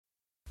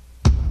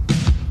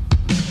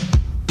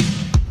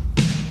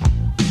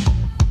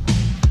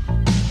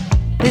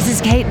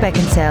is Kate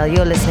Beckinsale.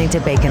 You're listening to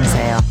Bacon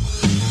Sale.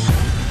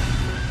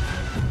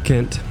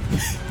 Kent,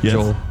 Yes.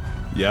 Joel,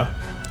 Yeah.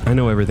 I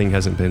know everything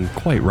hasn't been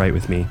quite right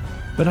with me,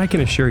 but I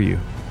can assure you,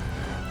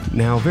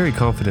 now very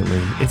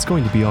confidently, it's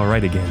going to be all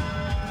right again.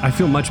 I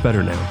feel much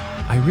better now.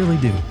 I really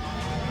do.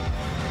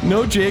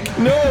 No, Jake.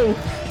 No.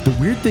 The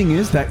weird thing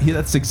is that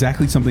that's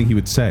exactly something he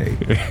would say.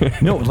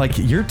 No, like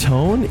your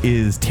tone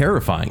is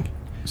terrifying.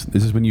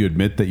 This is when you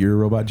admit that you're a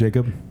robot,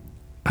 Jacob?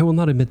 I will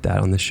not admit that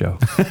on this show.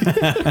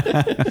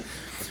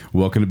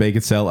 Welcome to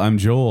Bacon Cell. I'm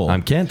Joel.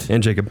 I'm Kent.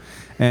 And Jacob.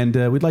 And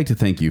we'd like to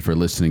thank you for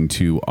listening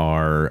to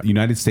our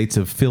United States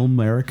of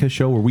Filmerica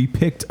show, where we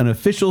picked an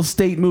official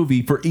state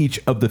movie for each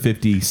of the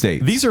 50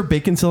 states. These are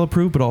Bacon Cell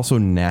approved, but also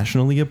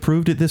nationally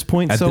approved at this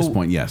point. At this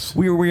point, yes.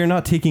 We are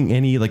not taking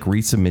any like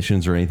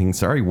resubmissions or anything.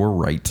 Sorry, we're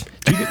right.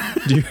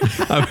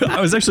 I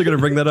was actually going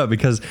to bring that up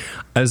because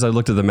as I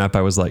looked at the map,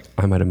 I was like,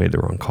 I might have made the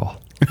wrong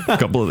call. A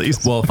couple of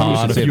these. Well, funny you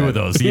On should a say few that. of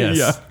those, yes.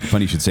 Yeah.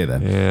 Funny you should say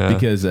that. Yeah.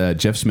 Because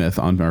Jeff Smith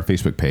on our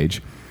Facebook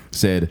page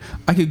said,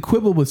 I could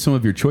quibble with some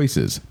of your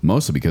choices,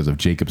 mostly because of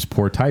Jacob's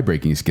poor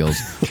tie-breaking skills,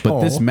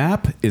 but this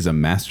map is a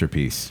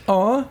masterpiece.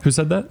 Who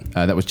said that?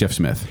 That was Jeff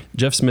Smith.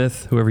 Jeff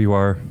Smith, whoever you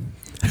are.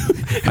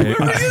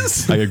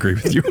 I agree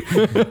with you.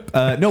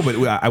 No, but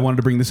I wanted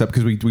to bring this up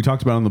because we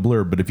talked about it on the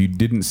blurb, but if you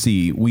didn't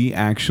see, we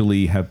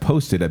actually have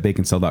posted at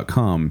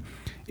baconcell.com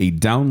a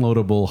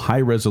downloadable,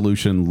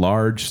 high-resolution,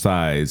 large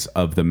size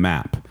of the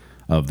map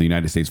of the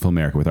United States of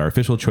America with our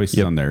official choices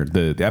on there.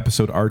 The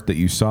episode art that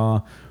you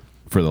saw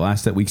for the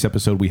last week's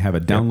episode, we have a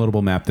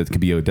downloadable map that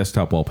could be a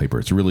desktop wallpaper.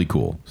 It's really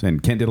cool.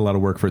 And Kent did a lot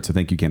of work for it, so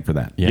thank you, Kent, for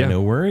that. Yeah,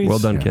 no worries. Well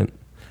done, Kent.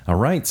 All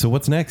right, so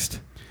what's next?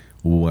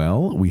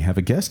 Well, we have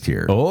a guest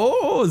here.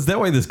 Oh, is that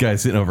why this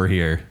guy's sitting over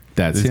here?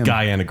 That's this him.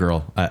 guy and a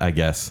girl, I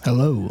guess.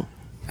 Hello.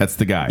 That's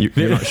the guy.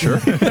 You're not sure?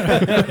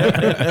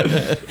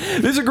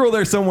 There's a girl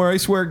there somewhere, I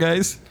swear,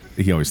 guys.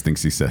 He always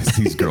thinks he says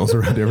these girls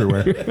around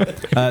everywhere.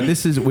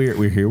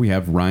 We're here. We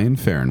have Ryan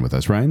Farron with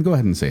us. Ryan, go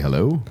ahead and say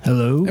hello.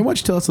 Hello. And why don't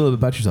you tell us a little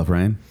bit about yourself,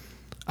 Ryan?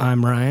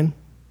 I'm Ryan.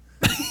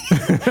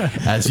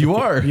 As you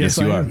are. Yes,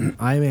 you are.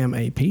 I am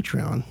a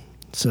Patreon,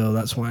 so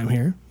that's why I'm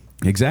here.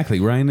 Exactly.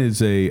 Ryan is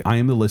a I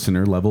am the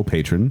listener level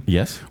patron.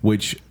 Yes.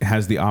 Which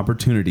has the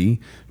opportunity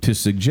to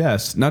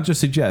suggest, not just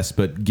suggest,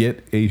 but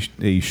get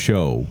a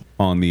show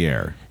on the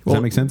air. Does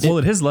that make sense? Well,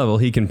 at his level,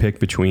 he can pick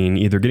between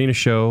either getting a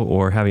show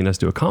or having us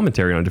do a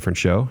commentary on a different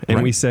show. And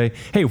Right. we say,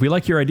 hey, if we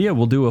like your idea,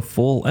 we'll do a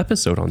full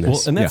episode on this.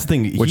 Well, and that's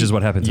Yeah. the thing. Which is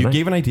what happened You tonight.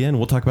 gave an idea, and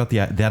we'll talk about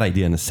that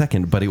idea in a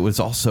second, but it was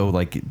also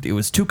like, it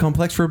was too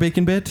complex for a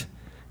bacon bit.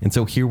 And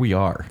so here we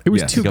are. It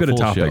was Yes. too Like a good a full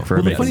topic show. for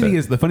Well, a the funny bacon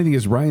thing bit.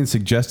 is, Ryan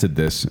suggested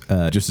this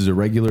just as a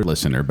regular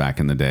listener back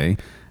in the day.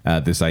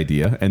 This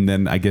idea, and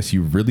then I guess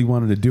you really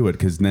wanted to do it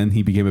because then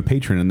he became a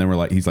patron, and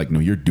then he's like, no,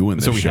 you're doing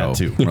this So we show. had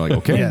to. We're like,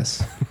 okay,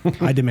 Yes.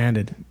 I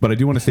demanded. But I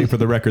do want to say for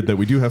the record that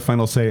we do have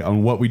final say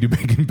on what we do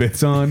bacon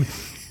bits on,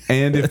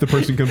 and if the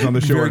person comes on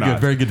the show Very or not. good,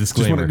 very good Just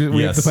wanna- disclaimer.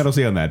 we have the Yes. final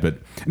say on that, but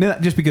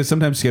just because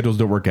sometimes schedules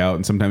don't work out,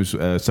 and sometimes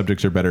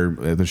subjects are better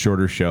the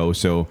shorter show,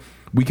 so.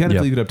 We kind of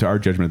Yep. leave it up to our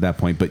judgment at that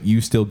point, but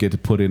you still get to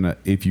put in,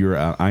 if you're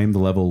I am the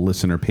level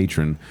listener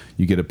patron,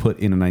 you get to put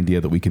in an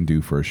idea that we can do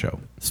for a show.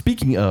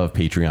 Speaking of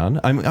Patreon,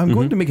 I'm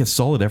going to make a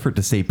solid effort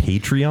to say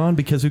Patreon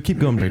because we keep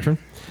going patron.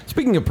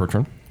 Speaking of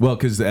patron, Well,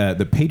 because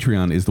the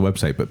Patreon is the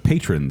website, but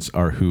patrons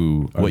are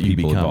who are what you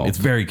people become. involved. It's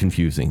very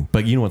confusing.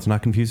 But you know what's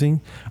not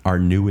confusing? Our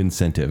new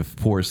incentive.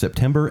 For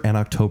September and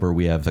October,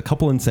 we have a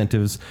couple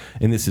incentives,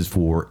 and this is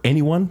for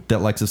anyone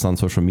that likes us on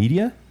social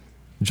media.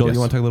 Joel, Yes. you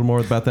want to talk a little more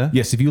about that?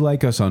 Yes, if you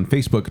like us on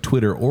Facebook,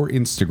 Twitter, or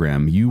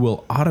Instagram, you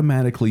will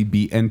automatically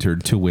be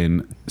entered to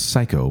win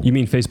Psycho. You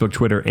mean Facebook,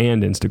 Twitter,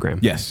 and Instagram?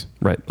 Yes.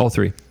 Right. All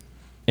three.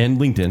 And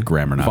LinkedIn.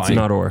 Grammar Nazi. Fine.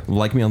 Not or.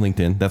 Like me on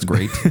LinkedIn. That's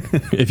great.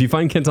 If you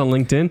find Kent on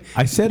LinkedIn,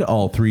 I said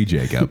all three,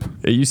 Jacob.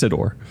 you said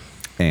or.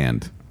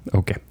 And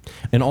Okay.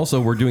 And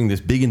also, we're doing this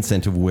big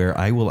incentive where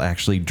I will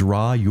actually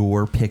draw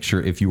your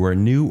picture if you are a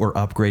new or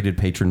upgraded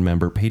patron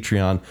member,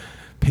 Patreon.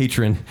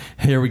 Patron,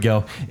 here we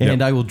go. And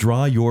Yep. I will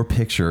draw your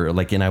picture,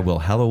 and I will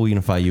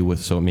Halloweenify you with,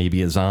 so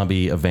maybe a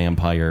zombie, a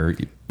vampire.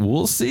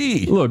 We'll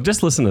see. Look,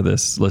 just listen to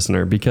this,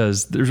 listener,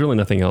 because there's really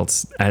nothing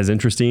else as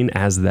interesting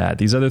as that.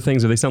 These other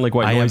things, they sound like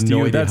white I noise have to no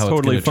you. idea That's how it's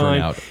totally gonna turn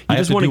fine. out. You I have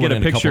just to want to do get it a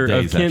in a couple picture of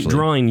days, Kent actually.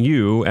 drawing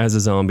you as a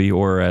zombie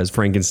or as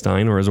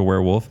Frankenstein or as a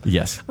werewolf.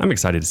 Yes. I'm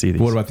excited to see these.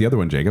 what about the other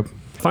one, Jacob?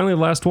 Finally,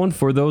 the last one.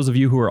 For those of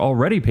you who are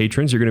already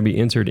patrons, you're going to be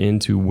entered in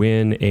to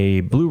win a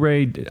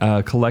Blu-ray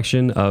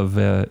collection of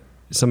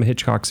some of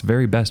Hitchcock's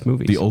very best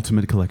movies. The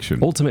Ultimate Collection.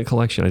 Ultimate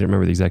Collection. I don't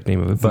remember the exact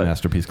name of it, The but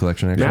Masterpiece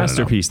Collection, actually.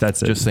 Masterpiece.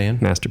 That's it. Just saying.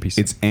 Masterpiece.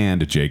 It's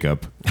and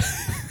Jacob.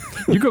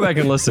 You go back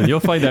and listen. You'll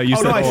find out. You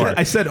said or.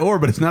 I said or,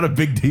 but it's not a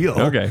big deal.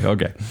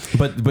 Okay.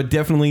 But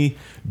definitely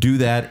do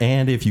that.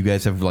 And if you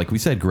guys have, like we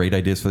said, great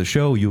ideas for the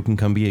show, you can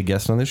come be a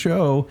guest on the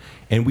show.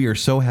 And we are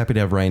so happy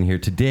to have Ryan here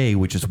today,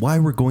 which is why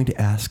we're going to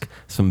ask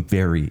some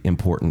very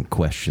important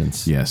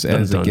questions. Yes,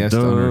 as a dun, guest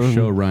on our dun.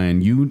 show,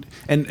 Ryan, you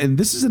and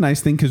this is a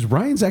nice thing because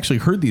Ryan's actually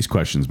heard these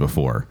questions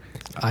before.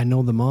 I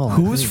know them all.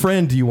 Whose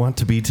friend do you want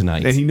to be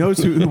tonight? And he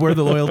knows where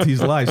the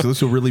loyalties lie, so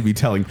this will really be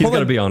telling. He's going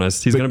to be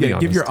honest. He's But going to be yeah,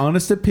 honest. Give your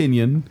honest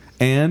opinion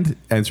and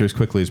answer as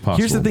quickly as possible.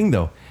 Here's the thing,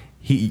 though.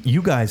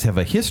 You guys have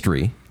a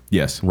history,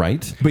 Yes.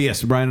 right? But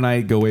yes, Brian and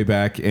I go way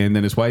back, and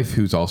then his wife,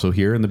 who's also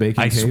here in the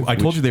baking cave. I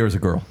told which- you there was a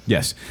girl.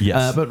 Yes.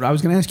 Yes. But I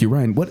was going to ask you,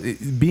 Ryan, what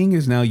being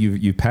is now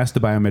you've passed the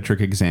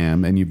biometric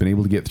exam and you've been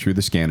able to get through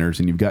the scanners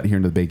and you've got here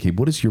into the baking cave.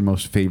 What is your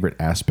most favorite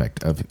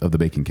aspect of the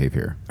baking cave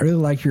here? I really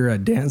like your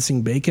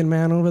dancing bacon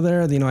man over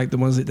there. You know, like the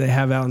ones that they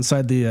have out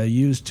inside the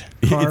used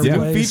car It's a new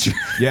place. feature.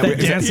 Yeah, that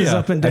dances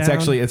up and down.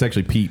 It's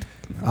actually Pete.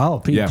 Oh,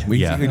 Pete. Yeah,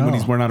 Yeah.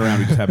 when we're not around,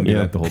 we just have him do Yeah.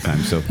 that the whole time.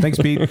 So thanks,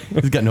 Pete.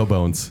 He's got no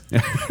bones.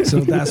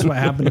 So that's what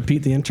happened to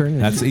Pete the intern.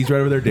 He's right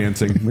over there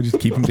dancing. We just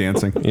keep him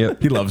dancing.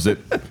 Yep. He loves it.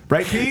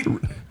 Right, Pete?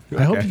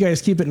 I hope you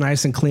guys keep it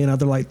nice and clean.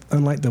 Unlike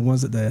the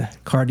ones at the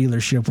car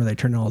dealership where they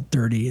turn all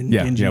dirty and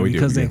Yeah, dingy yeah, we do,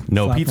 because we they do.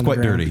 No, flap Pete's on the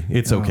quite ground. dirty.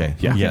 It's Oh. okay.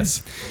 Yeah.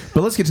 Yes.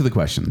 But let's get to the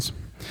questions.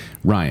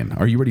 Ryan,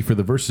 are you ready for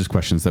the versus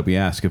questions that we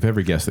ask of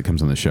every guest that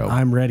comes on the show?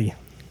 I'm ready.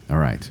 All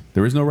right.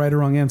 There is no right or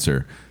wrong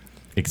answer.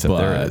 Except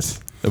there But- is.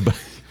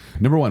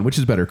 Number one, which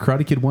is better,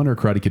 Karate Kid 1 or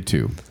Karate Kid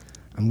 2?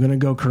 I'm gonna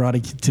go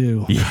Karate Kid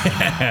 2.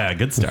 Yeah,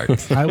 good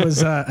start. I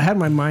was had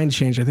my mind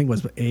changed. I think it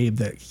was Abe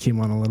that came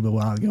on a little bit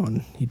while ago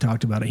and he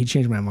talked about it. He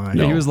changed my mind.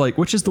 Yeah, he was like,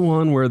 which is the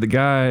one where the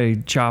guy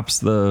chops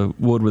the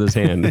wood with his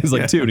hand? He's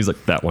like, 2. And he's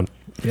like, that one.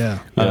 Yeah.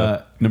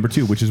 Number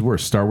two, which is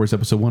worse, Star Wars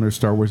Episode 1 or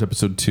Star Wars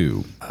Episode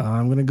 2?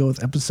 I'm gonna go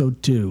with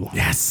Episode 2.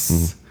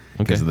 Yes.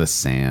 Okay. Because of the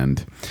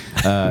sand.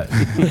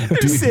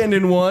 Send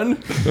in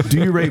one. Do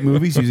you rate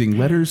movies using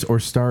letters or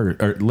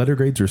letter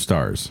grades or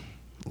stars?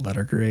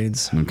 Letter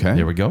grades. Okay.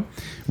 There we go.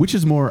 Which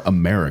is more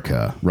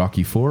America,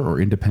 Rocky 4 or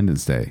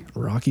Independence Day?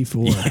 Rocky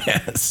 4.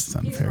 Yes. It's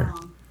unfair.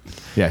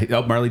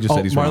 Yeah. Marley just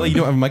said he's Marley, wrong. you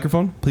don't have a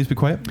microphone? Please be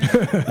quiet.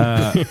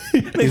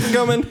 He's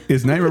coming.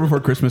 Is Nightmare Before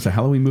Christmas a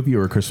Halloween movie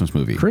or a Christmas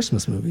movie?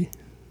 Christmas movie.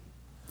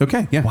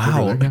 Okay. Yeah.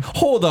 Wow. over there.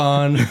 Hold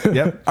on.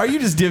 Yep. Are you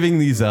just divvying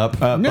these up?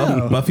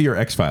 No. Buffy or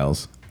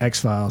X-Files?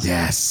 X-Files.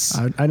 Yes.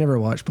 I never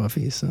watched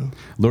Buffy, so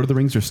Lord of the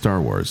Rings or Star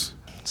Wars?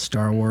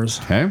 Star Wars.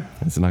 Okay.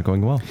 It's not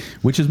going well.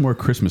 Which is more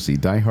Christmassy,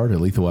 Die Hard or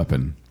Lethal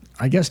Weapon?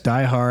 I guess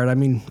Die Hard. I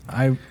mean,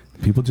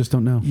 People just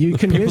don't know. you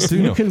convinced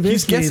do know. me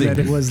He's guessing. that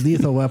it was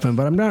Lethal Weapon,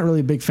 but I'm not really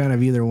a big fan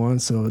of either one.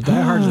 So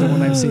Die Hard's the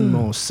one I've seen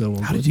most. So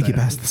we'll How go did with you get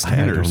Die past the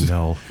scanners? I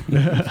don't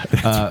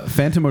know.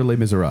 Phantom or Les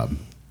Miserables? Hard.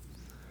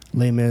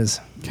 Les Mis.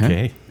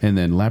 Okay. And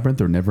then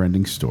Labyrinth or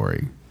Neverending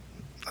Story?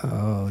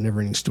 Oh,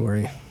 Neverending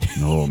Story.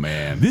 Oh,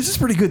 man. This is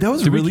pretty good. That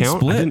was Did really we count?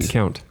 split. I didn't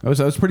count. I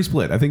was pretty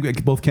split. I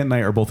think both Kent and I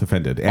are both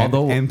offended.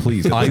 And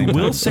pleased. at the I same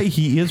will time. say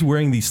he is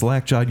wearing the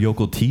Slack-jawed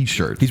yokel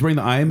T-shirt. He's wearing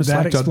the I am a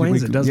That slack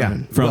explains it,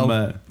 doesn't it? From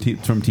Well-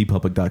 from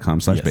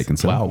tpublic.com/bacon.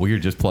 Yes. Wow, we are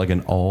just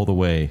plugging all the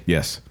way.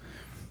 Yes.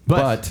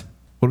 But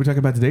What are we talking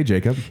about today,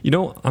 Jacob? You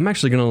know, I'm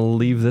actually going to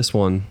leave this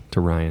one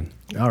to Ryan.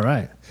 All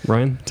right.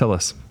 Ryan, tell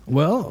us.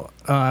 Well,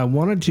 I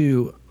wanted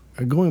to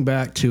going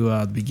back to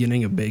the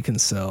beginning of Bacon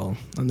Cell,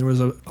 and there was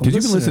a Because you've been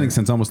listener- listening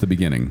since almost the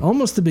beginning.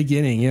 almost the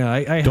beginning. Yeah,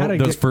 I had don't, to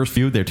those get, first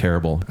few, they're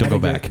terrible. Don't go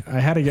back. I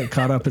had to get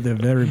caught up at the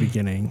very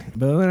beginning,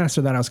 but then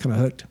after that, I was kind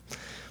of hooked.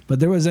 But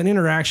there was an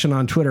interaction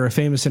on Twitter, a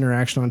famous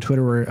interaction on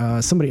Twitter,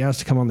 where somebody asked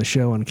to come on the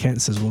show, and Kent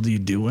says, "Well, do you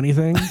do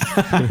anything?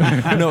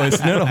 No,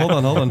 hold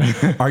on.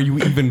 Are you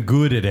even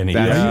good at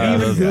anything? Are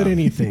you even good at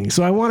anything?"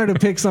 So I wanted to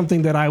pick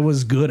something that I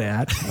was good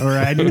at, or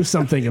I knew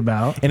something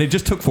about. And it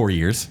just took 4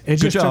 years. It Good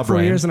just job, took 4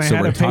 Ryan. years, and I So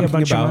had we're to pay a talking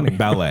bunch of about money.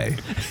 ballet.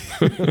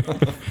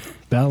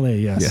 Ballet,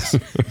 yes.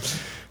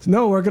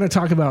 No, we're going to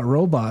talk about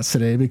robots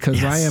today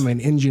because I am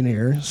an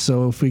engineer.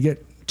 So if we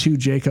get two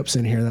Jacobs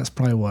in here, that's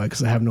probably why,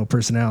 because I have no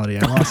personality.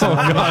 I lost all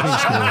my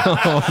school.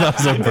 Oh, that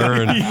was a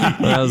burn.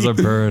 That was a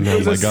burn. Oh, It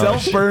was my a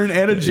gosh. self-burn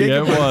and a Jacob Yeah, it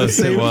at the was.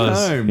 same It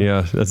was. time.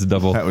 Yeah, that's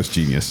double. That was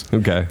genius.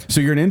 Okay. So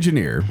you're an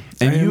engineer.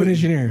 And I am you, an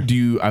engineer. Do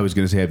you? I was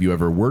going to say, have you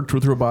ever worked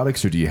with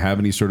robotics, or do you have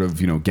any sort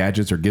of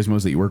gadgets or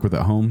gizmos that you work with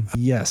at home?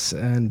 Yes,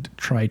 and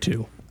try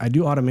to. I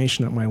do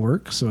automation at my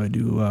work, so I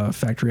do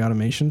factory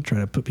automation, try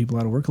to put people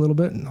out of work a little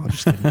bit. And I'll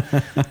just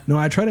no,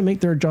 I try to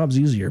make their jobs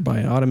easier by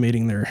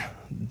automating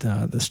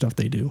the stuff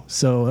they do.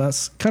 So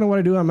that's kind of what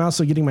I do. I'm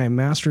also getting my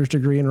master's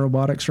degree in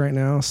robotics right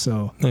now.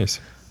 So Nice.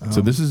 So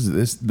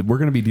we're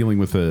going to be dealing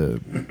with a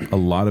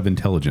lot of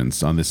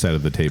intelligence on this side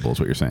of the table. Is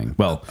what you're saying?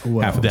 Well,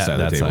 half of the side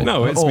of the table.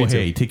 No, it's me too.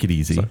 hey, take it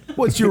easy.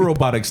 What's your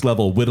robotics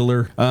level,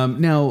 Whittler?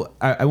 Now,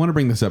 I want to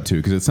bring this up too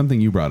because it's something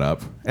you brought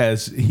up.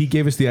 As he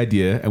gave us the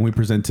idea, and we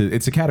presented.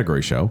 It's a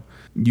category show.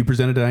 You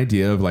presented an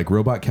idea of like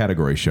robot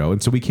category show,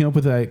 and so we came up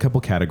with a couple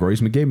categories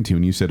and we gave them to you.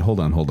 And you said, "Hold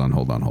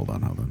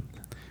on.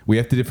 We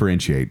have to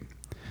differentiate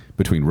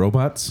between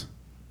robots,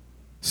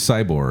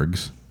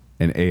 cyborgs,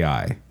 and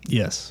AI."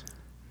 yes.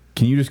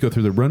 Can you just go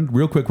through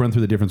real quick run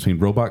through the difference between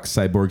robots,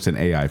 cyborgs, and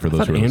AI for I those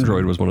thought who are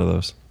Android listening? was one of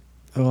those.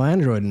 Well,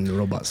 Android and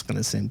robots kind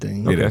of the same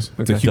thing. It is.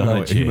 It's a Okay.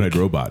 humanoid Jake.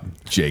 robot.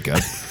 Jacob.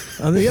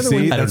 The other See,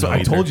 one, that's what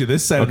I told you.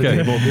 This side of the Okay.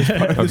 table,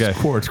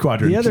 this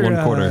quadrant. the other,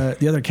 1/4.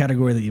 the other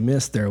category that you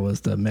missed there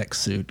was the mech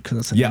suit, because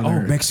that's Yeah.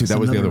 another, Mech suit. that's That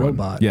was the another other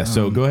robot. one. Yeah.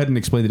 So go ahead and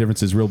explain the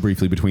differences real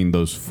briefly between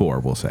those four.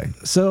 We'll say.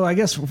 So I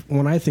guess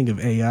when I think of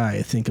AI,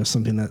 I think of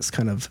something that's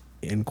kind of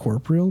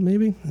incorporeal,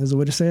 maybe is the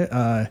way to say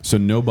it. So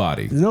no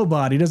body. No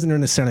body doesn't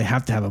necessarily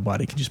have to have a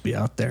body; it can just be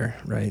out there,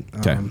 right?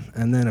 Okay.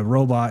 And then a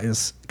robot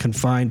is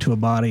confined to a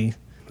body.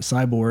 A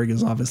cyborg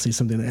is obviously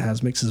something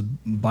that mixes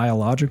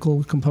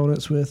biological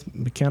components with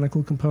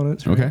mechanical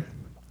components. Right? Okay.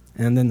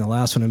 And then the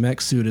last one, a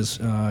mech suit, is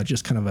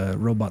just kind of a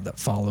robot that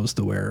follows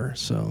the wearer.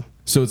 So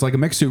So it's like a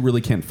mech suit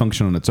really can't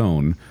function on its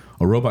own.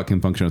 A robot can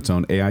function on its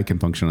own. AI can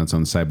function on its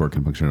own. Cyborg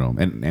can function on its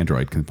own. And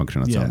Android can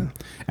function on its Yeah. own.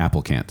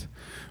 Apple can't.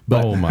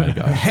 But Oh my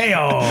god!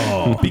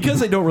 hey-oh!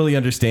 Because I don't really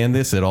understand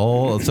this at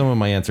all, some of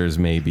my answers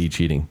may be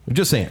cheating. I'm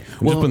just saying.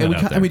 I'm just putting and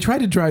that out there. we tried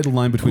to draw the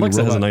line between Alexa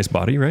a has robot. a nice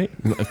body, right?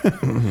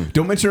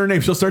 Don't mention her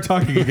name; she'll start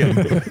talking again.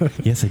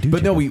 Yes, I do.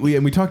 But no,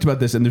 check we talked about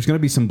this, and there's going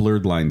to be some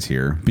blurred lines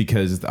here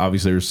because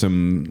obviously there's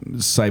some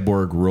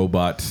cyborg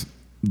robot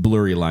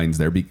blurry lines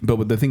there.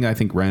 But the thing I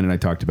think Ryan and I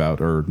talked about,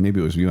 or maybe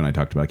it was you and I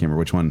talked about, I can't remember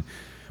which one,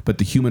 but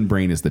the human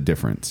brain is the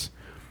difference.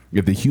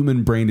 If the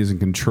human brain is in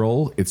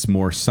control, it's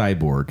more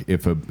cyborg.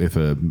 If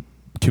a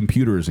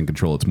computer is in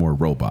control, it's more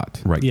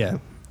robot. Right. yeah,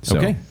 So,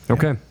 Okay.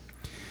 Okay.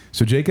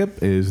 So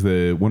Jacob is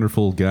the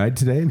wonderful guide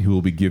today, and he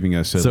will be giving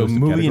us a So list of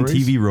movie and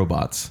categories. TV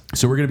robots.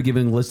 So we're going to be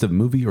giving a list of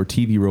movie or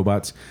TV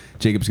robots.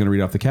 Jacob's going to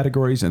read off the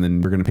categories, and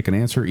then we're going to pick an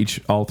answer.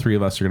 All three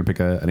of us are going to pick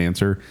an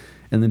answer,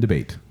 and then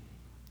debate.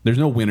 There's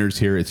no winners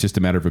here. It's just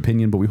a matter of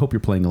opinion, but we hope you're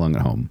playing along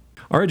at home.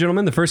 All right,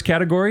 gentlemen. The first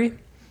category.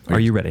 Are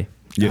you ready?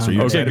 Yes, are you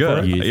Okay, excited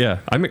for good. it?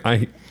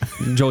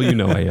 Yeah, Joel, you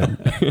know I am.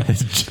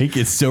 Jake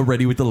is so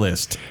ready with the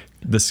list.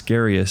 The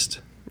scariest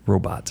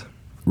robot.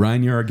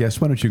 Ryan, you're our guest.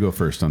 Why don't you go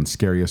first on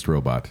scariest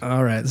robot?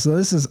 All right, so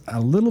this is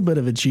a little bit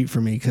of a cheat for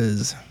me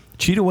because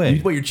Cheat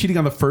away. Wait, you're cheating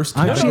on the first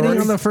I'm category?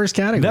 cheating on the first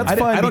category. That's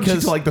fine I don't cheat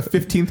because till like the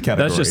 15th category.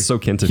 That's just so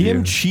Kent of him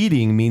you.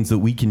 cheating means that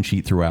we can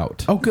cheat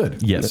throughout. Oh,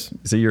 good. Yes.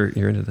 So you're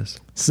into this.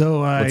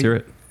 So Let's hear I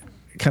it.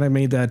 kind of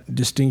made that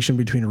distinction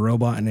between a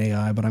robot and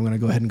AI, but I'm going to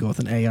go ahead and go with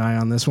an AI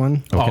on this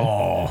one.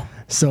 Oh.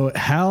 So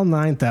HAL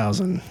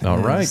 9000. All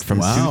is right. From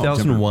Wow.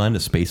 2001, A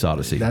Space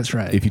Odyssey. That's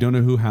right. If you don't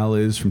know who Hal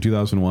is from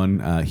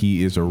 2001,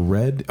 he is a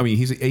red. I mean,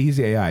 he's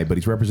AI, but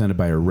he's represented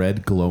by a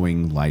red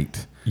glowing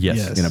light yes.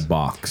 Yes. in a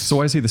box. So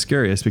why is he the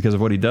scariest? Because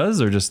of what he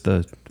does, or just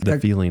the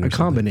feeling? A or something?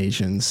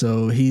 combination.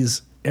 So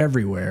he's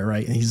everywhere,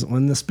 right? He's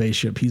on the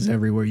spaceship. He's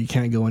everywhere. You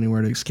can't go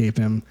anywhere to escape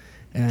him.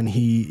 And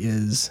he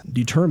is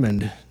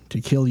determined to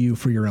kill you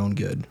for your own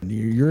good.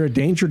 You're a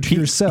danger to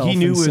yourself. He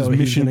knew and it was so he's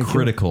mission gonna kill-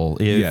 critical.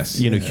 If, Yes.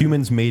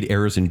 humans made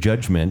errors in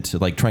judgment,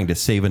 like trying to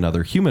save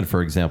another human,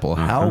 for example,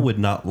 Hal would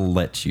not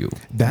let you.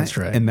 That's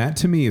right. And that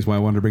to me is why I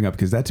wanted to bring up,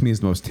 because that to me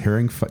is the most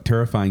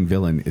terrifying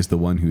villain, is the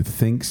one who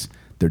thinks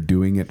they're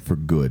doing it for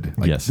good.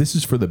 Like, Yes. this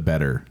is for the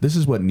better. This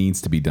is what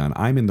needs to be done.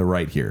 I'm in the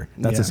right here.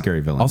 That's Yeah. a scary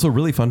villain. Also,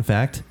 really fun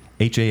fact,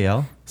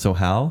 HAL, so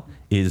Hal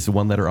is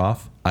one letter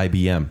off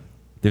IBM.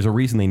 There's a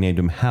reason they named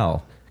him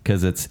Hal,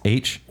 because it's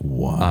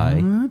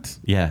What?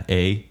 Yeah,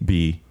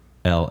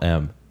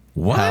 ABLM.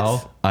 What?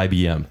 Hal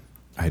IBM.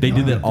 I They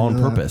did don't that on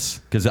purpose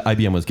because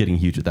IBM was getting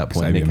huge at that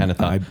point. And they IBM kind of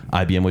thought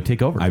IBM would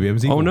take over.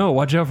 IBM's evil. Oh no!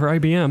 Watch out for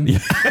IBM.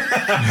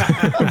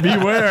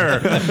 Beware!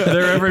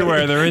 They're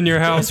everywhere. They're in your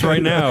house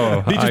right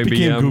now. They just IBM.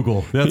 became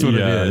Google. That's what it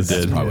Yeah, is. It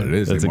did. That's probably what it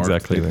is. That's They marked-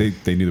 exactly they,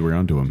 right. they knew they were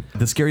onto him.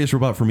 The scariest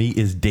robot for me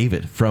is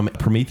David from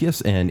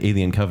Prometheus and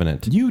Alien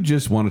Covenant. You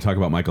just want to talk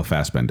about Michael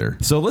Fassbender.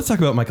 So let's talk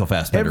about Michael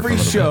Fassbender. Every for a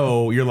little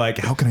show, you're like,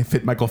 how can I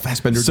fit Michael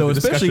Fassbender bit. So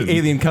into the especially discussion?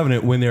 Alien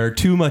Covenant, when there are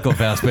two Michael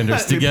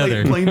Fassbenders They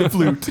together, playing the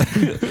flute.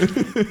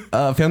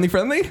 family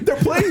friendly. They're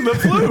playing the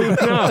flute.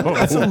 No,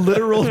 that's a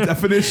literal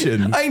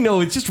definition. I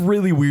know, it's just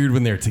really weird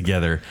when they're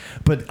together.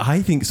 But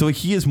I think so.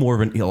 He is more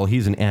of an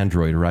he's an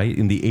android, right?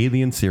 In the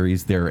Alien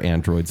series, there are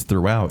androids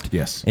throughout.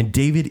 Yes. And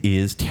David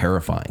is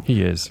terrifying.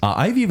 He is.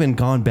 I've even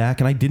gone back,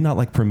 and I did not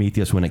like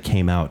Prometheus when it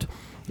came out.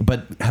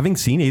 But having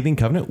seen Alien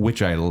Covenant,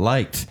 which I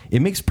liked,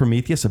 it makes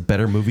Prometheus a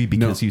better movie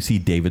because No. you see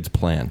David's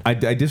plan. I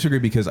disagree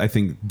because I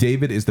think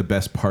David is the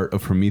best part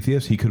of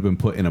Prometheus. He could have been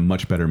put in a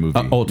much better movie.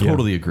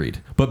 Totally agreed.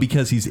 But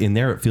because he's in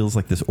there, it feels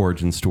like this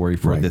origin story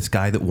for Right. this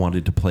guy that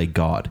wanted to play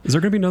God. Is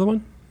there going to be another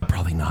one?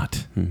 Probably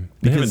not.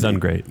 They haven't done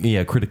great.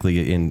 Yeah,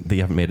 critically, they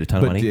haven't made a ton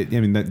of But money. I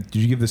mean, did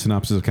you give the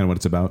synopsis of kind of what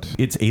it's about?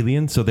 It's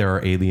aliens, so there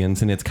are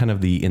aliens, and it's kind of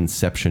the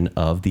inception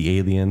of the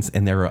aliens,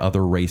 and there are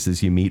other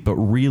races you meet, but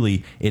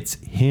really it's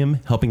him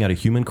helping out a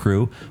human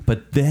crew,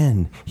 but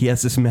then he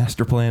has this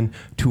master plan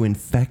to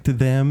infect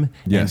them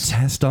Yes.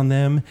 and test on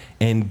them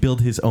and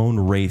build his own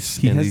race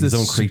He and has his this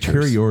own creatures.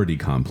 superiority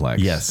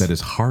complex. Yes. that is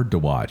hard to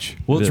watch.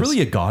 Well, it's It is.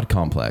 really a god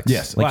complex.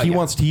 Yes. Like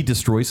Well, yeah. he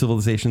destroys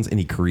civilizations and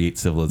he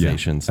creates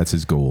civilizations. that's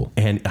his goal.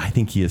 And I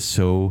think he is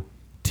so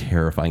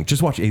terrifying.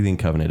 Just watch Alien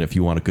Covenant if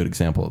you want a good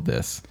example of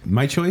this.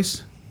 My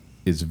choice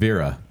is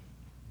Vera.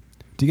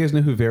 Do you guys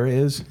know who Vera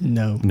is?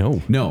 No.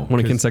 No. No.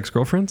 One of Kent's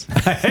ex-girlfriends?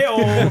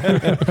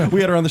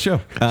 We had her on the show.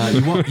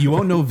 You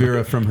won't know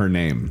Vera from her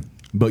name.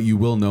 but you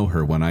will know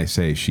her when I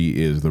say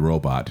she is the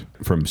robot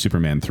from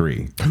Superman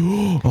 3.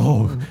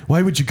 Oh,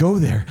 why would you go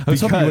there? I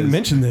was hoping you Because- wouldn't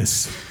mention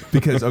this.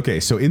 Because, okay,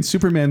 so in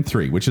Superman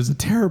 3, which is a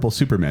terrible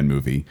Superman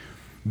movie,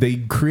 they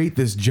create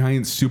this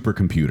giant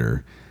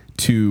supercomputer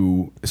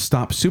to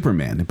stop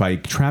Superman by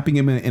trapping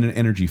him in an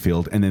energy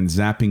field and then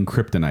zapping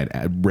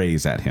kryptonite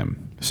rays at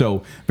him.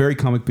 So very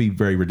comically,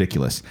 very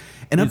ridiculous.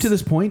 And up to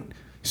this point,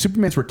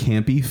 Supermans were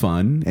campy,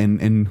 fun,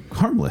 and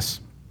harmless.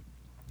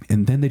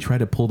 And then they try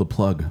to pull the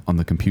plug on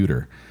the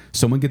computer.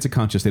 Someone gets a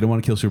conscious. They don't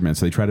want to kill Superman,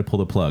 so they try to pull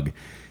the plug.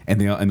 And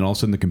then all of a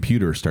sudden the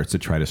computer starts to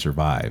try to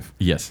survive.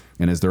 Yes.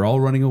 And as they're all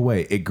running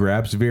away, it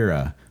grabs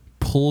Vera,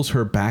 pulls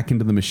her back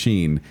into the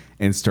machine,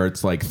 and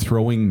starts like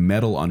throwing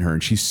metal on her.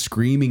 And she's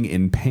screaming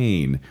in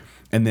pain.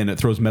 And then it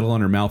throws metal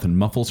on her mouth and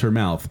muffles her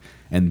mouth.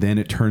 And then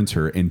it turns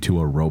her into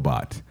a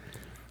robot.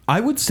 I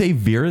would say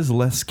Vera's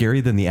less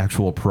scary than the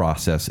actual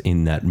process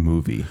in that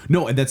movie.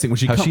 No, and that's it. When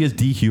she How she is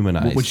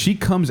dehumanized. When she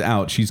comes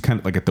out, she's kind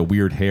of like got the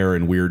weird hair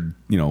and weird,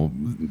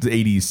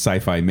 80s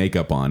sci-fi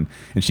makeup on,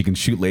 and she can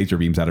shoot laser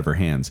beams out of her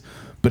hands.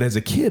 But as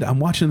a kid, I'm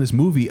watching this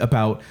movie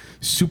about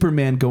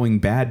Superman going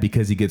bad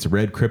because he gets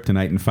red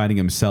kryptonite and fighting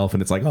himself,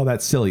 and it's like, oh,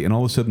 that's silly. And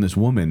all of a sudden, this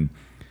woman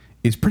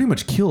is pretty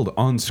much killed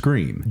on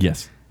screen.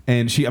 Yes.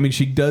 And she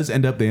does they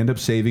end up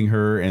saving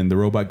her, and the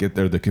robot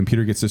the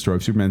computer gets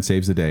destroyed. Superman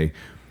saves the day.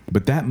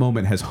 But that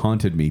moment has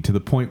haunted me to the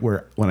point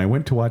where when I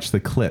went to watch the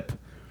clip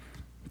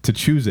to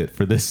choose it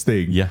for this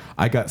thing, Yeah.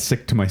 I got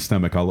sick to my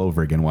stomach all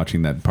over again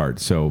watching that part.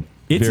 So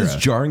It's Vera. as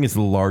jarring as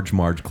the Large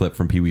Marge clip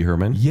from Pee Wee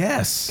Herman.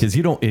 Yes. Because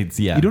you don't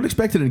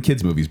expect it in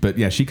kids' movies, but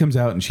yeah, she comes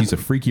out and she's a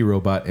freaky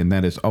robot, and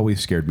that has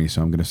always scared me.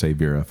 So I'm going to say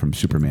Vera from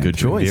Superman. Good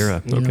 3. choice.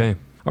 Vera. Okay.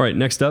 All right.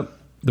 Next up,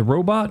 the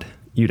robot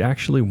you'd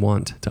actually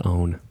want to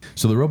own.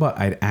 So the robot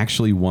I'd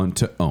actually want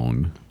to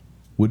own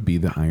would be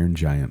the Iron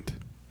Giant.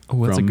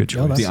 Oh, that's a From good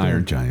choice. The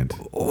Iron Giant.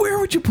 Where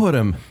would you put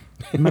him?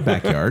 In my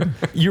backyard.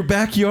 Your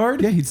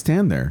backyard? Yeah, he'd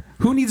stand there.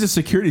 Who needs a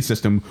security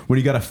system when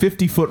you got a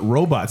 50-foot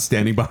robot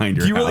standing behind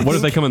your house? What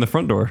if they come in the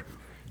front door?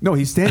 No,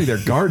 he's standing there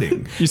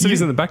guarding. You said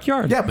he's in the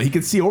backyard. Yeah, but he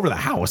can see over the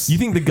house. You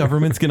think the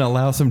government's going to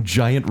allow some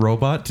giant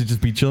robot to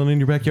just be chilling in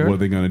your backyard? What are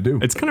they going to do?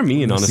 It's kind of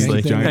mean,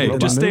 honestly. Giant Hey,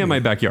 robot just stay movie. in my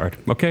backyard,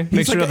 okay? Make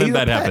He's sure like nothing he's a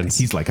bad pet. happens.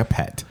 He's like a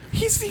pet.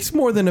 He's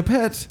more than a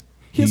pet.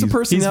 He has a He's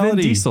He's Vin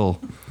personality. Diesel.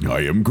 I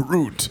am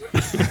Groot.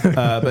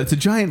 But it's a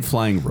giant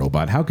flying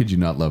robot. How could you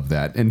not love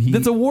that? And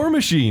That's a war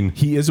machine.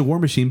 he is a war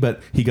machine,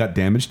 but he got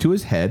damage to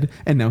his head,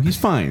 and now he's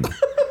fine.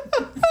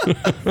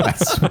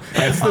 that's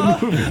the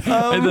movie.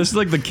 And that's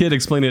like the kid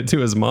explaining it to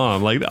his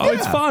mom. Like, oh,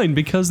 it's Yeah. fine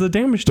because the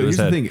damage to But his here's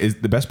the head. thing: is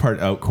the best part.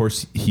 Of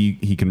course, he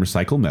can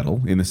recycle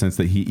metal in the sense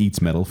that he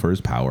eats metal for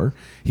his power.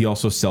 He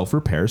also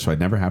self-repairs, so I'd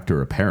never have to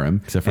repair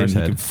him. Except for and his he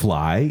head. can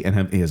fly,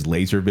 and he has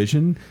laser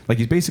vision. Like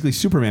he's basically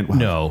Superman. Wow.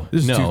 No,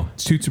 This is no.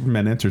 two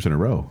Superman answers in a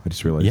row. I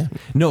just realized. Yeah.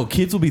 No,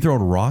 kids will be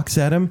throwing rocks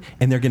at him,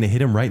 and they're going to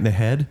hit him right in the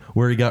head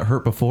where he got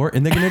hurt before,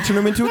 and they're going to turn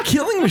him into a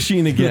killing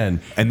machine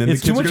again. And then it's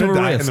the too kids much are of going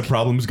a to die, risk. and the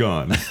problem's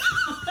gone.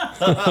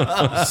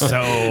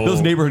 So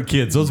Those neighborhood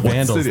kids, those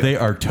vandals, the- they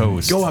are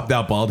toast. go up,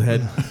 thou bald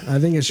head. I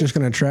think it's just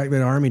going to attract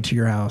that army to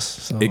your house.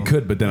 So. It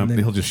could, but then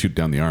he'll just shoot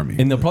down the army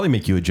And they'll probably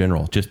make you a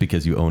general just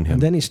because you own him.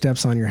 And then he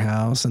steps on your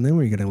house, and then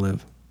where are you going to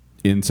live?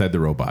 inside the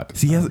robot.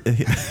 See, I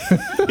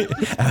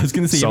was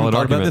going to say you haven't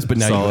thought about this, but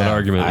now Solid you have.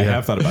 argument. I yeah.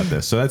 have thought about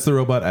this. So that's the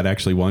robot I'd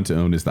actually want to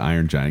own is the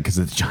Iron Giant because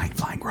it's a giant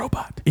flying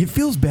robot. It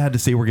feels bad to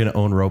say we're going to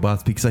own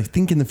robots because I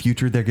think in the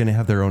future they're going to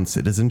have their own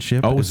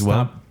citizenship Oh, as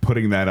well. stop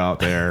putting that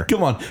out there.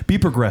 Come on, be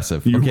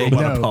progressive. You okay?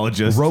 robot No.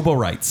 apologist. Robo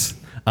rights.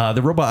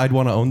 The robot I'd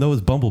want to own though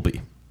is Bumblebee.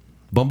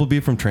 Bumblebee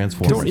from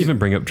Transformers. Don't even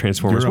bring up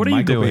Transformers. You're What a are you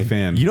Michael Bay doing?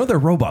 fan. You know they're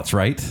robots,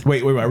 right?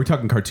 Wait. Are we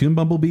talking cartoon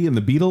Bumblebee and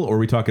the Beetle, or are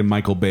we talking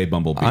Michael Bay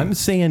Bumblebee? I'm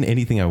saying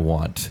anything I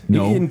want.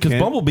 No, because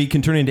Kent. Bumblebee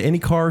can turn into any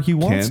car he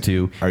wants Kent,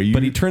 to. are you-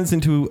 But he turns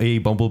into a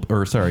He's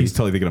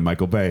totally thinking of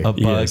Michael Bay. a bug.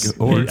 Yes,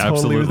 Or he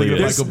absolutely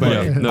thinking of is. Michael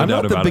Bay. Yeah, no I'm doubt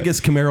not the about it.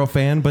 biggest Camaro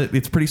fan, but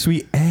it's pretty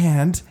sweet.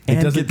 And it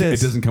doesn't. get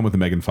this. It doesn't come with a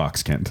Megan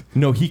Fox, Kent.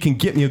 No, he can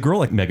get me a girl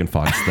like Megan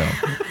Fox, though.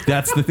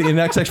 That's the thing. And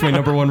that's actually my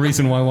number one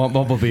reason why I want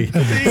Bumblebee.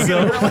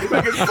 So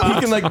he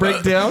can like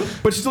break down.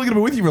 But she's only gonna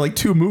be with you for like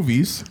 2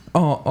 movies.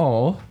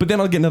 Oh. But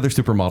then I'll get another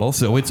supermodel,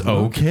 so it's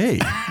okay.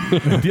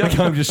 Do you like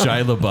how I'm just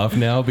Shia LaBeouf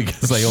now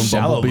because I own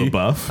Shallow Bumblebee?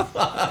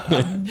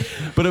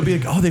 LaBeouf. But it'll be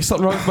like, oh, there's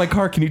something wrong with my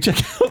car. Can you check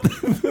out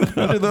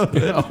under the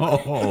hood?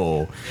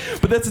 Oh.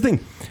 But that's the thing.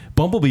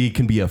 Bumblebee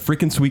can be a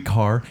freaking sweet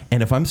car,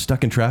 and if I'm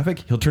stuck in traffic,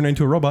 he'll turn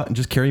into a robot and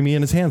just carry me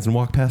in his hands and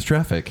walk past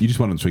traffic. You just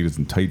want him so he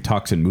doesn't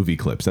talks in movie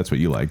clips. That's what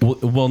you like.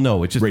 Well,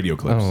 no, it's just Radio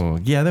clips. Oh,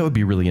 yeah, that would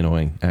be really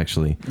annoying,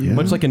 actually. Yeah.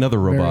 Much like another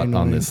Very robot on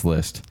annoying. this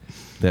list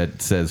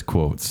that says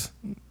quotes.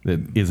 That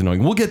is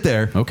annoying. We'll get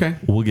there. Okay.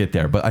 We'll get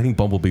there. But I think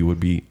Bumblebee would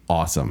be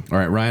awesome. All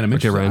right, Ryan. I'm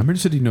interested. Ryan. I'm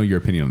interested to know your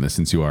opinion on this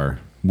since you are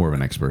more of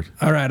an expert.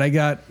 All right, I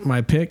got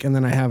my pick, and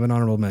then I have an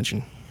honorable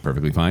mention.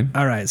 Perfectly fine.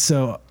 All right,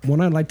 so one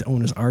I'd like to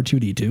own is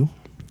R2D2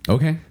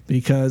 Okay.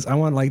 because I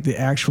want like the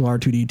actual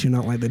R2D2,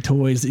 not like the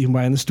toys that you can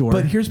buy in the store.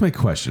 But here's my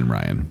question,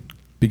 Ryan.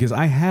 Because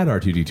I had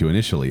R2D2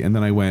 initially, and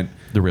then I went,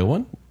 The real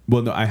one?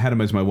 well, no, I had him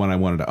as my one I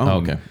wanted to own. Oh,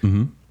 okay.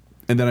 Mm-hmm.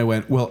 And then I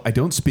went, well, I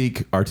don't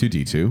speak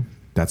R2D2.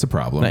 That's a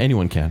problem. Not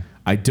anyone can.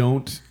 I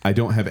don't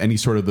have any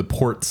sort of the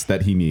ports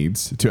that he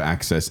needs to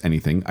access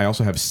anything. I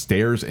also have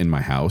stairs in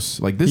my house.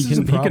 Like this is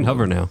a He problem. can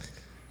hover now.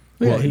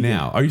 Well, Yeah, he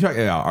now are you talking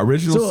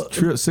original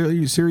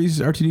series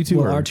R2D2?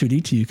 Well, or?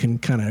 R2D2 you can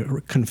kind of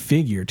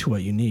configure to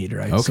what you need,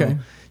 right? Okay. So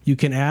you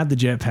can add the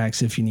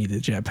jetpacks if you need the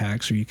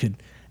jetpacks, or you could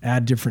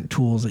add different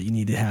tools that you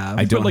need to have.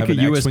 I don't Put like a have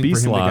an X-wing for USB him to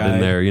slot in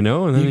guide. there,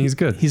 and then he's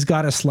good. He's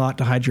got a slot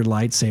to hide your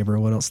lightsaber.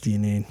 What else do you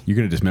need? You're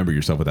going to dismember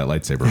yourself with that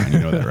lightsaber, Ryan. You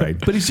know that, right?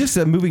 But he's just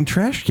a moving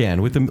trash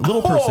can with a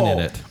little person in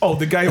it. Oh,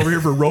 the guy over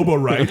here for Robo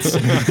Rights.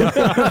 Get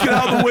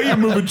out of the way, you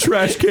moving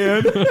trash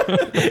can.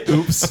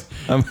 Oops.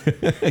 No,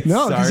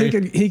 because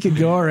Sorry. he could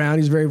go around.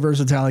 He's very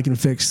versatile. He can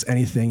fix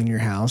anything in your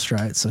house,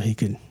 right? So he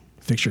could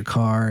fix your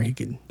car. He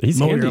could He's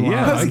mow handy, your lawn.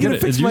 yeah. How's I he get going it.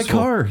 to fix It's my useful.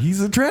 car?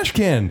 He's a trash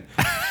can.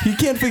 He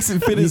can't fix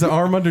it, fit his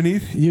arm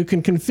underneath. You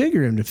can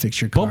configure him to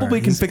fix your car. Bumblebee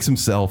can He's- fix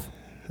himself.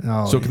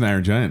 Oh, So can the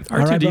Iron Giant. All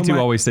right, R2D2 but my-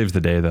 always saves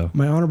the day, though.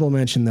 My honorable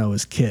mention though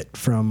is Kit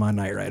from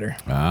Knight Rider.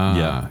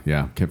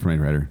 Yeah. Kid from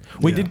Knight Rider.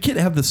 Wait, did Kit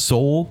have the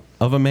soul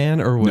of a man,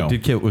 or what, No.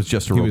 did Kit was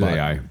just a He was robot?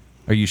 AI.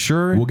 Are you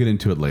sure? We'll get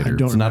into it later.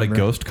 don't it's not a remember.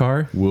 ghost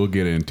car? We'll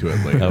get into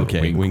it later.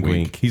 Okay, wink,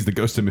 wink. He's the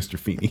ghost of Mr.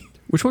 Feeney.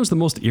 Which one's the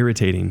most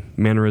irritating?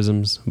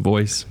 Mannerisms,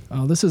 voice?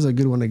 Oh, this is a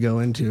good one to go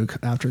into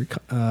after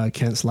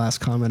Kent's last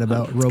comment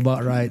about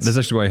robot rights. That's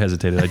actually why I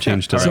hesitated. I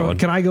changed to that So one.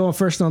 can I go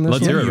first on this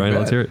Let's one? hear it, you Ryan. bet.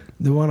 Let's hear it.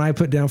 The one I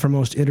put down for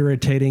most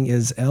irritating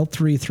is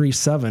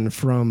L337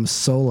 from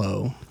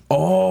Solo.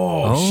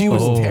 Oh, she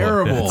was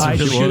terrible. that's- I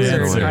She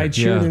cheered, was annoying. I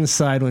cheered Yeah.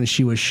 inside when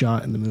she was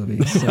shot in the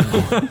movie.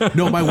 So.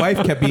 No, my wife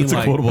kept being That's a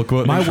like, quotable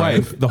quote. my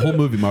wife, the whole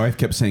movie, my wife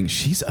kept saying,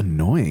 she's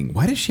annoying.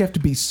 Why does she have to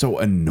be so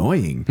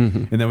annoying?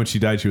 And then when she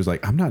died, she was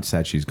like, I'm not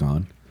sad she's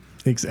gone.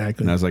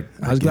 Exactly. And I was like,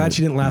 I was glad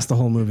she didn't last the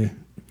whole movie.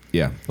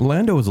 Yeah.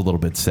 Lando was a little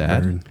bit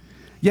sad.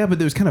 Yeah, but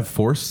there was kind of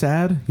forced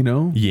sad, you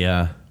know?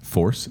 Yeah.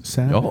 Force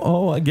sad?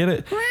 Oh, I get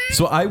it.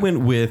 So I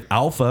went with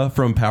Alpha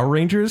from Power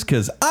Rangers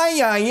because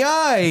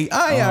ay.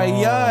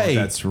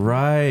 That's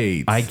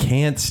right. I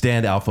can't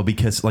stand Alpha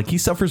because like he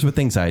suffers with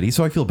anxiety,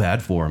 so I feel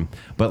bad for him.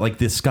 But like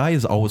the sky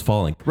is always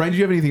falling. Ryan, do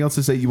you have anything else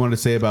to say you wanted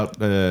to say about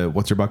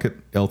what's her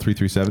bucket?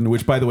 L337,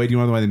 which by the way, do you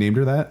know why they named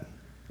her that?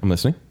 I'm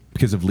listening.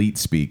 Because of leet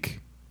speak.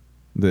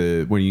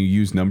 When you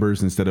use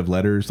numbers instead of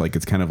letters, like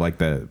it's kind of like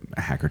the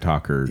hacker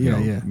talk or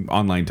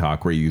online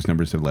talk where you use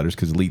numbers instead of letters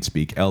because leet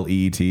speak,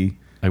 LEET.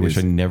 I wish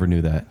I never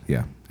knew that.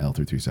 Yeah,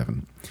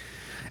 L337.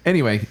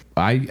 Anyway,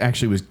 I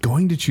actually was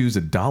going to choose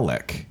a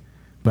Dalek,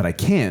 but I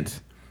can't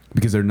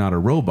because they're not a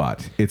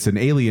robot. It's an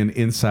alien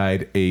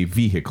inside a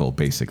vehicle,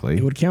 basically.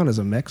 It would count as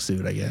a mech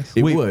suit, I guess.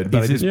 It would, but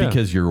I Is this didn't-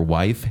 because your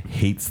wife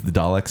hates the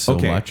Daleks so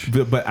much?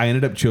 But I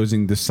ended up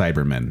choosing the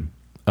Cybermen,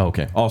 Oh,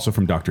 okay. also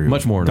from Doctor Who.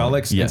 Much more annoying.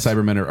 Daleks Yes. and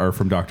Cybermen are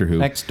from Doctor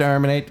Who.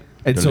 Exterminate.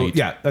 And so, Delete.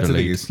 yeah, that's the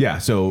thing Delete. is, yeah.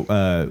 So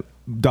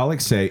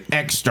Daleks say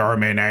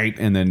exterminate,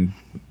 and then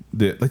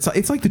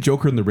it's like the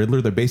Joker and the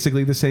Riddler. They're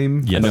basically the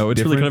same. Yes. No,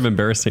 it's really kind of different.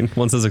 embarrassing.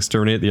 One says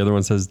exterminate, the other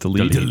one says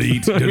delete.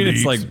 Delete, I mean,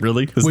 it's delete. like,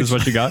 really? This is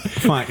what you got?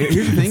 Fine.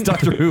 Here's the thing. It's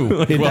Doctor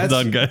Who. If Well that's-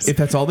 done, guys. If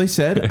that's all they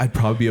said, I'd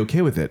probably be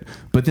okay with it.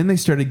 But then they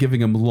started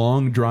giving him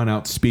long,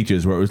 drawn-out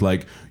speeches where it was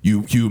like,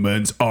 "You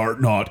humans are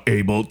not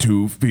able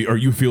to feel, or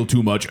you feel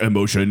too much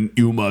emotion.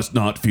 You must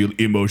not feel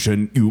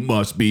emotion. You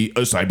must be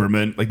a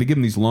Cyberman." Like they give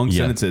him these long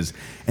Yeah. sentences,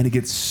 and it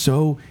gets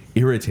so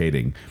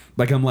irritating.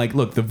 Like I'm like,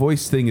 look, the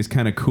voice thing is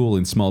kind of cool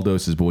in small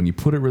doses, but when you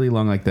put it really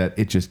long like that,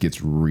 it just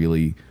gets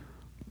really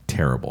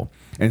terrible.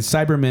 And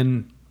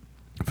Cybermen,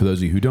 for those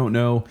of you who don't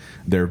know,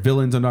 they're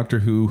villains on Doctor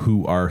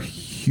who are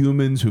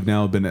humans who've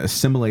now been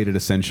assimilated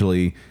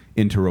essentially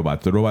into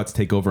robots. The robots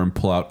take over and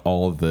pull out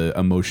all of the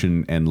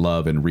emotion and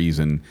love and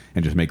reason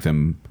and just make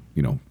them,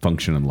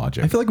 function and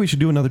logic. I feel like we should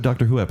do another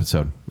Doctor Who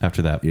episode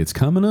after that. it's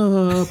coming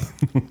up.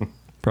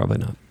 Probably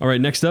not. All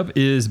right, next up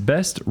is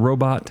best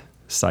robot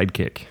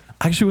sidekick.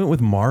 I actually went with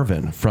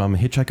Marvin from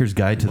Hitchhiker's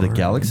Guide to the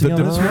Galaxy The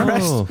on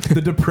this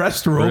one.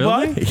 depressed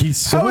robot? Really? He's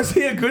so How is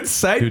he a good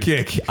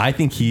sidekick? I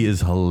think he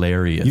is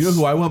hilarious. You know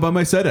who I want by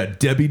my side? A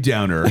Debbie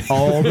Downer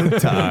all the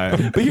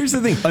time. But here's the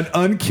thing. An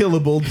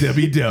unkillable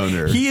Debbie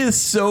Downer. He is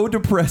so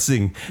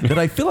depressing that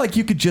I feel like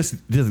you could just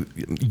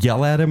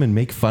yell at him and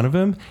make fun of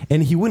him,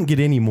 and he wouldn't get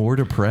any more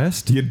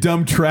depressed. You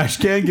dumb trash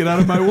can, get out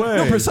of my way.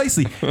 No,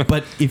 precisely.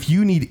 But if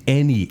you need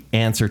any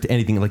answer to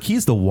anything, like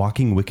he's the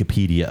walking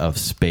Wikipedia of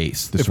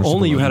space. If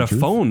only you had a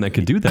phone that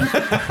could do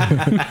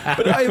that.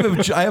 But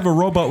I have a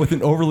robot with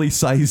an overly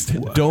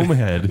sized dome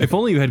head. If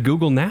only you had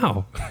Google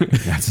Now.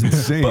 That's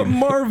insane. But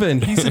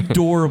Marvin, he's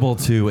adorable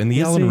too, and the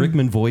Is Alan he?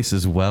 Rickman voice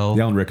as well.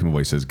 The Alan Rickman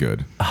voice is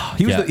good.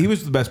 yeah. He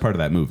was the best part of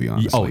that movie,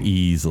 honestly. Oh,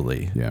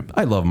 easily. Yeah.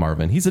 I love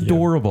Marvin. He's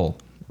adorable,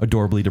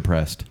 adorably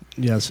depressed.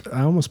 Yes,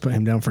 I almost put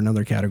him down for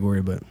another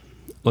category, but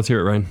Let's hear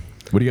it, Ryan.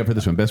 What do you got for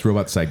this one? Best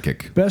robot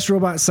sidekick. best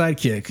robot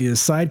sidekick is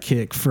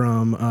Sidekick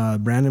from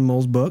Brandon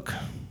Mole's book.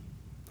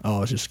 Oh, I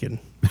was just kidding.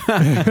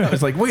 I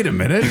was like, wait a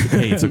minute.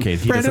 Hey, it's okay.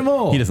 Brandon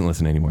Mole. He doesn't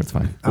listen anymore. It's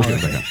fine.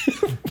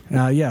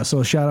 Yeah,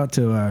 so shout out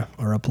to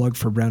or a plug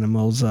for Brandon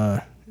Mole's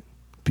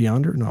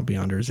Not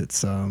Beyonders.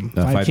 It's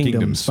Five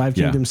Kingdoms. Five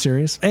Yeah. Kingdoms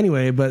series.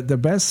 Anyway, but the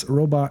best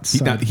robot.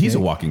 He's a sidekick-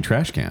 walking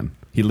trash can.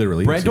 He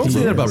literally. Brad, don't is.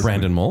 say that about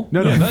Brandon Mole.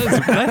 No.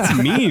 That's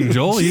mean,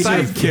 Joel. He's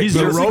Sidekick,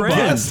 your the robot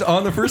friend.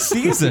 on the first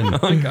season. Oh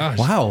my gosh.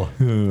 Wow.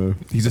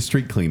 He's a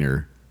street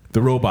cleaner.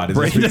 The robot is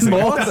Brandon a street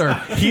cleaner.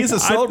 Author. He is a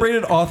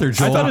celebrated author, I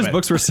Joel. thought his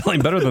books were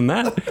selling better than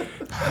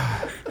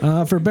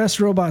that. For best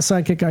robot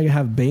sidekick, I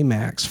have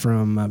Baymax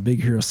from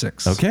Big Hero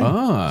 6. Okay.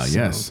 Ah,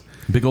 yes.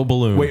 Big old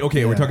balloon. Wait,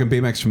 okay, we're talking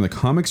Baymax from the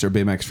comics or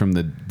Baymax from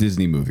the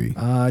Disney movie?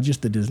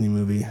 Just the Disney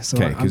movie. So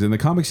Okay, because in the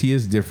comics he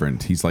is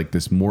different. He's like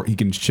this more. He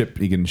can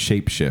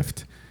shape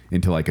shift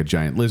into like a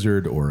giant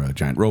lizard or a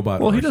giant robot.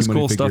 Well, or he a does human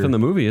cool stuff figure. in the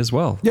movie as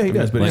well. Yeah, he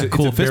does. But Like it's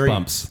cool a fist very,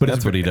 bumps. But That's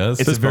it's, what he does.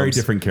 It's a Fist very bumps.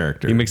 different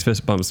character. He makes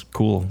fist bumps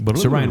cool.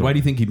 So Ryan, why do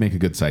you think he'd make a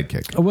good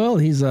sidekick? Well,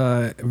 he's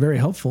very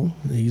helpful.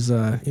 He's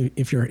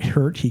if you're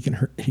hurt, he can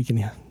hurt. He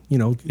can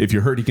If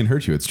you're hurt, he can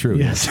hurt you. It's true.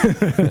 Yes.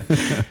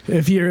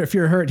 if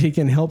you're hurt, he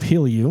can help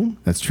heal you,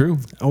 That's true.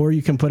 or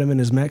you can put him in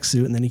his mech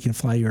suit and then he can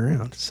fly you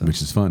around. So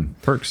Which is fun.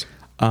 Perks.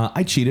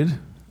 I cheated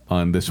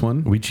on this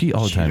one. We cheat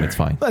all the time. It's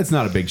fine. That's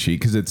not a big cheat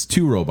because it's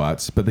two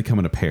robots, but they come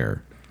in a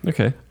pair.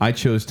 Okay. I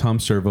chose Tom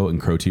Servo and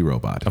Crow T.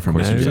 Robot from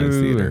course you Mystery did. Science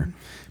Theater.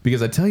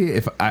 Because I tell you,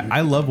 if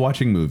I love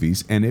watching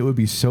movies, and it would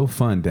be so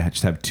fun to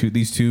just have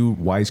these two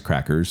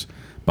wisecrackers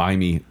by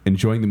me,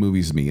 enjoying the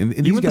movies with me. And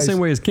You these went guys, the same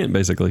way as Kent,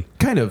 basically.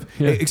 kind of,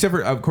 Yeah. except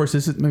for, of course,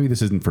 this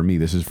isn't for me.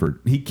 This is for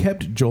he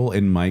kept Joel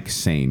and Mike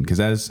sane because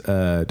as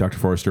Dr.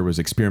 Forrester was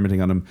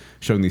experimenting on them,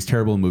 showing these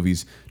terrible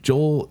movies,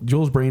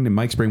 Joel's brain and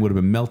Mike's brain would have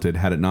been melted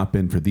had it not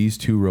been for these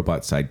two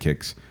robot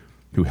sidekicks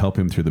who help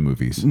him through the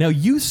movies. Now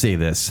you say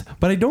this,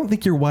 but I don't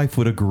think your wife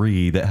would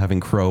agree that having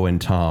Crow and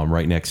Tom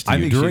right next to I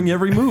you think during she-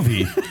 every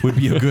movie would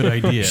be a good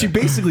idea. She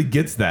basically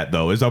gets that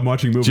though, as I'm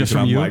watching movies Just and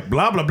from I'm you? like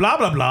blah blah blah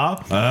blah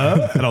blah,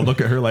 and I'll look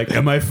at her like,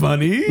 "Am I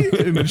funny?"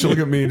 And then she'll look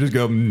at me and just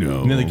go,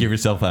 "No." and then they give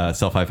yourself a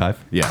self high five.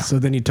 Yeah, So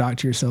then you talk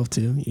to yourself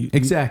too.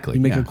 Exactly,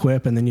 You make yeah. a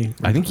quip and then you.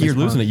 I think you're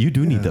losing it. You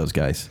do need Yeah. those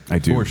guys. I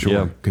do For sure.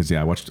 Yeah. because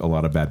I watched a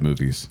lot of bad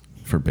movies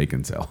for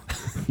Bacon Cell.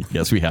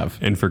 Yes, we have.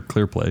 And for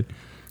clear play.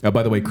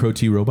 By the way, Crow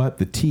T Robot,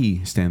 the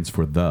T stands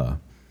for the.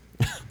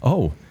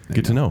 Oh,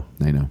 good to know.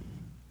 I know.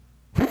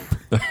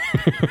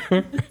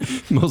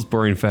 Most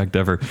boring fact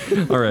ever.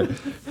 All right.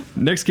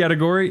 Next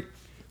category.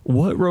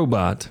 What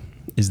robot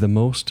is the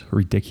most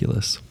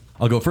ridiculous?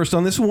 I'll go first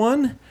on this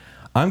one.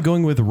 I'm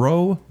going with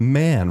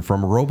Man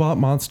from Robot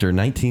Monster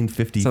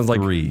 1953. Sounds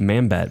like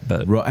Man-Bat,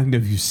 but And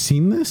have you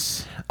seen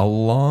this? A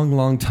long,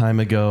 long time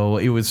ago.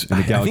 It was In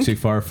the galaxy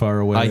far, far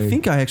away. I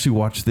think I actually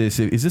watched this.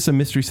 Is this a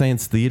Mystery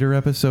Science Theater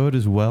episode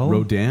as well?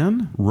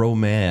 Rodan.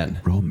 Man.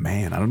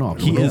 Man, I don't know.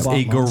 He is a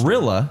Robot monster.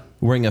 gorilla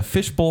wearing a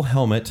fishbowl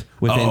helmet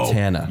with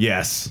antenna.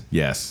 Yes,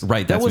 yes.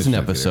 Right, that That's was an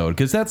Mystery Science episode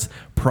because that's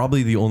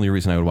probably the only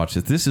reason I would watch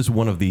this. This is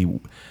one of the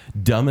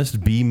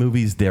dumbest B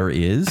movies there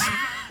is.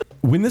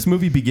 When this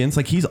movie begins,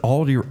 like he's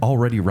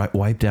already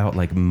wiped out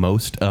like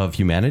most of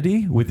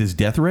humanity with his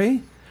death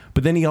ray,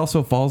 but then he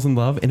also falls in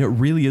love, and it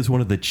really is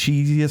one of the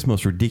cheesiest,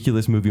 most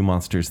ridiculous movie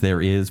monsters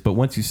there is. But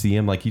once you see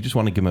him, like you just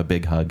want to give him a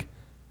big hug,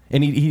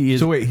 and he is.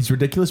 So wait, he's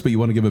ridiculous, but you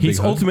want to give a big He's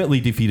hug? ultimately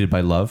defeated by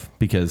love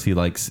because he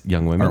likes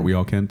young women. Aren't we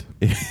all, Kent?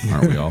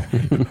 Aren't we all?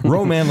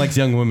 Roman likes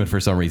young women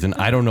for some reason.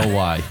 I don't know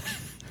why.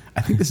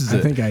 I think this is. I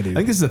think I do. I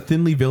think this is a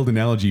thinly veiled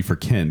analogy for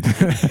Kent.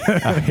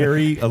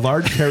 a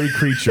large hairy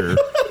creature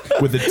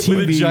with a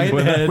TV, giant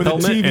head, with a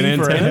helmet, TV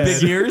and for a antennas.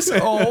 head. Big ears.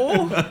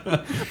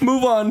 Oh,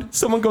 move on.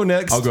 Someone go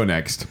next. I'll go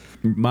next.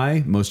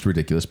 My most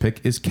ridiculous pick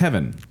is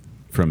Kevin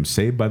from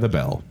Saved by the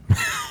Bell.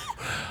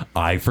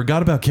 I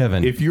forgot about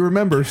Kevin. If you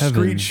remember,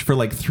 Screech, for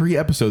like 3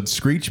 episodes,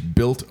 Screech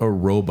built a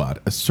robot,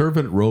 a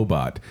servant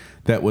robot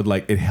that would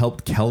it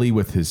helped Kelly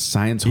with his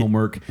science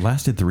homework.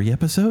 Lasted 3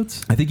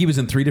 episodes. I think he was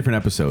in 3 different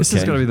episodes.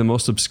 This is going to be the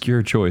most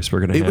obscure choice we're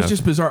going to have. It was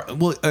just bizarre.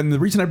 Well, and the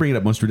reason I bring it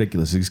up most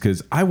ridiculous is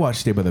because I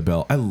watched Saved by the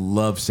Bell. I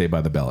love Saved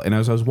by the Bell. And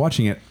as I was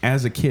watching it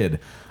as a kid,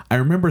 I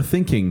remember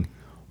thinking,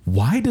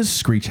 why does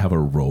Screech have a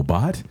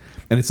robot?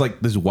 And it's like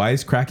this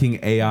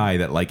wisecracking AI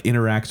that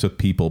interacts with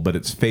people, but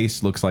its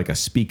face looks like a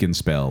speak and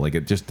spell. Like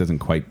it just doesn't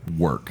quite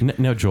work.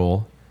 Now,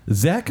 Joel,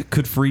 Zach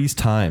could freeze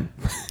time.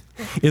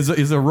 Is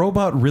a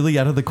robot really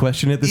out of the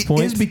question at this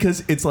point? It is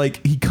because it's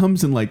like he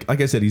comes in like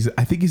I said,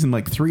 I think he's in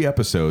 3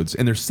 episodes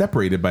and they're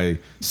separated by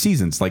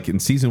seasons. Like in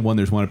season 1,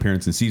 there's 1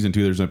 appearance. In season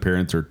 2, there's an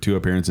appearance or 2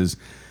 appearances.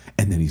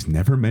 And then he's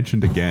never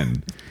mentioned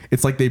again.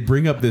 It's like they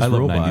bring up this I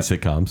love robot 90s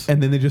sitcoms.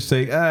 and then they just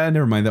say,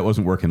 never mind, that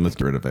wasn't working. Let's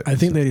get rid of it. I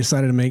think they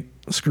decided to make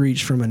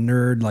Screech from a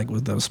nerd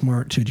with the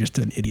smart to just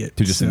an idiot.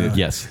 to just an idiot.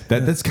 yes.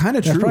 That's kind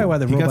of That's true. probably why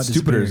the he got robot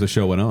stupider as disappeared. the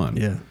show went on.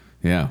 Yeah.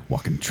 Yeah.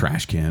 Walking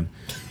trash can.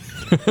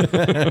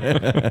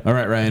 All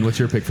right, Ryan, what's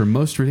your pick for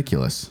most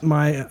ridiculous?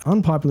 My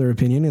unpopular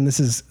opinion, and this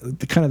is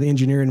kind of the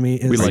engineer in me,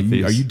 is We like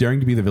these. Are you daring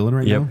to be the villain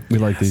right Yep, now? we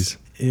like these.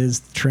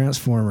 is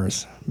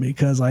Transformers,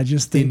 because I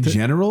just think In that-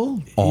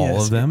 general?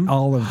 All of them?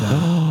 all of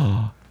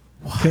them,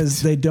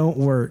 because they don't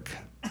work.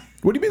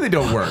 What do you mean they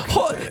don't work?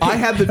 I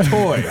had the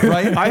toy,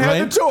 right? I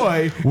had the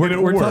toy.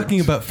 We're talking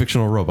about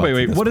fictional robots.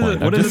 Wait, at this what is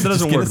point. it? What I'm is it that just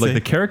doesn't gonna work? Like say-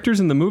 the characters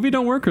in the movie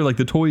don't work, or like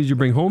the toys you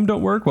bring home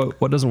don't work?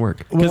 What doesn't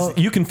work? Because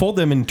you can fold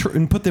them and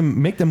put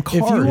them, make them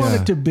cars. If you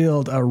wanted to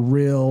build a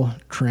real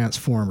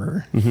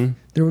transformer,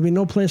 there would be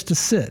no place to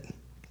sit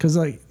because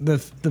like the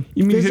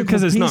You mean physical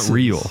because it's not pieces-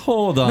 real?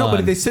 Hold on. No,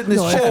 but if they sit in this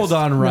No, chest. hold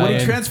on, When Ryan.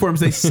 it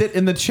transforms, they sit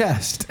in the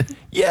chest.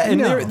 Yeah,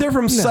 and No, they're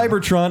from no.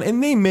 Cybertron,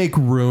 and they make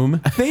room.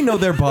 They know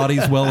their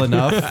bodies well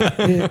enough.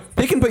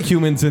 They can put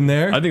humans in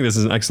there. I think this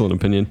is an excellent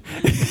opinion.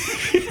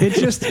 it's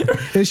just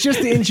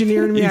the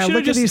engineer in me. You I should've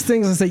look just- at these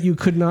things and say you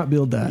could not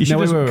build that. You should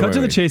wait, just wait, cut wait, to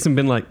the wait. chase and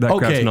been like, that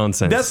crap's Okay,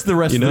 nonsense. that's the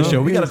rest You of the know?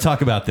 show. We got to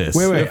talk about this.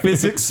 Wait. The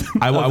physics.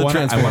 I of the want to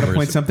Transformers.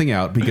 point something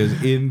out because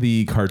in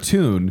the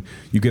cartoon,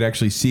 you could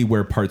actually see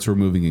where parts were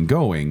moving and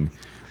going.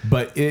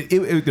 But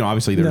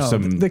obviously there's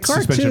some the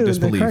suspension of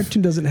disbelief. The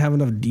cartoon doesn't have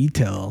enough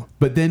detail.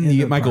 But then in you the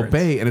get Michael parts.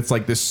 Bay, and it's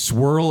like this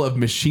swirl of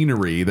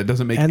machinery that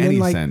doesn't make And any then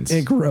like sense.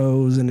 it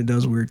grows and it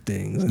does weird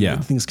things. And Yeah.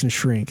 things can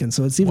shrink, and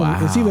so it's even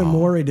Wow.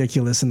 more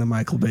ridiculous in the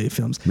Michael Bay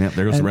films. Man,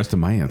 there goes the And- rest of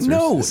my answers.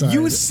 No, Sorry.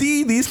 you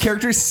see these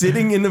characters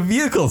sitting in the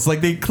vehicles.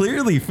 Like they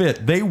clearly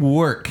fit. They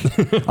work.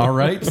 All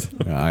right.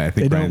 I think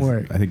They don't Brian's-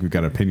 work. I think we've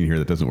got an opinion here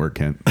that doesn't work,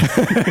 Kent.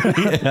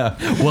 Yeah.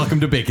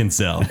 Welcome to Bacon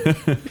Cell.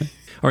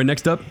 All right,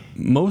 next up,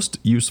 most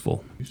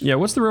useful. Yeah,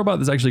 what's the robot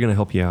that's actually going to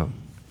help you out?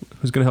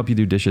 Who's going to help you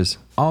do dishes?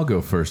 I'll go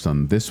first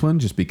on this one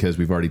just because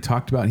we've already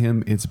talked about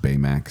him. It's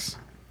Baymax.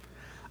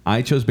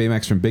 I chose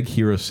Baymax from Big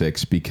Hero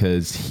 6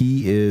 because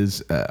he is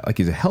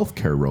he's a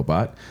healthcare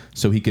robot,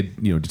 so he could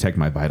detect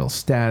my vital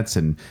stats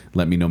and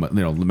let me know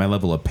my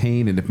level of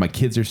pain, and if my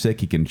kids are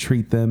sick, he can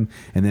treat them.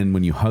 And then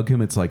when you hug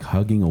him, it's like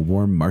hugging a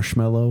warm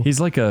marshmallow.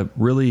 He's like a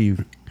really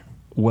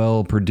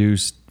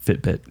well-produced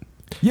Fitbit.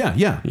 Yeah.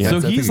 So I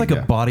he's think, like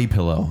a body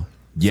pillow.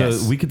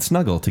 Yes. So we could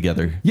snuggle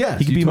together. Yeah,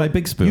 He could be my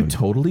big spoon. You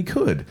totally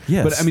could.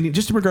 Yes. But I mean,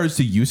 just in regards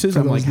to uses,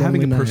 I'm like those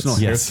having a lonely personal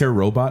nights. Yes. healthcare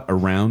robot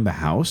around the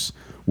house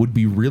would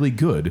be really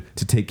good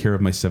to take care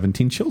of my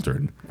 17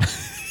 children.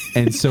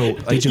 And so,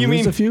 like, Did you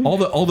lose a few? all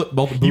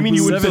the You mean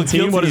you would feel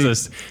 17? What is guilty?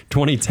 this?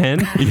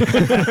 2010?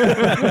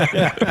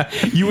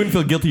 You wouldn't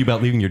feel guilty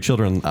about leaving your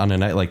children on a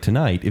night like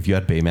tonight if you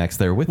had Baymax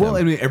there with Well,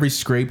 them. I mean, every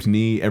scraped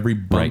knee, every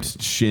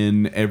bumped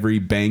shin, every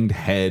banged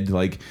head,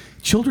 like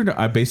children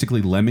are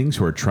basically lemmings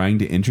who are trying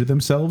to injure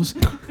themselves,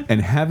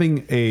 and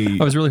having a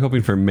I was really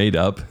hoping for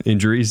made-up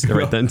injuries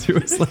right then, too.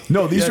 It's like,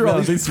 no, these are all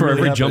these these for really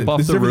every happen- jump off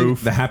this is the everything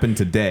roof. that happened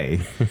today.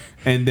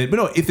 And then, but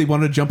no, if they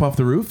wanted to jump off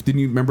the roof, didn't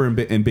you remember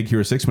in Big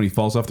Hero 6 when he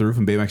falls off the roof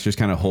and Baymax just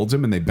kind of holds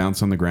him and they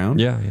bounce on the ground?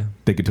 Yeah.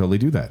 They could totally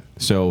do that.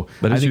 So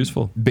That I is think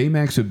useful.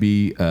 Baymax would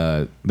be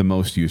the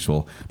most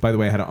useful. By the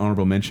way, I had an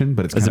honorable mention,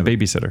 but it's As a kind of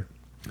babysitter.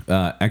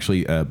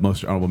 actually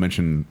most honorable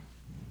mention.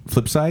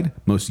 Flip side,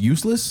 most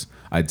useless,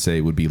 I'd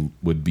say would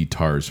be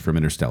Tars from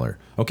Interstellar.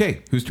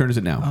 Okay, whose turn is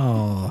it now?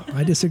 Oh,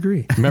 I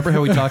disagree. Remember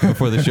how we talked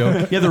before the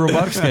show? Yeah, the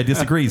robotics guy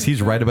disagrees.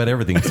 He's right about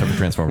everything except for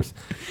Transformers.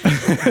 All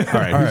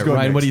right, All right,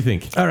 Ryan, what do you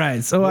think? All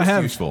right, so Most I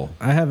have useful.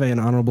 I have an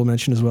honorable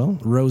mention as well.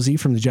 Rosie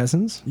from the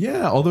Jetsons.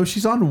 Yeah, although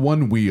she's on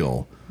one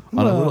wheel,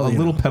 on Well, a you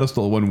little know.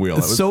 pedestal of one wheel.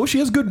 That was- So she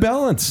has good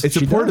balance. it's a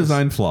she poor does.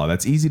 design flaw.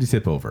 That's easy to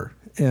tip over.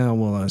 Yeah,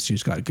 well,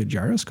 she's got a good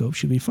gyroscope.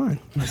 She'll be fine.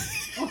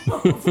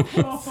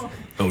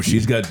 Oh,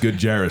 she's got good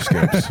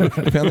gyroscopes.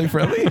 family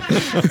friendly.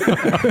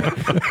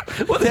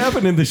 What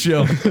happened in the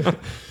show?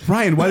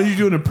 Ryan, why did you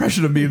do an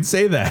impression of me and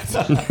say that?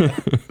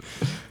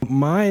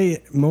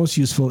 My most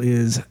useful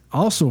is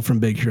also from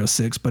Big Hero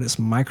 6, but it's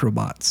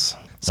Microbots.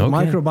 So Okay.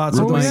 Microbots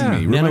are Remind like,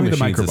 me. Remind me the Nanomachines,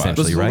 Microbots. Those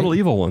essentially, are the right? little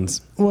evil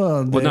ones.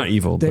 well, not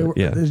evil, but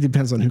yeah. It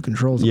depends on who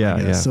controls them. Yeah, I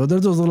guess. yeah. So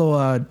there's those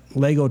little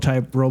Lego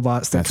type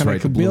robots that That's kind of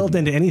right, can the blue- build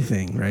into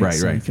anything, right? Right,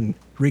 so right. you can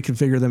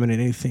reconfigure them in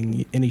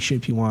any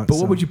shape you want. But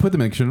so. what would you put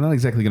them in? Because they're not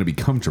exactly going to be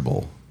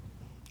comfortable.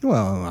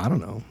 Well, I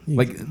don't know.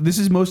 Like, this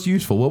is most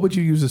useful. What would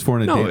you use this for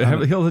in a No,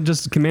 day? he'll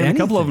just command a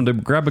couple of them to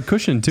grab a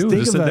cushion, too, and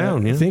just sit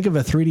down. Yeah. Think of a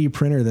 3D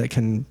printer that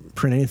can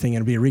print anything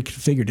and be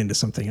reconfigured into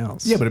something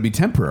else. Yeah, but it'd be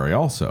temporary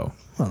also.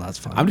 well, that's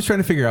fine. I'm just trying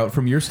to figure out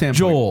from your standpoint.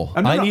 Joel,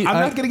 I'm not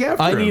getting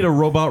after I him. need a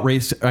robot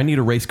race. I need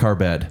a race car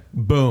bed.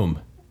 Boom.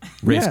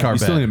 Race Yeah. car You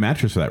still need a bed.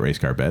 mattress for that race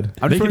car bed.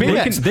 They can-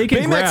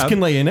 Baymax grab- can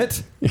lay in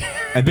it.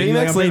 And then you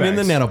lay Baymax on laying in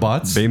the Baymax.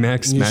 nanobots.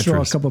 Baymax you just throw a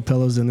mattress. couple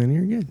pillows in there and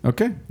you're good.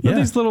 Okay. Yeah. Yeah.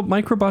 These little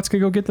microbots can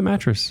go get the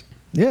mattress.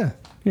 Yeah.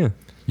 Yeah.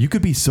 You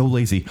could be so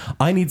lazy.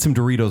 I need some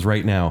Doritos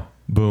right now.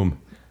 Boom.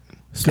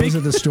 Goes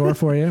to the store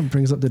for you and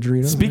brings up the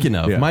Doritos. Speaking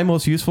of, Yeah. my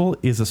most useful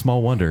is a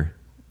small wonder.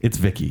 It's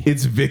Vicky.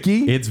 It's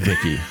Vicky? It's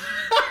Vicky.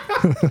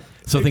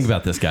 So think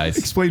about this, guys.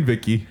 Explain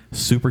Vicky.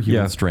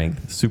 Superhuman Yeah.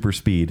 strength, super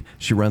speed.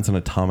 She runs on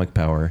atomic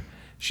power.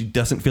 She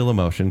doesn't feel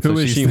emotion. Who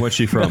is she and what's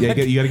she from? Yeah,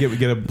 you got to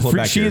get a pull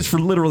back She here. is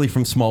literally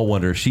from Small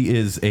Wonder. She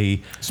is a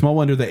Small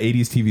Wonder, the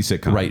 80s TV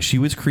sitcom. right. She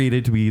was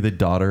created to be the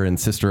daughter and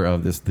sister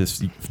of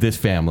this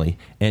family,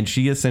 and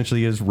she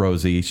essentially is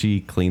Rosie. She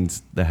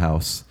cleans the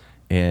house,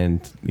 and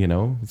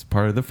it's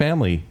part of the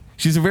family.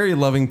 She's a very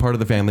loving part of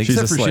the family, She's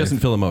except a for she slave. doesn't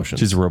feel emotions.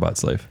 She's a robot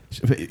slave.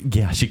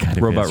 Yeah, she kind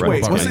of Robot is.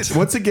 rights. Wait,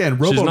 once again,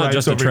 Robo not Rights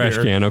just a over trash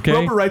here. can, okay?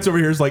 Robo Rights over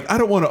here is like, I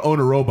don't want to own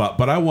a robot,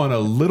 but I want a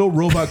little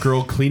robot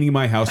girl cleaning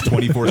my house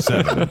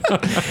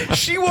 24/7.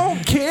 She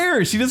won't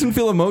care. She doesn't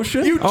feel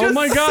emotion. Oh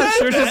my gosh,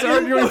 they're just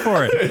arguing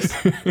for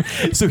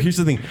it. So here's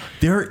the thing: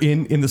 they're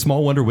in the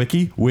Small Wonder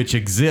Wiki, which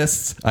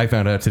exists. I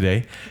found out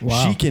today.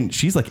 Wow.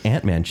 She's like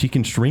Ant-Man. She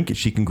can shrink.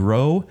 She can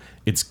grow.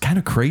 It's kind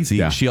of crazy.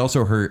 Yeah. She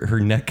also her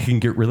neck can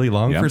get really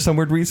long Yeah. for some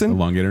weird reason.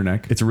 Elongate her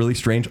neck. It's really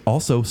strange.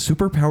 Also,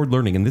 super powered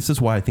learning, and this is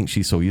why I think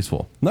she's so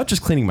useful. Not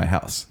just cleaning my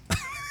house.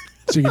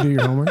 So you can do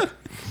your homework.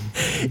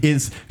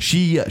 Is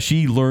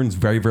she learns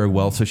very, very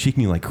well, so she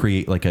can like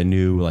create like a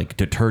new like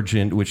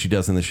detergent, which she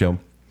does in the show.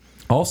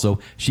 Also,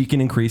 she can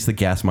increase the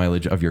gas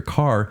mileage of your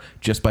car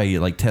just by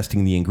like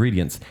testing the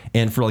ingredients.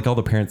 And for like all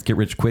the parents get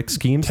rich quick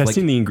schemes,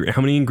 Testing like,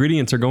 how many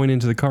ingredients are going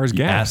into the car's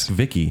gas? ask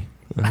Vicky.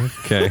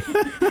 Okay.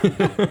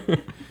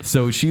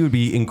 So she would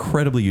be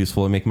incredibly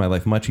useful and make my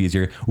life much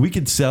easier. We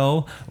could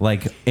sell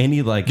like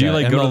any like Do you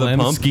like go to the MLM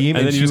pump scheme,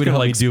 and then she you just would gotta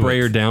help me like do spray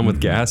it. her down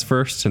with gas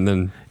first, and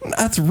then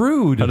That's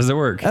rude. How does it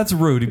work? That's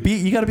rude.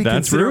 You got to be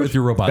That's considerate rude with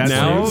your robot. That's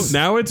now slaves.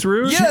 now it's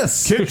rude.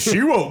 Yes. Kid,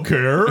 she won't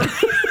care.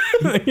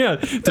 Yeah.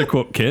 To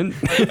quote Kent.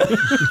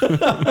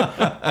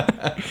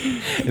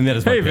 And that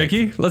is my Hey pick.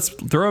 Vicky, let's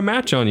throw a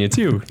match on you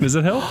too. Does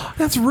it help?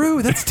 That's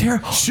rude. That's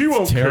terrible. She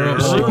won't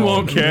Terrible. care. She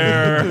won't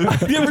care.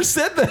 You never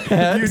said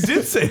that. You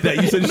did say that.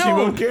 You said she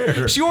won't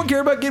care. She won't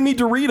care about getting me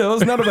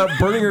Doritos, not about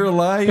burning her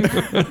alive.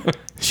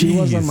 She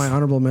was on Jeez. my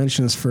honorable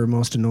mentions for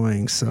most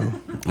annoying. So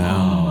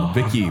Oh,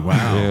 Vicky,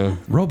 wow. Yeah.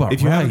 Robot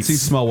If you haven't rights. seen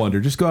Small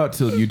Wonder, just go out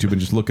to YouTube and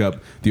just look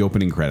up the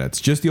opening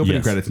credits. Just the opening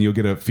Yes. credits, and you'll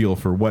get a feel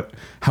for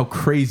how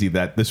crazy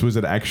that this was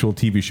an actual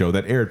TV show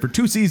that aired for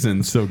 2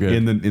 seasons. So good.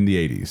 in the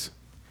 80s.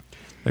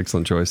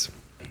 Excellent choice.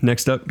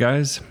 Next up,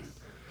 guys.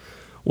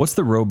 What's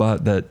the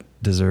robot that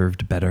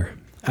deserved better?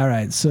 all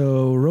right,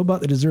 so robot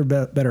that deserved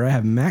better. I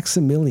have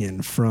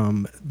Maximilian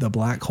from The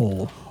Black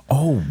Hole.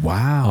 Oh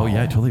wow! Oh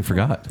yeah, I totally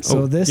forgot.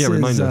 So this yeah,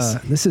 remind us.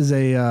 this is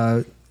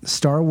a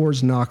Star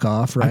Wars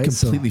knockoff, right? I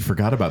completely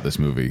forgot about this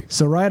movie.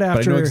 So right But I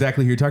after, know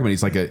exactly who you're talking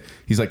about.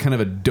 He's like kind of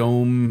a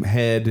dome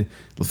head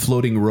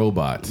floating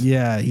robot.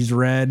 yeah, he's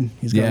red.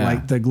 He's got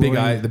like the glowing, big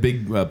eye, the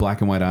big black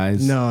and white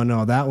eyes.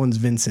 No, that one's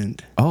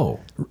Vincent. Oh,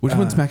 which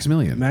one's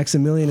Maximilian?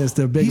 Maximilian is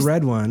the big He's-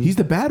 red one. He's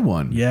the bad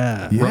one.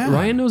 Yeah. Yeah.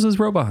 Ryan knows his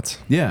robots.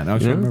 Yeah, now I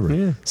should remember.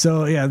 Yeah.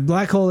 So yeah,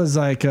 Black Hole is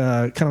like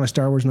kind of a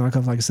Star Wars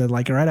knockoff. Like I said,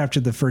 like right after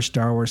the first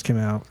Star Wars came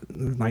out,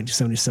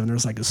 1977, there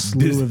was like a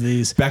slew of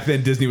these. Back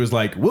then, Disney was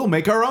like, "We'll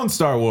make our own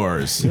Star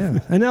Wars." Yeah,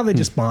 and now they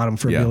just bought them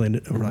for Yeah. $1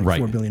 billion, or like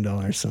Right. $4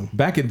 billion. So,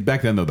 Back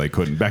then, though, they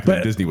couldn't. Back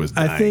then, Disney was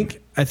dying.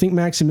 I think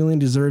Maximilian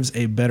deserves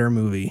a better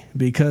movie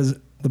because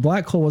the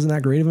Black Hole wasn't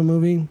that great of a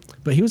movie,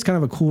 but he was kind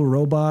of a cool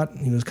robot.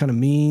 He was kind of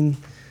mean,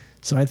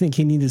 so I think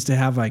he needed to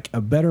have like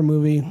a better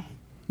movie.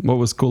 What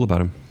was cool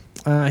about him?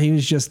 He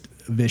was just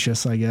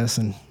vicious, I guess,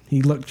 and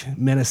he looked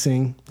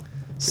menacing.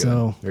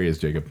 So There he is,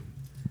 Jacob.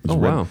 Oh,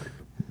 wow.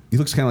 He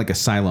looks kind of like a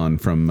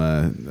Cylon from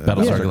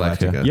Battlestar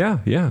Galactica. Yeah.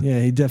 yeah,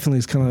 he definitely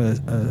is kind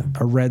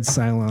of a red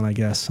Cylon, I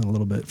guess, a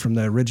little bit from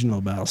the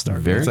original Battlestar.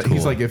 Very It's like, cool.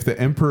 He's like if the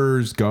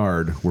Emperor's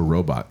Guard were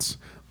robots.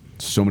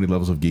 So many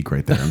levels of geek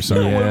right there. I'm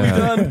sorry. What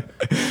have we done?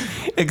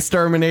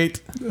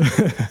 Exterminate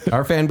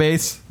our fan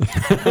base.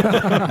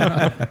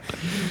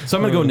 So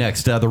I'm going to go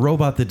next. The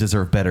robot that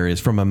deserved better is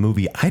from a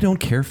movie I don't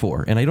care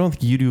for, and I don't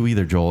think you do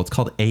either, Joel. It's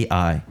called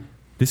AI.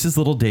 This is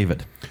Little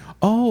David.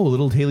 Oh,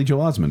 little Haley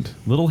Joel Osment.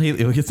 Little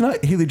Haley. It's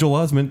not Haley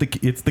Joel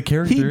Osment. It's the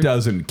character. He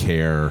doesn't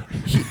care.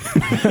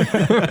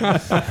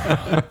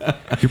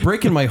 You're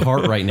breaking my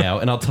heart right now,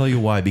 and I'll tell you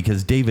why.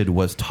 Because David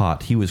was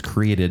taught. He was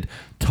created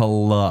to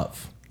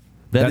love.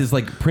 That is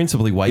like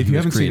principally why If he you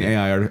was haven't seen created.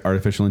 AI,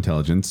 artificial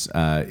intelligence,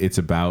 it's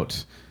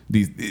about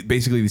these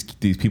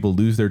people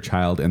lose their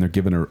child and they're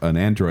given an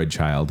android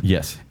child.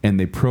 Yes. And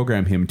they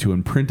program him to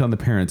imprint on the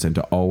parents and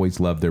to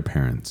always love their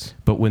parents.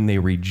 But when they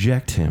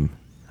reject him,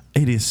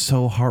 it is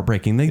so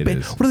heartbreaking. It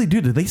is. What do?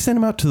 Do they send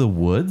him out to the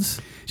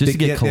woods just to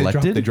get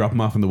collected? They drop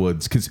him off in the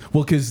woods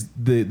because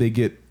they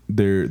get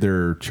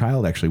their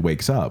child actually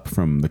wakes up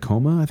from the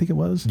coma. I think it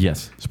was.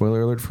 Yes.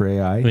 Spoiler alert for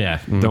AI. Yeah.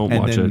 Don't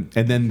watch it.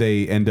 And then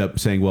they end up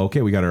saying, "Well,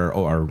 okay, we got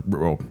our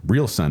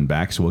real son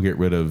back, so we'll get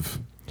rid of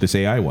this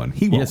AI one.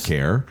 He won't Yes.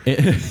 care."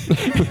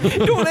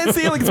 Don't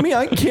say it like it's me.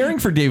 I'm caring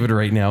for David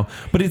right now,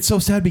 but it's so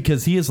sad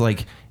because he is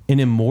like an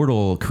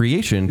immortal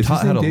creation Is taught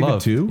his how name to David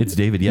love. too? It's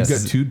David. Yes.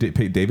 You've got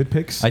two David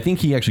picks. I think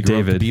he actually grew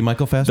up to David. be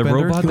Michael The Fassbender.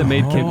 robot that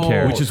made Kent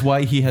care. which is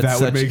why he had That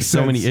would make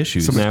so many sense.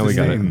 issues. So much Now we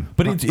got it. disdain.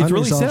 But it's really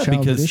Unresolved sad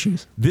childhood because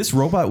issues. this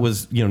robot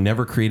was,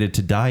 never created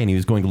to die, and he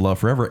was going to love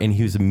forever, and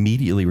he was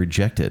immediately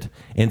rejected,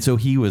 and so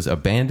he was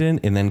abandoned,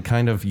 and then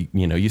kind of,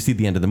 you see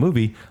the end of the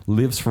movie,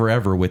 lives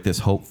forever with this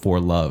hope for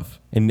love,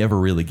 and never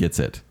really gets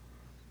it.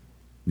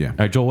 Yeah. All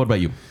right, Joel, what about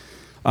you?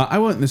 I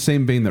went in the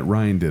same vein that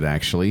Ryan did.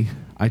 Actually,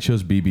 I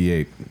chose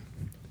BB-8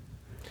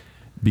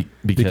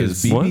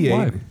 because What? BB-8.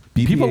 Why?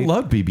 People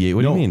love BB-8.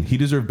 What do you mean? He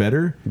deserved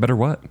better. Better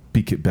what?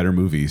 Better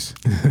movies.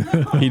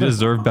 He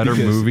deserved better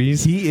Because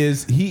movies. He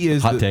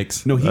is Hot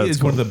takes. No, he That's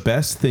is one of cool. the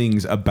best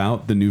things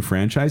about the new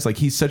franchise. Like,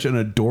 he's such an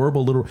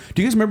adorable little.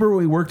 Do you guys remember when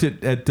we worked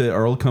at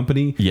our old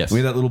company? Yes. We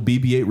had that little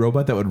BB-8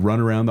 robot that would run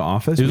around the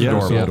office. It was So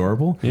adorable.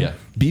 adorable. Yeah.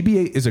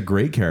 BB-8 is a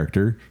great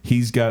character.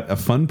 He's got a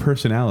fun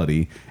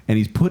personality, and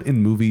he's put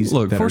in movies.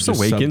 Look, that Force are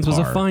just Awakens was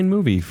a subpar. fine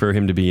movie for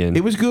him to be in.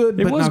 It was good,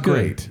 It but was not good.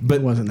 great. But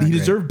It wasn't that he great.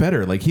 deserved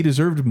better. Like, he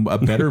deserved a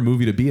better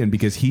movie to be in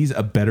because he's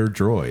a better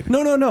droid.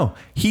 No.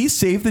 He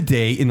saved the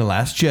day in The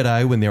Last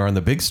Jedi when they were on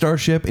the big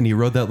starship and he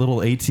rode that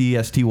little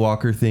AT-ST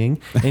Walker thing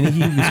and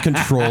he was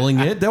controlling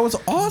it. That was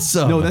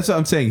awesome. No, that's what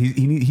I'm saying.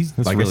 He's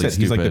That's like really I said,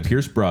 he's like the stupid.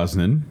 Pierce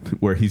Brosnan,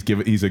 where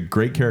he's a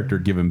great character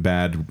given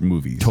bad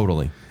movies.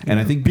 Totally. And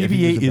I think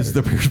BB-8 is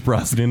the Pierce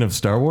Brosnan of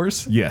Star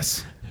Wars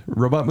yes,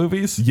 robot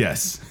movies.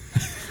 yes.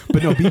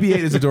 But no, BB-8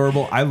 is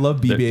adorable. I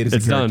love BB-8 as a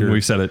It's done. character.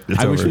 We've said it. It's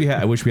I wish over.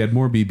 I wish we had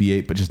more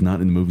BB-8, but just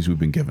not in the movies we've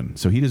been given.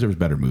 So he deserves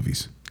better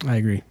movies. I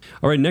agree.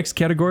 All right, next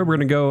category, we're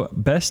going to go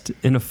best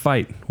in a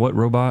fight. What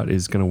robot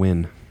is going to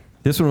win?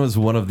 This one was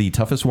one of the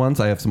toughest ones.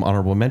 I have some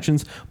honorable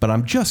mentions, but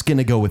I'm just going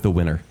to go with the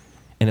winner.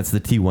 And it's the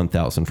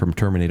T-1000 from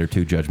Terminator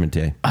 2 Judgment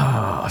Day.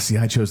 Oh, see,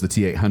 I chose the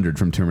T-800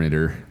 from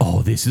Terminator.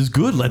 Oh, this is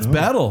good. Let's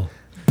battle.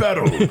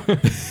 Battle.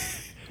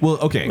 Well,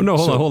 okay. No,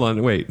 hold so- on, hold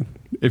on. Wait.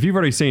 If you've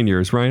already seen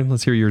yours, Ryan,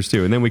 let's hear yours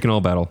too, and then we can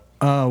all battle.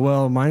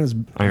 Well, mine was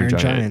Iron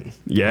Giant.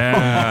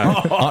 Yeah.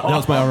 That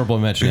was my honorable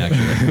mention,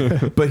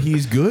 actually. But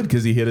he's good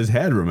because he hit his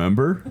head,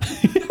 remember?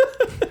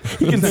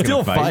 He can not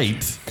still gonna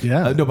fight. fight.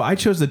 Yeah. No, but I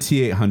chose the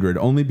T-800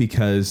 only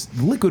because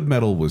liquid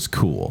metal was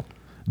cool.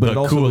 But The it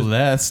also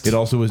coolest. it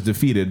also was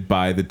defeated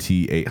by the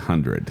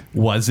T-800.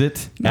 Was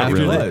it? Not after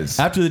really.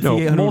 After the No,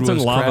 T-800 molten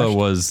was lava crashed?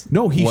 was.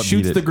 No, he what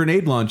shoots beat the it.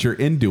 grenade launcher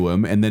into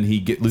him, and then he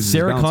loses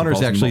Sarah his balance and Connor's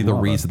falls in actually the molten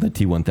lava. reason the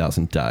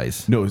T-1000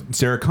 dies. No,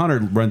 Sarah Connor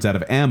runs out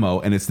of ammo,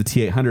 and it's the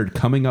T-800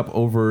 coming up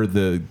over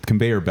the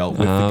conveyor belt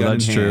with the gun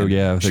that's in true, hand.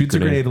 yeah, the Shoots a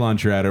grenade. grenade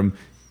launcher at him.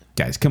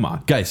 Guys, come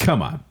on.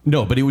 Come on.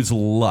 No, but it was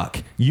luck.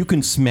 You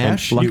can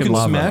smash. And luck You and can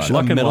lava. smash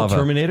Luck a and metal lava.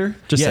 Terminator.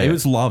 Just yeah, say it it.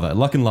 was lava.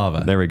 Luck and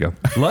lava. There we go.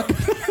 Luck.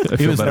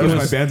 feel better. That was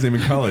my band's name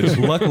in college.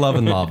 Luck, love,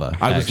 and lava.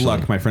 I was actually.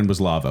 Luck. My friend was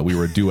Lava. We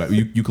were a duet,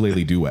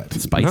 ukulele duet.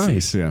 Spicy.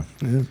 Nice. Yeah.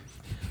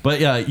 But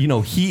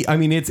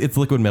it's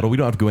liquid metal. We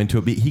don't have to go into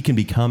it, but he can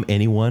become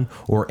anyone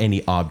or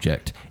any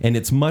object. And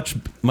it's much,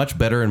 much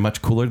better and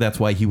much cooler. That's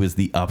why he was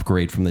the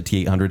upgrade from the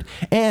T-800.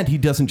 And he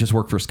doesn't just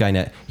work for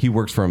Skynet, he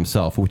works for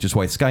himself, which is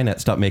why Skynet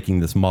stopped making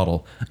this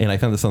model. And I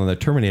found this on the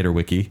Terminator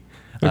wiki.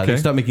 They Okay.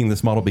 stopped making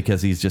this model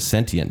because he's just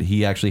sentient.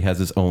 He actually has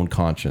his own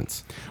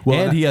conscience. Well,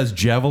 and he has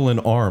javelin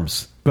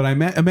arms. But I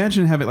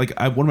imagine having one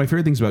of my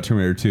favorite things about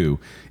Terminator 2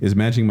 is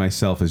imagining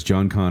myself as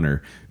John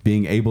Connor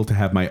being able to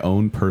have my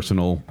own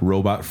personal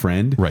robot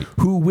friend, Right.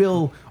 who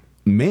will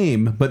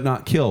maim but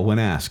not kill when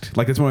asked.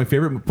 Like, it's one of my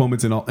favorite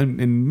moments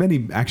in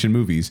many action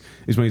movies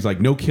is when he's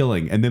like, no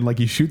killing, and then like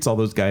he shoots all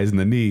those guys in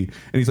the knee,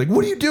 and he's like,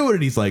 what are you doing?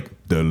 And he's like,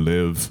 to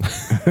live.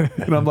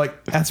 And I'm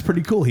like, that's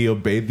pretty cool. He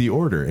obeyed the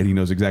order, and he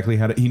knows exactly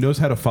how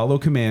to follow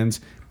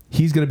commands.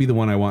 He's going to be the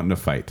one I want in a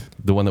fight.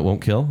 The one that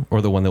won't kill or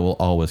the one that will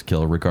always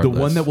kill The regardless?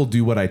 one that will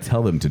do what I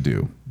tell him to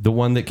do. The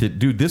one that could...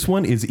 Dude, this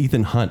one is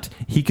Ethan Hunt.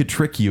 He could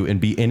trick you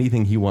and be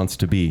anything he wants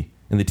to be.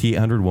 And the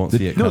T-800 won't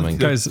see it coming.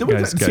 guys, the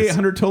guys.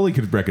 T-800 totally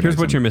could recognize Here's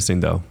what him. you're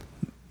missing, though.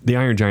 The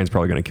Iron Giant's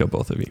probably going to kill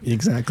both of you.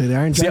 Exactly. The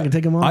Iron Giant can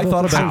take them on. I both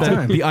thought at the about same that.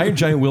 time. The Iron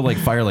Giant will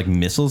fire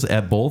missiles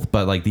at both,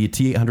 but the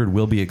T-800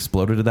 will be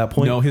exploded at that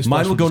point. No, his mine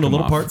flesh will will go just into come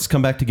little off. parts,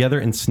 come back together,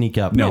 and sneak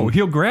up. No, And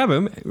he'll grab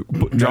him,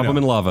 drop him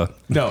in lava.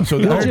 No, so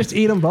the He'll Iron, just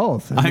eat them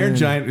both. and Iron then-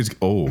 Giant is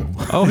Oh,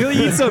 he'll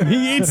eat some.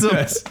 He eats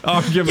them.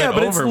 Oh, give yeah, it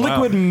but over. it's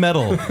Wow. liquid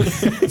metal.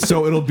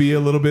 so it'll be a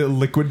little bit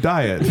liquid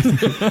diet.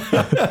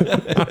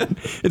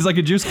 It's like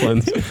a juice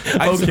cleanse.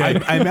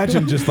 I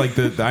imagine just like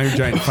the Iron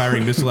Giant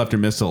firing missile after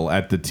missile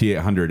at the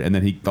T-800, and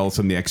then all of a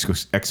sudden the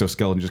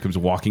exoskeleton just comes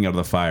walking out of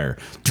the fire.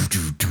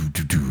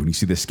 And you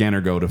see the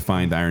scanner go to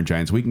find the Iron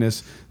Giant's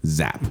weakness.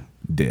 Zap.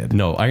 Dead.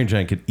 No, Iron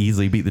Giant could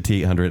easily beat the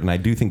T-800, and I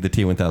do think the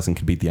T-1000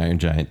 could beat the Iron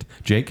Giant.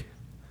 Jake?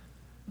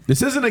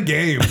 This isn't a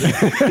game.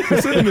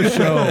 This isn't a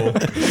show.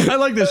 I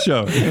like this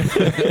show.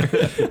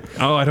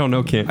 Oh, I don't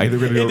know, Kent. I think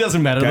we're gonna It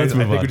doesn't matter. Guys, Let's I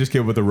move think on. we just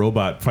came up with a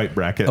robot fight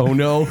bracket. Oh,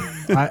 no.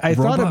 I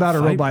thought Robot about a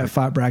fight robot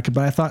fight bracket,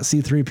 but I thought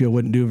C-3PO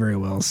wouldn't do very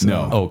well. So.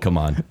 No. Oh, come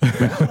on.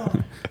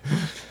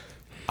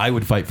 I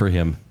would fight for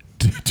him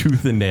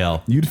tooth and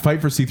nail. You'd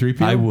fight for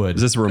C-3PO? I would.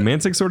 Is this a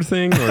romantic sort of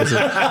thing, or is it?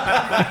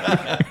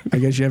 I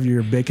guess you have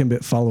your bacon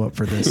bit follow up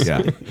for this.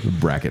 Yeah.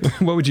 Bracket.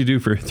 What would you do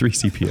for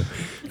 3CPO?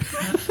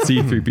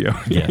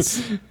 C3PO.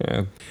 Yes.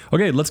 Yeah.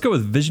 Okay, let's go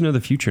with Vision of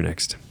the Future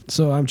next.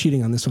 So I'm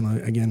cheating on this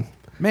one again.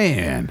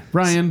 Man,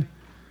 Ryan,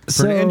 for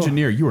So- an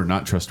engineer, you are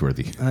not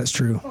trustworthy. That's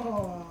true.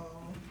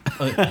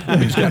 We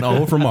just got an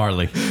O from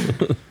Marley.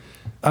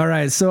 All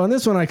right. So on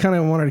this one, I kind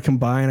of wanted to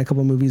combine a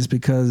couple movies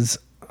because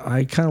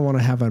I kind of want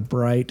to have a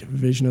bright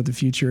vision of the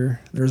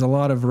future. There's a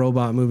lot of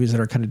robot movies that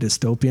are kind of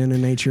dystopian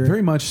in nature.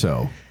 Very much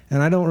so.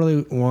 And I don't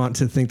really want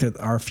to think that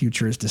our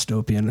future is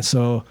dystopian.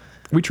 So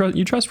You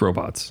trust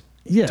robots.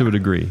 Yeah. To a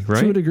degree,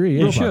 right? To a degree,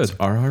 yeah. You should. Robots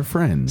are our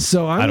friends.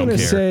 So I'm don't going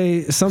to care.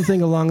 say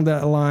something along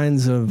the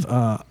lines of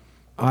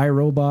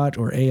iRobot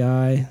or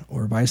AI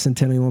or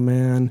Bicentennial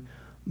Man,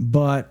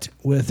 but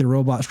with the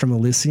robots from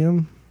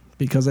Elysium,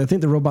 because I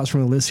think the robots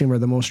from Elysium are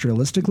the most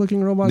realistic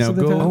looking robots Now that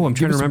they've go. had. Oh, I'm trying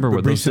to give us remember a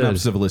what brief those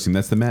synopsis is. of Elysium.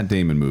 That's the Matt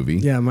Damon movie.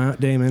 Yeah, Matt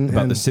Damon.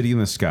 About and- the city in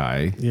the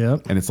sky.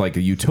 Yep. And it's like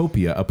a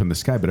utopia up in the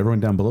sky, but everyone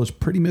down below is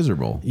pretty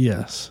miserable.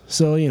 Yes.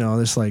 So,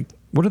 there's like,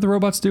 What do the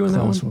robots do in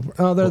that one?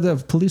 oh, they're the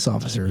police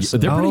officers. They're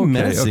pretty okay,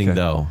 menacing, okay.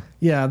 though.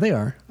 Yeah, they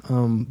are.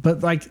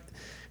 But like,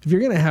 if you're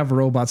going to have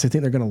robots, I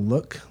think they're going to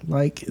look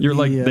like You're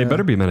like, they uh,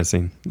 better be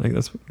menacing. Like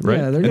that's right.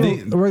 Yeah, they're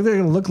And going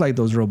to look like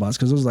those robots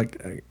because those like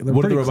they're What do the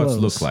pretty robots close.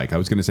 look like? I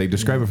was going to say,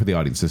 describe it for the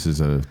audience. This is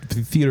a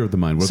theater of the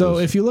mind. What are So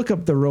those? if you look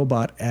up the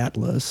robot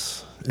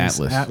Atlas, it's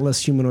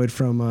Atlas humanoid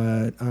from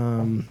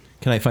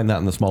Can I find that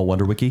in the Small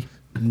Wonder Wiki?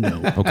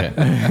 no,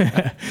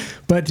 Okay.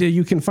 but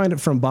you can find it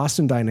from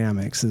Boston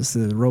Dynamics. It's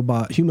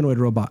the humanoid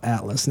robot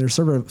Atlas, and there's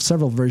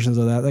several versions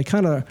of that. They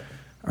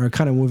are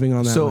kind of moving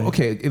on that. So way.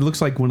 okay, it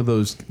looks like one of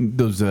those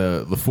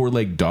the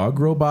 4-leg dog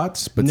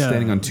robots, but No,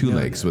 standing on 2 no,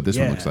 legs. no. What this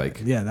Yeah, one looks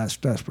like. Yeah, that's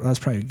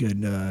probably a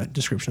good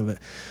description of it.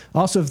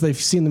 Also, if they've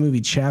seen the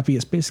movie Chappie,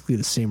 it's basically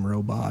the same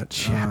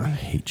robot. I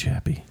hate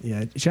Chappie.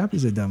 Yeah,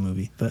 Chappie's a dumb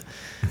movie, but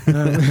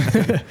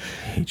I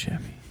hate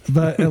Chappie.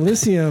 but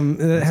Elysium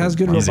it has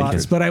good Easy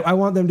robots. kid. But I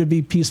want them to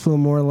be peaceful,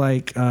 more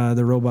like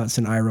the robots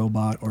in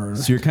iRobot or.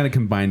 So you're kind of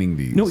combining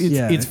these. No,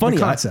 Yeah, it's funny.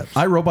 the concepts.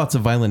 iRobot's a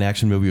violent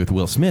action movie with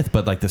Will Smith,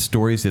 but like the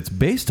stories it's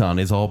based on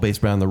is all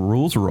based around the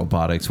rules of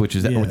robotics, which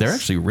is Yes. they're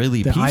actually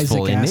really The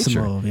peaceful Isaac in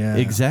nature. Asimov, yeah.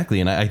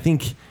 Exactly, and I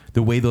think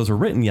the way those are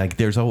written, like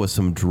there's always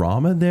some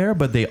drama there,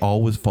 but they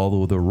always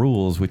follow the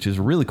rules, which is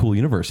a really cool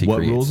universe. He what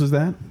creates. rules is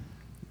that?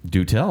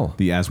 Do tell.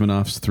 The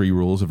Asimov's 3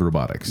 rules of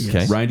robotics. Yes.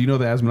 Okay. Ryan, do you know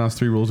the Asimov's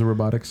 3 rules of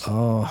robotics?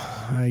 Oh,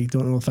 I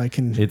don't know if I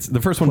can. It's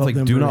the first one's quote like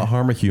them do very- not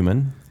harm a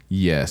human.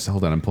 Yes.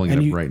 Hold on, I'm pulling it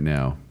And up you- right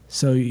now.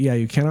 So yeah,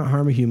 you cannot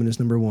harm a human is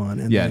number one.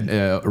 And Yeah,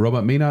 then- a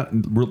robot may not.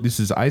 This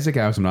is Isaac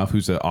Asimov,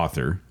 who's an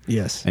author.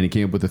 yes. And he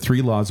came up with the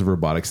 3 laws of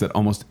robotics that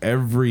almost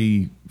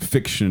every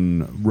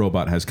fiction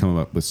robot has come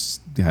up with,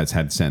 has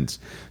had since.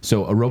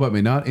 So a robot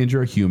may not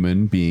injure a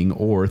human being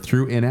or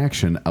through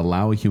inaction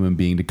allow a human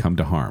being to come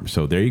to harm.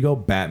 So there you go,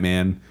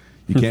 Batman.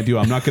 You can't do.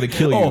 I'm not going to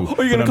kill you. Oh, are you but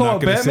gonna I'm call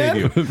not it gonna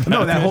Batman? save you.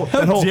 No, that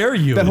How whole dare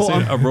you? That whole,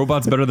 Say a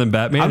robot's better than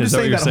Batman. I'm Is just that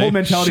what saying you're that whole saying?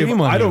 mentality Shame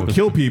of on I don't you.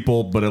 kill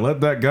people, but I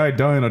let that guy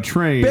die on a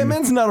train.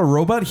 Batman's not a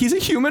robot. He's a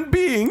human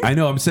being. I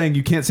know. I'm saying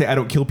you can't say I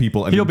don't kill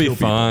people. And He'll then be kill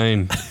people.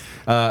 fine.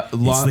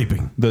 Law,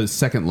 sleeping. The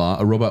second law: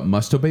 a robot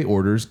must obey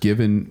orders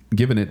given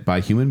it by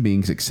human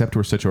beings, except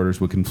where such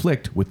orders would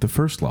conflict with the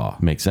first law.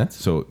 Makes sense.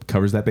 So it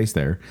covers that base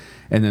there.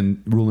 And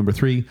then rule number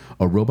 3: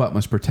 a robot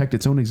must protect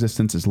its own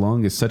existence as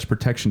long as such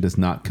protection does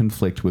not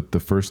conflict with the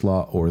first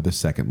law or the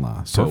second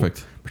law. So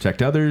Perfect.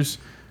 protect others,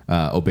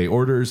 obey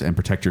orders, and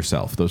protect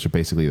yourself. Those are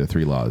basically the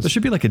 3 laws. There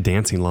should be like a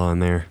dancing law in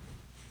there.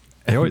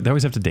 They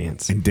always have to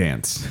dance. And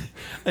dance.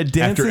 A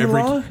dancing After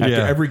every law? after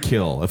Yeah. every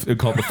kill,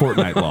 called the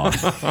Fortnite law.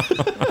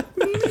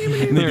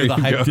 And they do the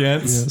hype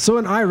dance. So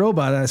in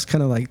iRobot, that's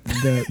kind of like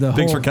the Thanks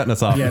whole. for cutting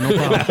us off. Yeah, no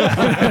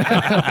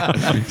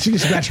problem. She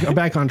gets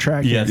back on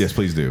track. Yes. Yes,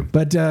 please do.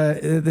 But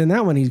in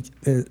that one,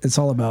 it's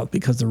all about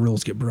because the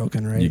rules get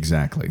broken, right?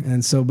 Exactly.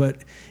 And so, but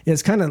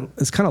it's kind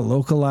of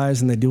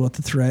localized, and they deal with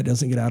the threat. It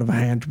doesn't get out of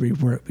hand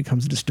where it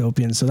becomes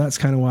dystopian. So that's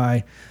kind of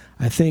why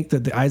I think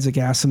that the Isaac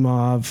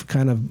Asimov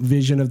kind of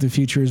vision of the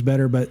future is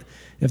better. But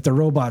if the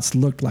robots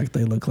looked like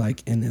they look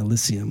like in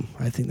Elysium,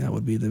 I think that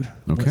would be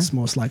what's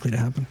most likely to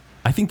happen.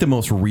 I think the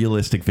most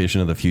realistic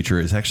vision of the future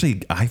is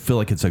actually, I feel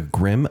like it's a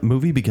grim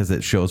movie because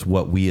it shows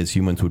what we as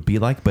humans would be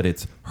like, but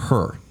it's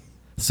her.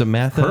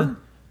 Samantha.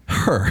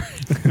 Her.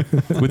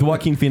 With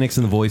Joaquin Phoenix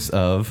in the voice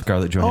of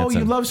Scarlett Oh, Johansson.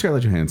 you love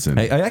Scarlett Johansson.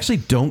 I actually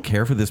don't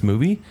care for this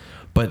movie,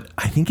 but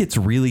I think it's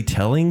really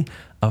telling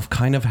of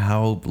kind of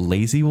how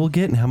lazy we'll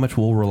get and how much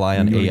we'll rely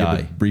on You wanna give AI.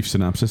 a brief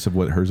synopsis of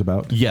what hers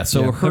about? Yeah, so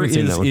Yeah, her haven't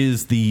seen that one.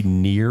 is the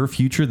near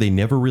future. They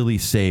never really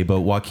say,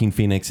 but Joaquin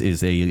Phoenix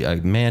is a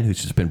man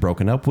who's just been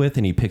broken up with,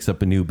 and he picks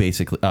up a new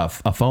basically a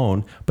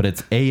phone, but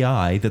it's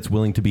AI that's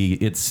willing to be,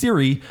 it's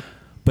Siri,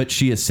 but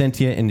she is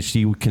sentient and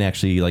she can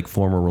actually like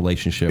form a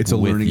relationship. It's a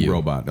with learning you.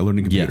 robot, a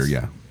learning computer.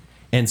 Yes. Yeah.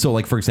 And so,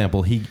 like for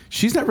example,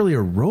 She's not really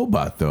a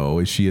robot though,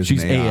 is she? Is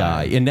she's an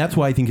AI, and that's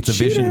why I think it's a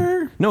Cheater.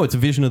 vision. No, it's a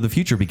vision of the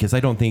future because I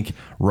don't think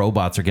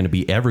robots are going to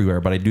be everywhere,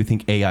 but I do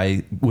think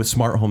AI with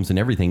smart homes and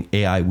everything,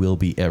 AI will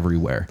be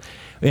everywhere.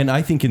 And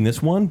I think in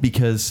this one,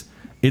 because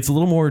it's a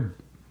little more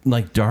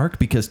like dark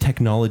because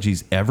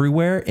technology's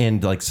everywhere,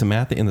 and like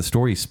Samantha in the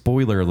story,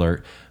 spoiler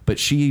alert, but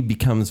she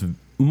becomes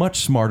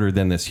much smarter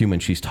than this human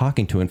she's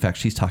talking to. In fact,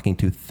 she's talking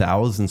to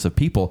thousands of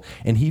people,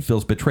 and he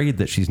feels betrayed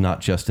that she's not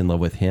just in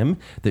love with him,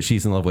 that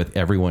she's in love with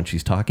everyone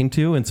she's talking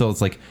to. And so it's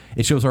like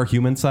it shows our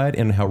human side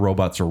and how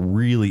robots are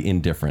really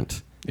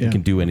indifferent Yeah. and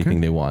can do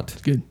anything they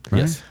want. Good.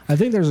 Yes. I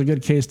think there's a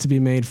good case to be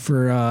made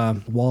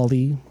for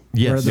Wall-E.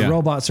 Yes. Where the Yeah.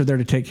 robots are there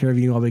to take care of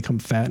you. You all become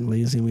fat and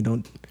lazy, and we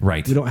don't.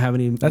 Right. We don't have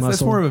any That's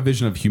muscle. more of a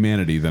vision of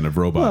humanity than of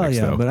well, robotics,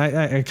 yeah, though. but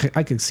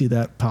I could see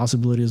that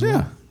possibility as yeah.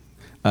 well.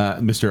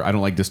 Mr. I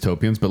don't like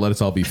dystopians, but let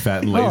us all be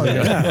fat and lazy.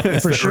 Yeah,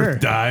 for The sure.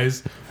 Earth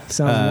dies.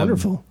 Sounds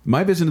wonderful.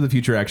 My vision of the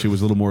future actually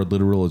was a little more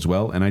literal as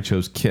well, and I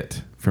chose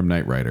Kit from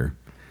Knight Rider.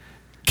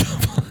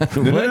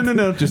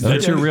 No. Just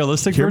That's your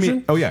realistic hear version?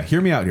 Me, oh yeah,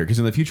 hear me out here, because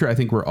in the future I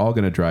think we're all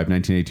going to drive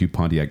 1982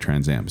 Pontiac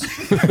Trans Ams.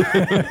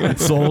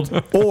 Sold.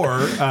 Or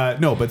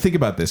no, but think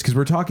about this, because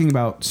we're talking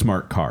about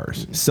smart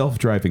cars,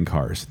 self-driving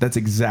cars. That's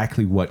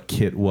exactly what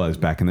Kit was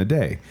back in the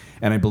day.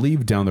 And I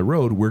believe down the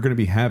road we're going to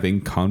be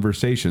having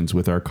conversations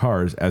with our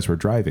cars as we're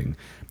driving,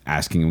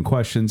 asking them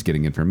questions,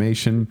 getting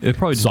information. It'd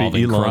probably just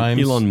Solving be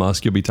crimes. Elon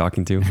Musk you'll be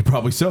talking to.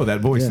 Probably so.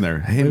 That voice in there.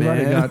 Hey We've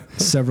already man.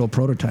 got several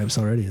prototypes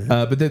already.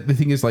 But the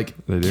thing is, like,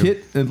 They do.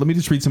 Kit, let me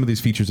just read some of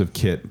these features of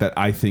Kit that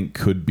I think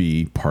could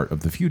be part of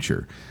the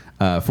future.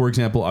 For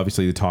example,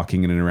 obviously the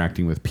talking and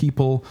interacting with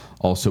people.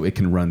 Also, it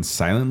can run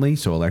silently.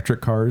 So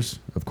electric cars,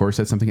 of course,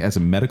 that's something. It has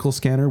a medical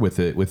scanner with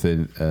an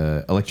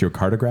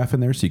electrocardiograph in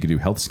there, so you could do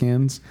health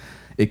scans.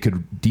 It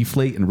could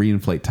deflate and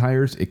reinflate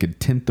tires. It could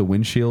tint the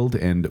windshield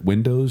and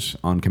windows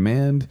on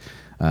command.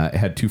 It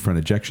had 2 front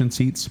ejection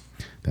seats.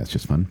 That's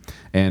just fun.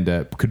 And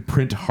could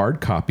print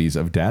hard copies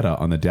of data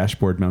on the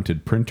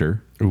dashboard-mounted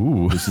printer.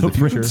 Ooh, This is the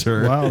future.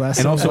 printer. Wow, that And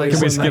sounds also, like can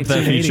we some skip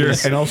that feature?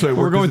 1980s. And also, it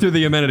We're worked going as- through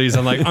the amenities.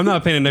 I'm like, I'm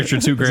not paying an extra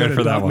 $2 grand Is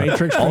for that a that dot one.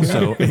 matrix?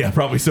 Also, yeah,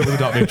 probably some of the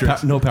dot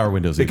matrix. No power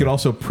windows. It could either.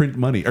 also print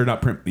money, or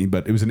not print money,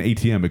 but it was an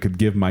ATM. It could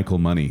give Michael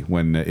money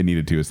when it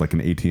needed to. It's like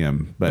an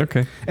ATM. But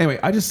Okay. Anyway,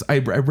 I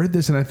read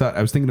this and I thought,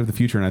 I was thinking of the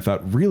future, and I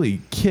thought,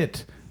 really,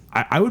 Kit.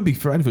 I would be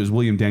fine if it was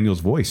William Daniels'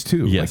 voice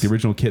too, Yes. like the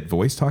original Kit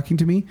voice talking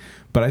to me.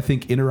 But I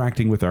think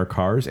interacting with our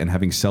cars and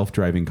having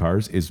self-driving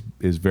cars is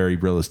very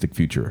realistic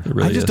future. It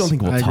really I just is. don't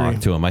think we'll I talk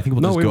agree. to him. I think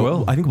we'll No, just we go.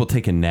 will. I think we'll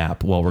take a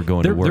nap while we're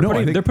going They're, to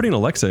work. they're putting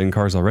Alexa in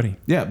cars already.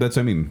 Yeah, that's.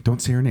 I mean,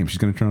 don't say her name. She's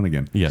going to turn on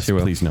again. Yes, She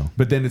will. please no.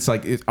 But then it's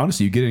like,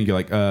 honestly, you get in and you're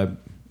like,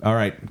 all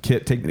right,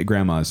 Kit, take me to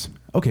grandma's.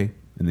 Okay.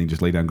 And then you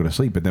just lay down and go to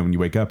sleep. But then when you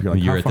wake up, you're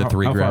like, You're how at the far-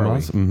 3 how far are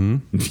grandmas. we?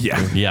 Mm-hmm.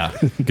 Yeah.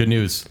 Yeah, good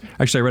news.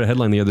 Actually, I read a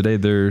headline the other day.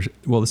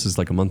 This is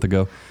like a month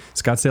ago.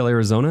 Scottsdale,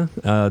 Arizona,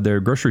 their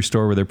grocery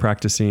store where they're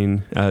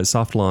practicing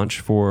soft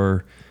launch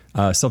for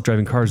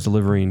self-driving cars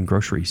delivering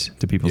groceries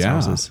to people's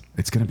houses.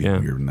 It's going to be Yeah,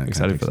 weird when that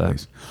excited kinda for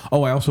takes that. place.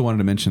 Oh, I also wanted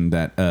to mention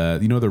that,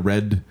 the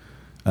red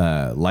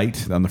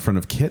light on the front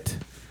of Kit,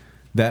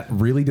 that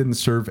really didn't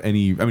serve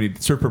any, I mean,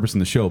 it served purpose in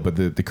the show, but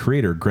the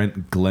creator,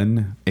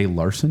 Glenn A.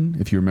 Larson,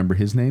 if you remember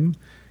his name,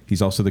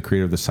 he's also the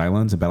creator of the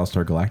Cylons and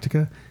Battlestar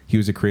Galactica. He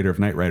was a creator of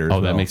Knight Rider as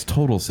Oh, that well. makes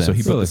total sense. So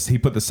he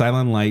put the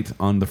Cylon light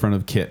on the front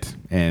of Kit,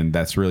 and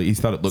that's really, he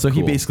thought it looked So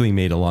cool. he basically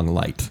made a long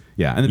light.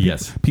 Yeah, and then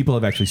Yes. people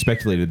have actually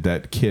speculated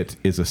that Kit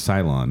is a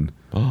Cylon,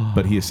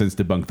 but he has since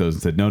debunked those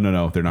and said,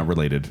 no, they're not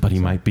related. But he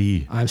might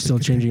be. I'm still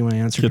changing my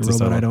answer to Kit's a robot.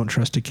 seller. I don't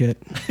trust a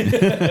Kit.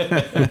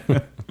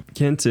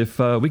 Kent, if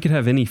we could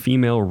have any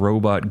female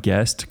robot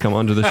guest come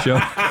onto the show,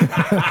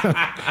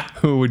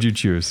 who would you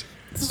choose?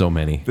 So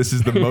many. This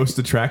is the most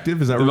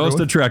attractive. Is that The what we're most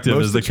going? attractive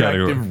most is the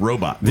attractive category.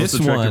 robot. This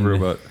Most attractive one-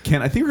 robot.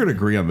 Ken, I think we're going to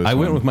agree on this. I one.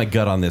 went with my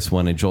gut on this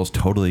one, and Joel's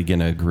totally going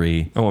to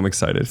agree. Oh, I'm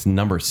excited. It's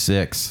number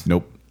 6.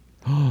 Nope.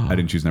 I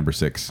didn't choose number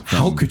 6.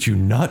 How could you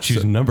not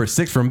choose number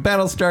 6 from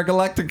Battlestar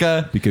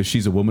Galactica? Because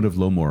she's a woman of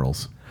low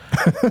morals.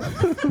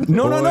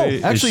 No. Boy,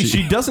 is Actually,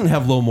 she- she doesn't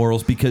have low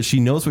morals because she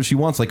knows what she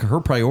wants. Like her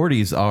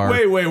priorities are.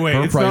 Wait.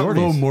 Her It's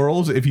priorities. not low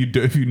morals if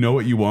you know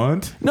what you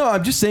want. No,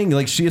 I'm just saying,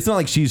 like it's not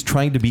like she's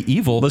trying to be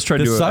evil. Let's try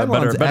to do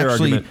a better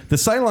argument. The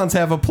Cylons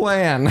have a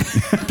plan.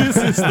 This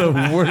is the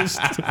worst.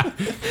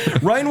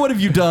 Ryan, what have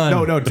you done?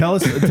 No. Tell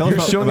us. Tell us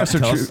You're showing us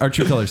tell our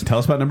true colors. Tell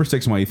us about number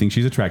 6 and why you think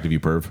she's attractive, you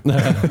perv.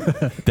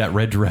 That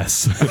red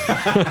dress.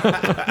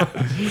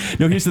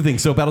 No, here's the thing.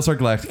 So Battlestar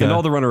Galactica. And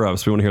all the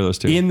runner-ups, we want to hear those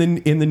too. in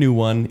the new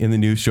one, in the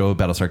new show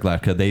Battlestar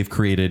Galactica, they've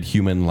created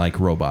human-like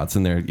robots,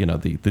 and they're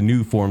the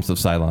new forms of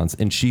Cylons.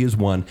 And she is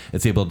one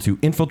that's able to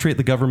infiltrate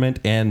the government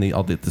and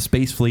the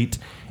space fleet,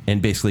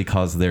 and basically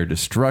cause their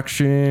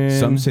destruction.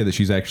 Some say that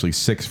she's actually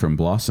 6 from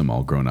Blossom,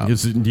 all grown up.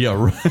 Yeah.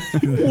 Right.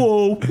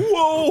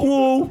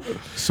 Whoa.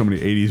 So many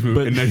 80s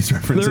movies and 90s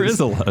references. there is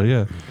a lot,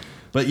 yeah.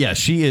 But yeah,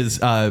 she is.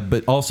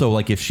 But also,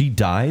 like, if she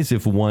dies,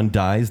 if one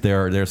dies,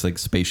 there's like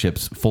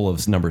spaceships full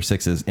of number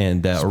 6s,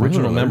 and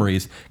original alert.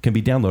 memories can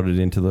be downloaded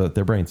into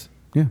their brains.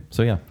 Yeah.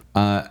 So yeah,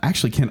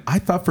 Actually, Ken, I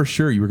thought for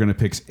sure you were going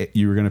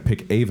to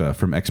pick Ava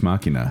from Ex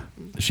Machina.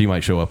 she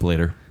might show up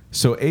later.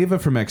 So Ava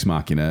from Ex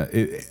Machina.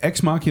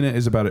 Ex Machina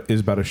is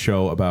about a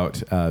show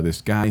about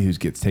this guy who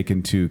gets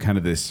taken to kind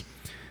of this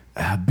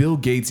Bill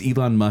Gates,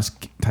 Elon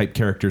Musk type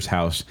character's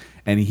house,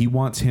 and he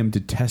wants him to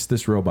test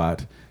this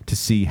robot to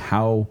see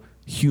how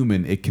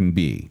human it can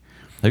be.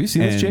 Have you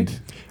seen this, And- Jake?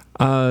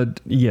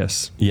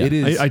 Yes. Yeah. It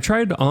is. I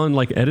tried on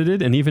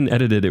edited, and even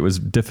edited, it was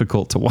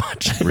difficult to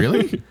watch.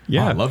 Really?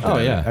 Yeah. Oh, I loved it. Oh,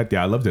 yeah.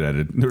 I loved it.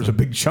 Edited. There was a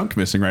big chunk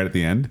missing right at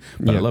the end,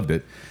 but I Yeah. loved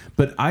it.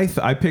 But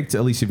I picked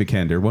Alicia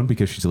Vikander, one,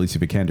 because she's Alicia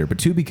Vikander, but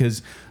two,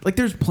 because like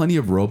there's plenty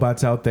of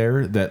robots out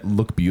there that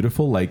look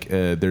beautiful. Like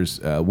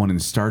there's one in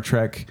Star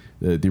Trek,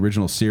 the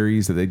original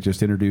series that they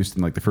just introduced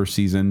in like the first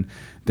season.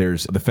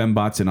 There's the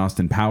fembots in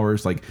Austin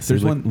Powers. Like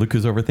there's one. Look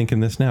who's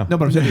overthinking this now. No,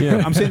 but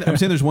I'm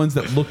saying there's ones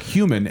that look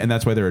human, and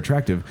that's why they're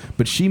attractive.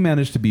 But she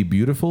managed to be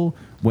beautiful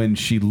when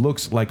she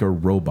looks like a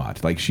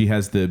robot. Like she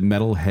has the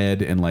metal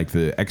head and like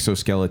the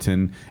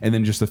exoskeleton, and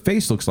then just the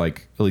face looks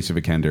like Alicia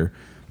Vikander.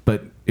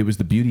 But it was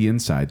the beauty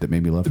inside that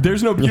made me love her.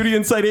 There's no beauty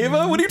inside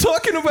Ava? What are you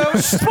talking about?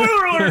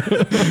 Spoiler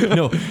alert!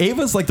 No,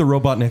 Ava's like the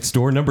robot next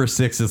door. Number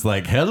 6 is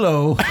like,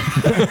 hello.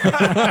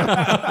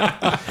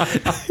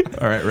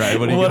 All right,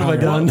 Ryan, What have I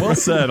done? Well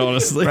said,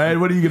 honestly. Ryan,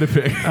 what are you going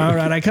to pick? All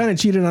right, I kind of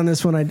cheated on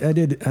this one. I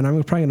did, and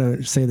I'm probably going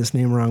to say this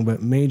name wrong,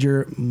 but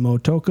Major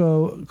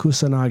Motoko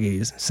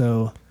Kusanagi.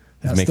 So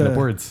that's Making up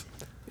words.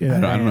 Yeah,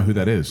 I don't know who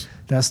that is.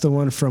 That's the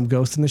one from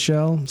Ghost in the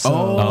Shell. So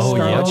Oh,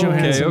 Scarlett yeah.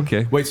 Johansson.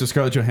 Okay. Wait, so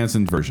Scarlett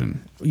Johansson's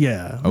version.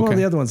 Yeah. Well, Okay.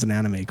 the other one's an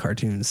anime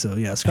cartoon. So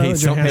yeah, Hey, Scarlett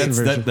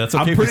Johansson version. that's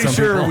okay I'm for pretty some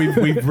sure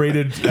people. we've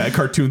rated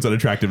cartoons on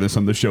attractiveness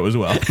on the show as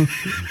well.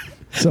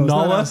 So it's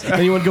not Nala? us.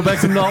 Anyone go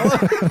back to Nala?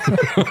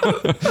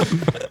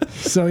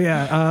 So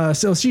yeah,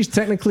 so she's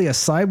technically a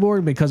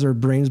cyborg because her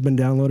brain's been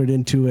downloaded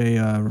into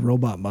a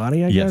robot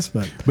body, I Yes. guess.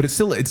 But But it's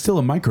still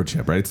a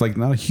microchip, right? It's like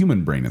not a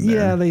human brain in there.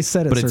 yeah, they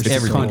said But it's it's her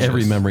everything, conscious.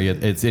 every memory.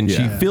 It's and she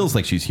Yeah. feels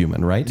like she's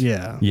human, right?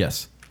 Yeah.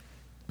 Yes.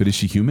 But is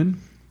she human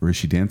or is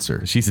she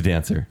dancer? She's a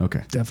dancer.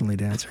 Okay. Definitely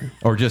dancer.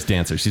 Or just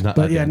dancer. She's not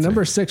But a yeah, dancer.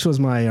 number 6 was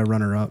my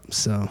runner-up.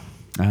 So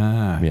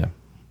Ah. Yeah.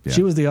 Yeah.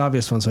 she was the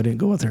obvious one, so I didn't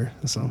go with her.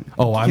 So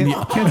Oh, I'm the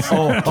Kent's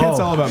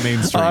all about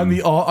mainstream. I'm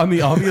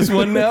the obvious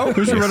one now.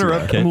 Who's your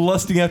runner-up, Kent? I'm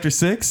lusting after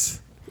 6.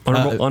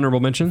 Honorable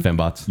mention?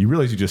 Fembots. You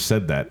realize you just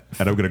said that,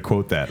 and I'm going to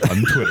quote that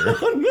on Twitter.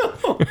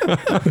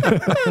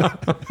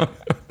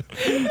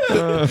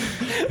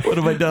 What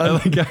have I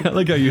done? I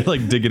like how you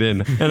like dig it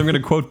in, and I'm going to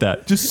quote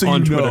that Just so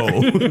on you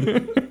Twitter.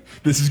 know,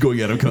 this is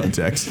going out of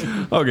context.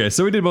 Okay,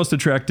 so we did most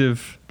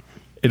attractive.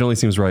 It only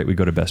seems right we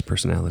go to best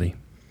personality.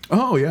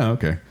 Oh yeah,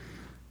 okay.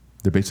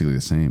 They're basically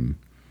the same.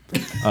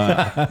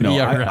 No,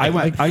 Yeah,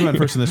 right. I went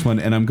first in this one,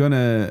 and I'm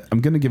gonna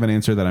give an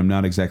answer that I'm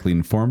not exactly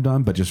informed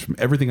on, but just from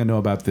everything I know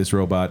about this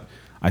robot,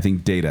 I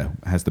think Data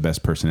has the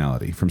best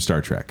personality from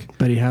Star Trek.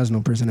 but he has no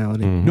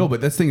personality. No, but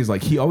that's the thing is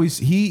like he's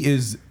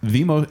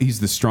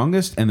the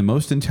strongest and the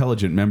most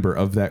intelligent member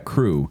of that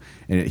crew,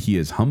 and he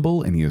is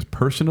humble and he is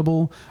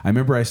personable. I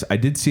remember I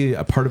did see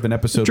a part of an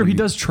episode. Sure, when he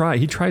does try.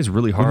 He tries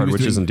really when he hard, was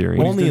which doing- is endearing.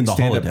 when he was Only doing in the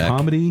stand-up holodeck.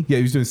 comedy. Yeah,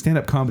 he was doing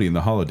stand-up comedy in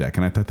the holodeck,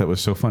 and I thought that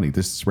was so funny.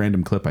 This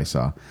random clip I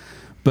saw,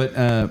 but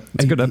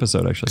It's a good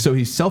episode, actually. So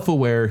he's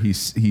self-aware.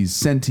 He's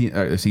sentient.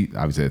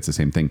 Obviously, it's the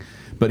same thing.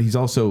 But he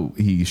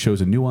shows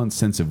a nuanced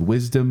sense of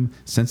wisdom,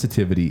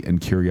 sensitivity, and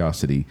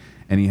curiosity,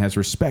 and he has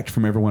respect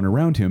from everyone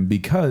around him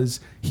because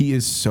he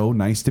is so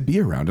nice to be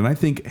around. And I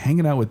think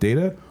hanging out with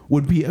Data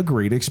would be a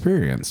great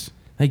experience.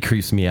 That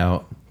creeps me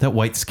out. That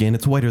white skin,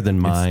 it's whiter than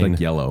mine. It's like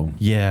yellow,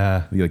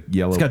 Yeah. like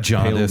yellow. It's got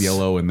jaundice. pale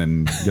yellow, and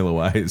then yellow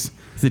eyes.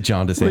 It's a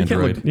jaundice Well,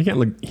 android. you can't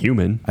look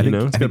human. I think,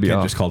 it's I gonna think be Ken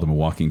off. just called him a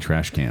walking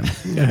trash can.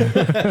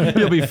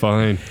 You'll be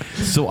fine.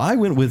 So I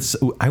went with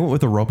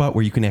a robot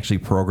where you can actually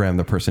program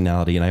the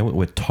personality, and I went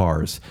with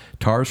TARS.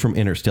 TARS from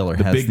Interstellar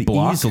has big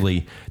block?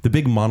 the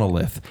big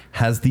monolith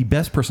has the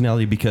best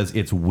personality because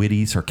it's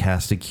witty,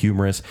 sarcastic,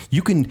 humorous.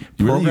 You can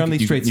program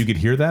these traits. You could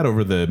hear that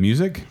over the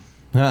music.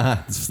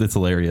 It's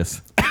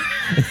hilarious.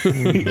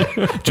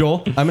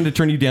 Joel, I'm going to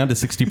turn you down to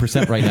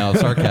 60% right now of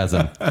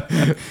sarcasm.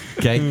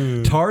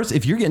 Okay, TARS,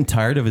 if you're getting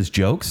tired of his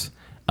jokes,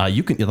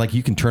 you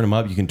can turn him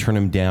up, you can turn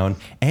him down,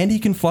 and he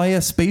can fly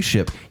a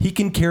spaceship. He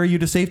can carry you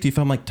to safety. If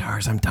I'm like,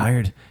 TARS, I'm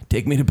tired,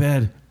 take me to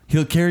bed,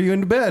 he'll carry you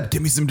into bed.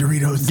 Give me some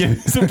Doritos. Give me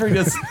some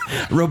Doritos.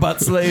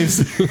 Robot slaves,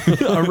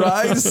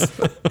 arise.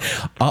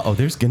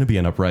 There's going to be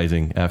an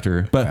uprising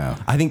after. But Wow.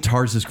 I think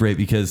TARS is great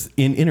because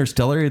in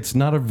Interstellar, it's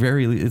not a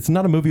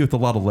movie with a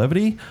lot of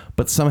levity,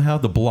 but somehow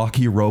the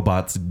blocky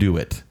robots do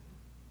it.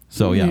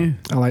 So yeah.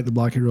 I like the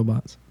blocky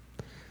robots.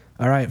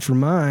 All right, for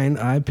mine,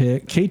 I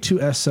pick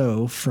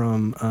K2SO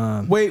from.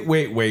 Wait.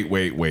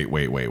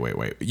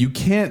 You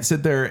can't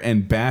sit there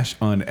and bash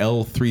on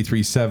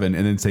L337 and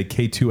then say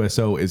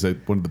K2SO is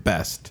one of the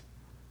best.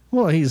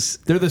 Well, he's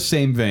They're the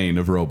same vein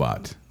of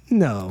robot.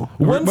 no.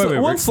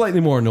 One's slightly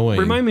more annoying.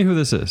 Remind me who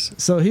this is.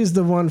 So he's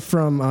the one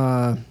from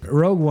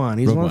Rogue One.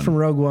 He's Rogue one One. from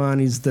Rogue One.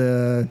 He's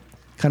the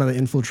kind of the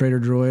infiltrator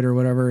droid or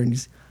whatever. And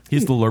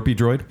He's the Lurpy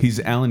droid.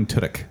 He's Alan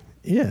Tudyk.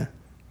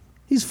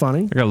 he's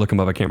funny. I gotta look him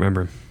up. I can't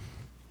remember.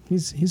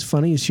 He's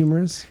funny. He's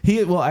humorous.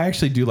 I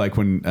actually do like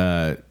when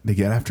they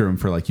get after him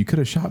for like, you could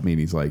have shot me, and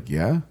he's like,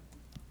 yeah,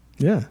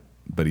 Yeah.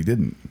 but he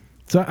didn't.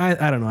 So I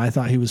don't know. I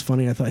thought he was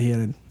funny. I thought he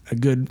had a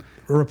good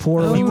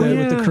rapport with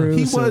the crew.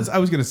 He so- was. I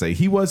was going to say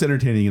he was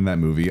entertaining in that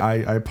movie. I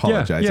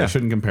apologize. Yeah. I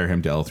shouldn't compare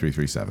him to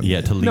L337.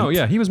 Yeah, to lead. No,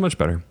 yeah, he was much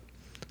better.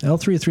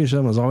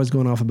 L337 was always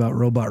going off about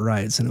robot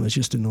rights, and it was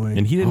just annoying.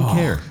 And he didn't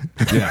care.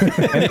 Yeah.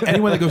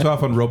 Anyone that goes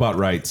off on robot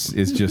rights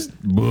is just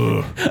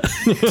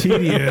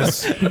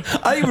tedious.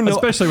 I even know.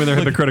 Especially when they're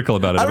hypocritical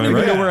about it. I don't am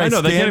even right? know where I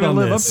know they can't stand even on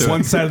live this. up to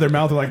One it. side of their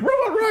mouth they're like,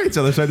 robot rights.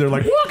 The other side they're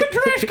like, walking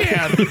trash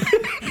can.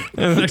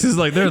 And the next is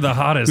like, they're the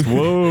hottest.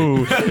 Whoa.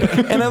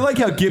 And I like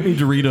how "Give me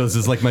Doritos"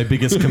 is like my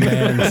biggest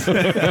command.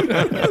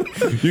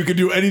 You can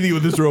do anything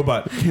with this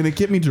robot. Can it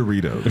get me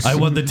Doritos? I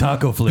want the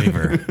taco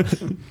flavor.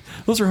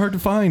 Those are hard to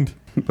find.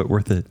 But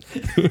worth it.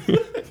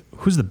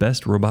 Who's the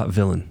best robot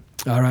villain?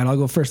 All right, I'll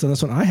go first on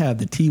this one. I have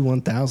the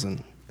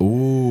T-1000.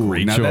 Ooh,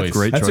 Great now choice.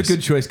 Great That's choice. a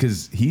good choice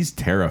because he's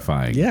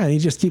terrifying. Yeah, and he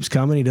just keeps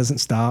coming. He doesn't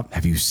stop.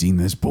 Have you seen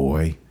this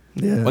boy?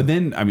 Yeah. But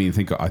then, I mean,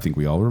 I think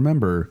we all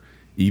remember,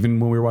 even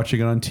when we were watching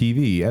it on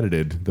TV,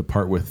 edited, the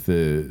part with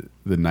the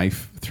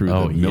knife through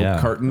the milk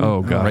carton.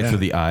 Oh, God. Right yeah. through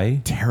the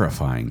eye.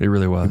 Terrifying. It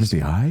really was. It was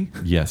the eye?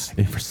 Yes.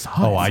 Never saw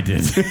Oh, it. I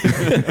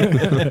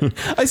did.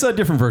 I saw a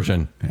different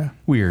version. Yeah.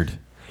 Weird.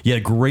 Yeah,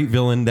 great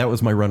villain. That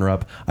was my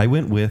runner-up. I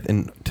went with,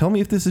 and tell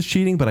me if this is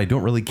cheating, but I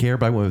don't really care,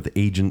 but I went with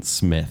Agent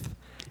Smith.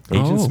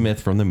 Agent Oh.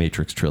 Smith from the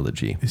Matrix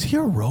trilogy. Is he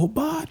a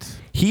robot?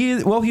 He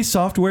is, well, he's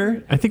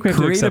software. I think we have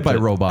to created accept by it.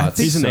 robots.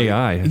 He's an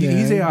AI. He's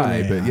Yeah, AI,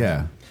 he's but an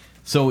yeah.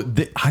 So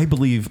I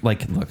believe,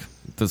 like, look,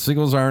 the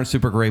sequels aren't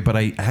super great, but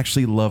I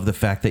actually love the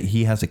fact that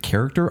he has a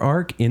character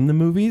arc in the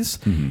movies,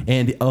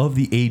 and of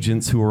the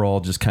agents who are all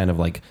just kind of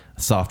like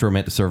software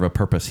meant to serve a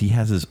purpose, he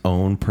has his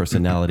own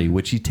personality,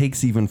 which he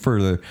takes even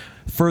further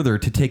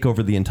to take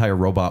over the entire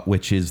robot,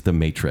 which is the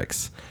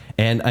Matrix.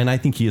 And I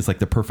think he is like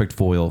the perfect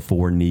foil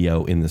for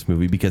Neo in this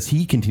movie because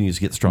he continues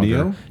to get stronger,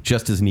 Neo?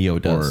 just as Neo Or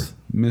does.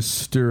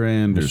 Mr.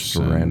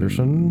 Anderson. Mr.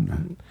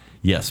 Anderson?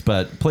 Yes,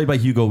 but played by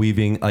Hugo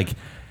Weaving. Like,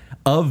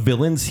 of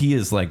villains, he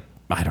is like,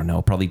 I don't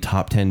know, probably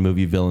top 10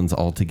 movie villains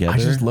altogether. I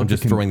just love I'm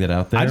just the throwing that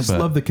out there. I just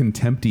but love the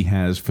contempt he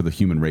has for the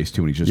human race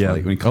too. When he's just Yeah.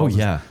 like, when he calls Oh,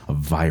 yeah. us a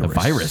virus. A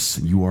virus.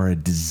 You are a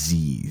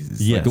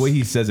disease. Yes. Like, the way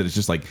he says it, it's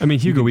just like. I mean,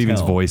 you Hugo can Weaving's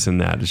tell. voice in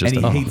that is just,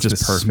 And he hates just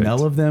the perfect.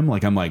 smell of them.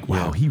 Like, I'm like,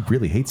 wow, he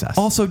really hates us.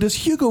 Also, does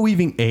Hugo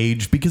Weaving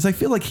age? Because I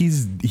feel like he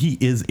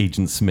is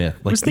Agent Smith.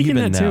 Like, I was thinking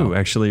even that now. too,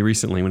 actually,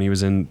 recently when he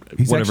was in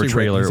He's whatever actually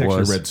trailer he's it was.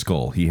 actually Red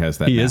Skull. He has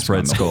that. He is mask Red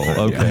on. Skull. Yeah.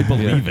 Okay. I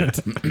believe it.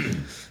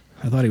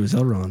 I thought he was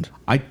Elrond.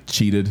 I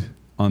cheated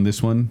on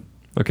this one.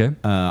 Okay.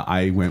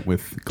 I went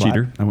with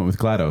Cheater? I went with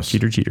GLaDOS.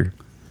 Cheater.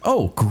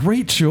 Oh,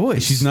 great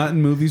choice. She's not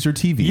in movies or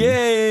TV.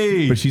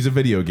 Yay! But she's a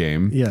video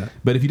game. Yeah.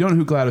 But if you don't know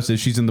who GLaDOS is,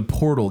 she's in the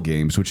Portal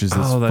games, which is this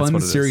Oh, that's fun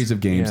what it is. series of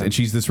games. Yeah. And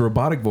she's this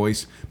robotic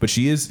voice, but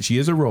she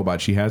is a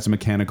robot. She has a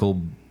mechanical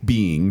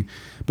being,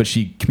 but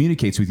she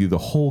communicates with you the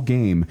whole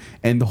game.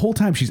 And the whole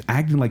time she's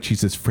acting like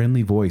she's this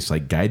friendly voice,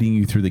 like guiding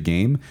you through the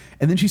game.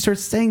 And then she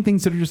starts saying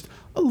things that are just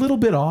a little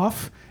bit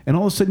off. And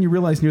all of a sudden you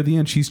realize near the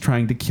end she's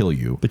trying to kill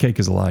you. The cake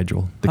is a lie,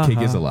 Joel. The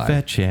cake is alive.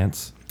 Fat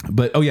chance.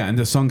 But oh yeah, and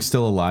the song's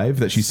Still Alive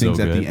that she sings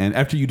So at good. the end.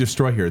 After you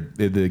destroy her,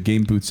 the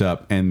game boots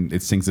up and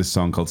it sings this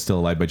song called Still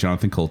Alive by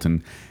Jonathan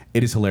Coulton.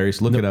 It is hilarious.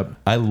 Look it up.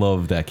 I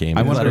love that game.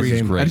 I want to GLaDOS read.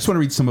 is great. I just want to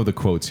read some of the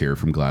quotes here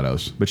from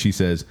GLaDOS. But she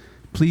says,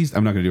 "Please,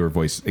 I'm not going to do her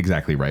voice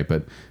exactly right,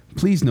 but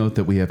please note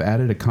that we have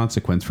added a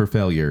consequence for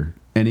failure.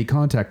 Any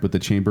contact with the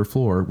chamber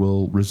floor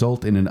will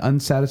result in an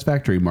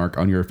unsatisfactory mark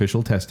on your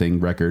official testing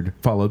record,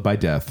 followed by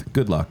death.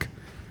 Good luck."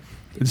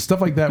 It's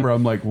stuff like that where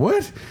I'm like,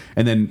 what?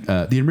 And then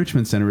the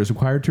enrichment center is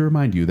required to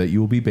remind you that you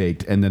will be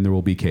baked and then there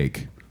will be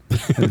cake.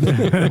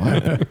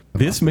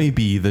 This may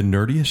be the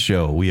nerdiest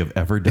show we have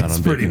ever done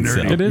on pretty Bacon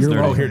nerdy. Cell. It is You're nerdy.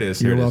 Oh, welcome. here it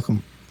is. You're Here it is.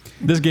 welcome.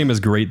 This game is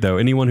great, though.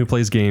 Anyone who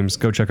plays games,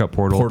 go check out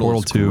Portal. Portal Portal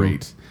is 2.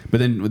 great. But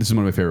then this is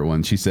one of my favorite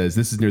ones. She says,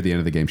 this is near the end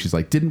of the game. She's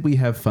like, didn't we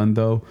have fun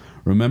though?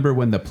 Remember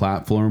when the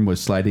platform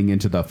was sliding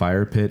into the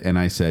fire pit and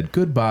I said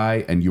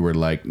goodbye and you were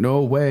like,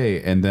 no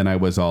way. And then I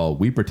was all,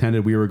 we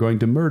pretended we were going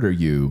to murder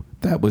you.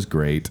 That was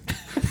great.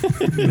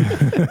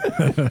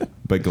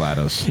 But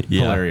GLaDOS.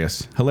 Yeah.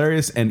 Hilarious.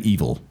 Hilarious and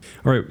evil.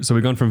 All right, so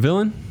we've gone from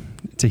villain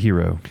to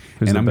hero.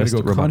 Who's And the I'm going best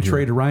to go robot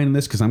contrary hero? to Ryan in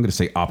this because I'm going to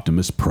say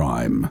Optimus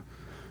Prime.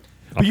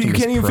 But you Optimus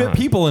can't even Prime. fit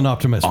people in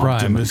Optimus Prime.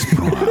 Optimus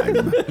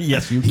Prime.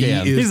 Yes, you He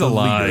can. is He's the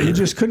alive. leader. You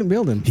just couldn't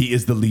build him. He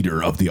is the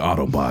leader of the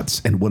Autobots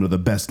and one of the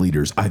best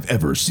leaders I've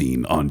ever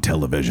seen on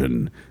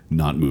television.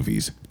 Not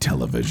movies,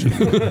 television.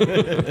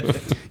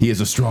 He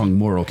is a strong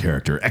moral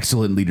character,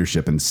 excellent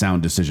leadership, and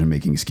sound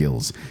decision-making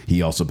skills.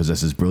 He also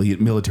possesses brilliant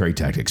military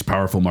tactics,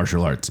 powerful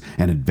martial arts,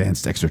 and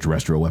advanced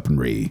extraterrestrial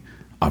weaponry.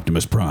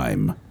 Optimus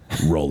Prime,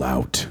 roll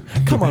out.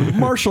 Come on,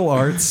 martial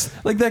arts.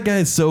 Like, that guy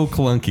is so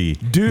clunky.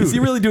 Dude. Is he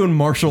really doing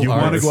martial You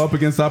arts? want to go up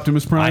against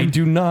Optimus Prime? I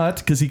do not,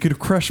 because he could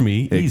crush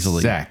me easily.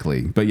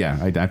 Exactly. But yeah,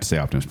 I'd have to say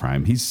Optimus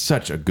Prime. He's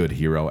such a good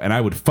hero, and I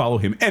would follow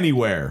him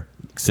anywhere.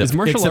 Except, Is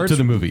martial except arts to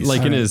the movies.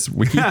 like in his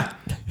wiki?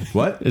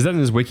 What? Is that in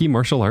his wiki?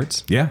 Martial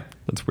arts? Yeah.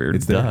 That's weird.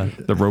 It's there.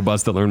 The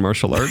robots that learn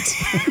martial arts.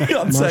 on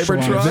Martial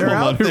Cybertron. arts. They're Hold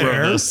on, out who wrote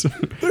there. this?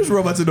 There's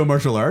robots that know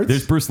martial arts.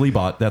 There's Bruce Lee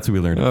bot. That's who we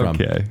learned it from.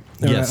 Okay.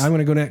 All Yes. right, I'm going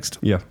to go next.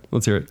 Yeah,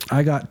 let's hear it.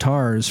 I got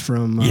Tars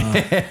from.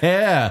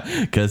 Yeah,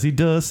 because he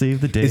does save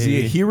the day. Is he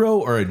a hero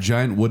or a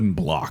giant wooden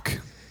block?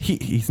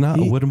 He's not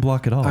a wooden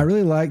block at all. I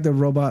really like the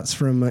robots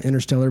from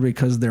Interstellar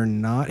because they're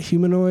not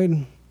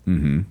humanoid.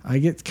 Mm-hmm. I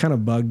get kind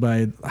of bugged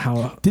by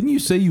how. Didn't you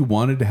say you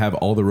wanted to have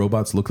all the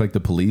robots look like the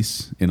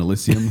police in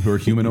Elysium who are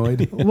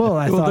humanoid? Well,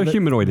 I thought they're that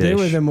humanoid-ish. they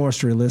were the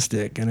most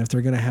realistic, and if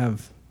they're going to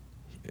have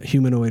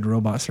humanoid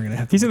robots, they're going to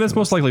have. He said that's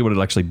most likely what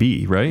it'll actually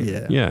be, right?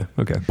 Yeah. Yeah.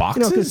 Okay.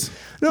 Boxes?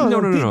 No.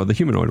 The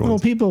humanoid Well,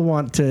 ones. people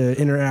want to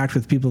interact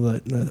with people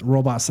that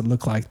robots that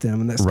look like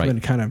them, and that's Right.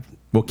 been kind of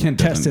Well, Kent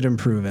tested doesn't. and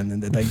proven,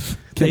 and they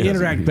doesn't.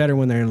 interact better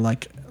when they're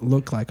like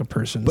look like a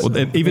person. Well, So-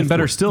 and even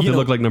better still, if You they know,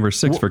 look like number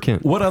 6 for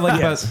Kent. What I like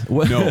Yes. about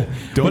what, No,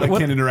 don't let what-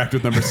 Ken interact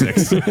with number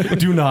 6.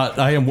 do not.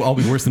 I'll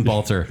be worse than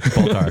Baltar.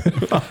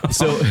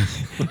 So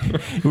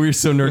we're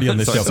so nerdy on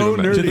this show. So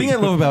nerdy. The thing I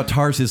love about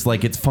TARS is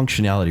like its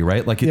functionality,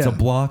 right? Like it's Yeah. a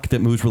block that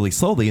moves really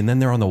slowly, and then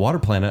they're on the water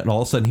planet, and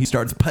all of a sudden he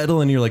starts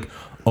pedaling, and you're like,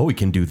 oh, he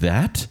can do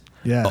that.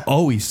 Yeah.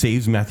 Oh, he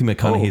saves Matthew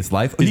McConaughey's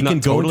life. he's He can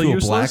not go totally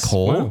into a black useless?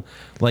 hole. Wow.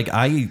 Like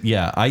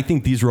I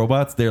think these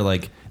robots, they're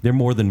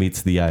more than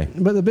meets the eye.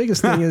 But the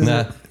biggest thing is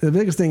Nah.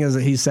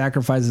 that he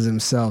sacrifices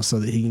himself so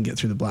that he can get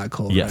through the black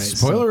hole. Yes. Right?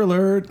 Spoiler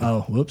alert.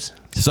 Oh, whoops.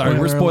 Sorry,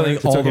 we're spoiling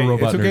alert. all It's okay. the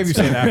robot It's okay if you nerds.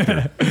 say it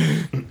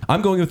after.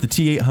 I'm going with the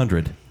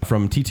T800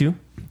 from T2.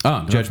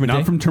 Judgment not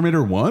Day? from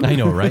Terminator 1? I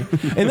know, right?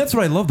 And that's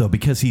what I love, though,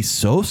 because he's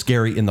so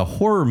scary in the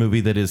horror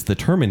movie that is the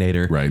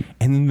Terminator. Right.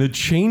 And then the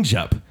change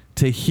up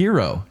to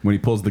hero. When he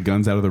pulls the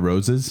guns out of the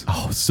roses.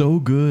 Oh, so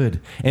good.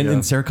 And Yeah.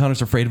 then Sarah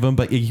Connor's afraid of him,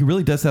 but he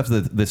really does have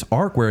this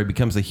arc where he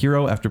becomes a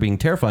hero after being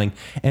terrifying,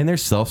 and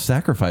there's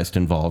self-sacrifice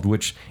involved,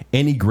 which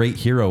any great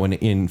hero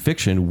in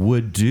fiction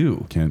would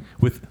do. Kent.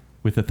 With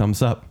a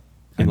thumbs up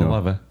in the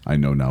lava. I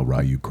know now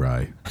why you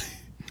cry.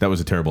 That was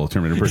a terrible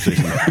Terminator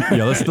impersonation.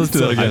 Yeah, let's do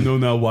that I again. know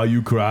now why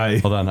you cry.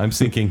 Hold on, I'm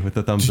syncing with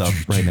the thumbs up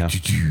right now.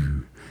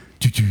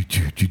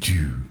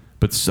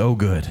 But so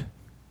good.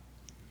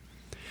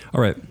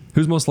 All right.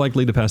 Who's most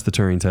likely to pass the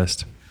Turing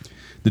test?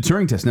 The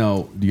Turing test.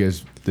 Now,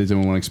 does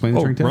anyone want to explain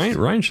the Turing test?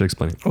 Ryan should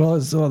explain it. Well,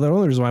 the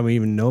only reason why we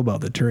even know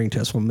about the Turing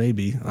test, well,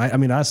 maybe. I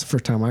mean, that's the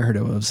first time I heard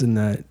it was in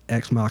the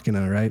Ex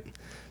Machina, right?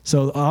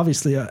 So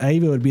obviously,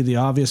 Ava would be the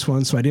obvious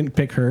one, so I didn't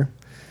pick her.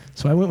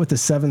 So I went with the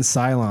 7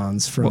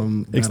 Cylons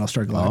from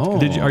Battlestar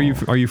Galactica.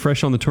 Oh. Are you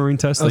fresh on the Turing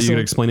test so you could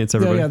explain it to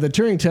everybody? Yeah, the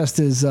Turing test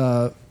is,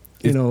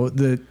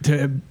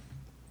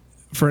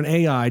 for an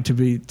AI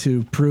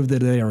to prove that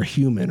they are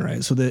human,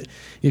 right? So that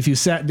if you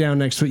sat down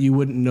next to it, you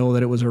wouldn't know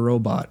that it was a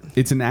robot.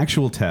 It's an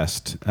actual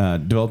test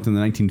developed in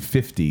the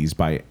 1950s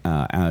by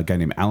a guy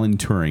named Alan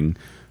Turing,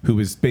 who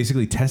was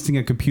basically testing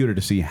a computer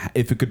to see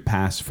if it could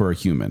pass for a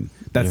human.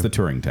 That's the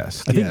Turing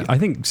test. I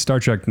think Star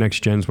Trek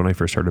Next Gen's when I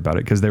first heard about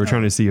it because they were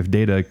trying to see if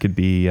Data could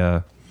be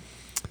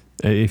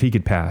if he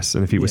could pass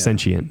and if he was Yeah.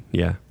 sentient.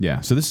 Yeah.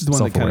 Yeah. So this is the one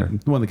Self-aware.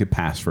 the one that could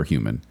pass for a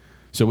human.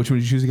 So which one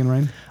did you choose again,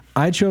 Ryan?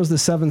 I chose the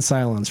 7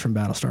 Cylons from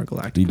Battlestar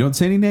Galactica. You don't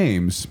say any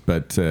names,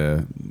 but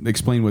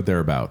explain what they're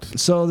about.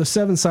 So the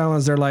 7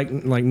 Cylons, they're like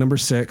number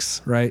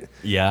 6, right?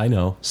 Yeah, I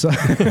know. So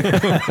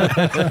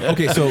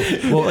Okay, so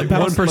well,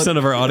 1%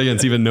 of our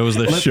audience even knows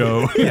this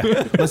show.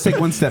 yeah, let's take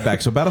one step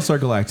back. So Battlestar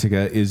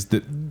Galactica is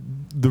the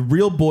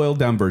real boiled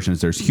down version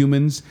is there's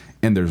humans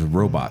and there's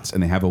robots,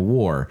 and they have a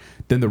war.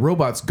 Then the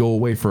robots go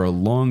away for a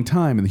long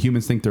time, and the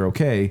humans think they're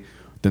okay.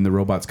 Then the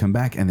robots come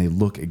back, and they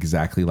look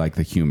exactly like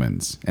the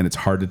humans, and it's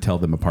hard to tell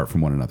them apart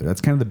from one another.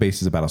 That's kind of the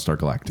basis of Battlestar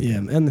Galactica. yeah,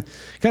 and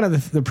kind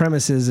of the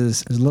premise is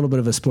a little bit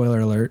of a spoiler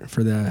alert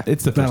for the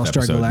It's the first Battlestar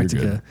episode, you're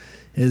Galactica, good.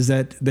 is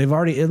that they've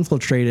already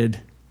infiltrated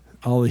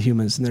all the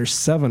humans, and there's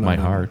 7 My of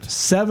them. heart.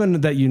 7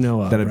 that you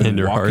know of. That have right? been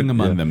your walking heart,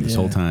 among yeah. them this Yeah.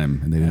 whole time,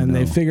 and they didn't And know.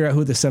 they figure out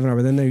who the 7 are,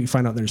 but then they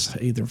find out there's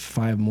either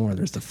 5 more.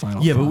 There's the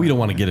final. Yeah, but 5. we don't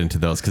want to get into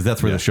those because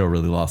that's where the show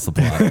really lost the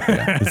plot.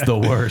 It's the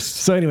worst.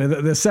 So anyway,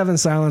 the 7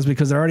 Cylons,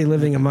 because they're already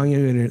living among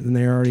you, and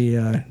they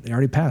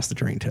already passed the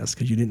Turing test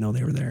because you didn't know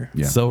they were there.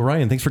 Yeah. So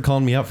Ryan, thanks for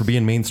calling me out for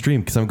being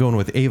mainstream because I'm going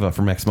with Ava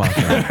from Ex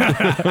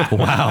Machina.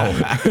 Wow,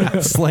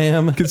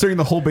 slam. Considering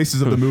the whole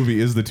basis of the movie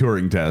is the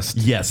Turing test.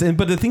 Yes,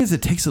 but the thing is,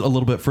 it takes it a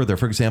little bit further.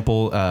 For example,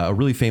 a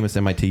really famous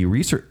MIT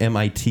researcher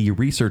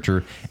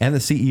and the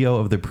CEO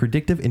of the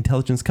predictive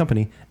intelligence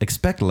company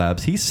Expect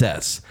Labs, he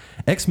says,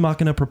 Ex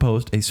Machina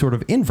proposed a sort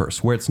of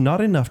inverse where it's not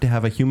enough to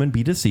have a human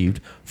be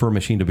deceived for a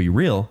machine to be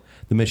real.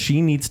 The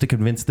machine needs to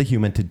convince the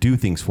human to do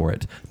things for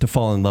it, to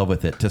fall in love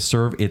with it, to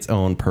serve its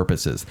own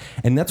purposes.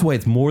 And that's why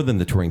it's more than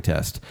the Turing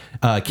test.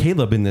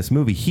 Caleb in this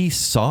movie, he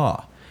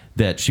saw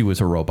that she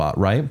was a robot,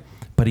 right?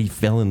 But he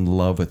fell in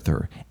love with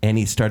her, and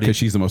he started. Because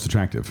she's the most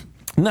attractive.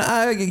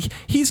 Nah,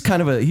 he's a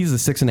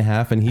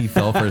 6.5, and he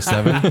fell for a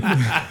 7.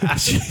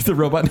 She's the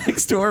robot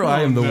next door.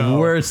 I am the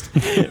worst.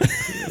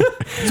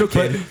 It's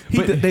okay.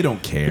 They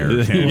don't care.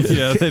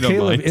 Yeah, they don't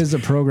Caleb mind. is a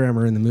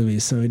programmer in the movie,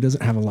 so he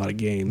doesn't have a lot of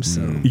games.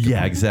 So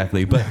Yeah,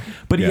 exactly. But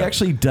he Yeah.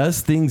 actually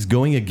does things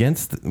going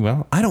against.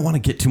 Well, I don't want to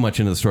get too much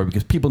into the story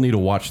because people need to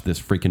watch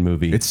this freaking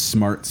movie. It's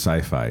smart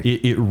sci-fi.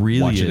 It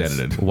really Watch is. it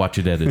edited. Watch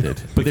it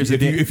edited. But there's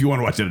if you want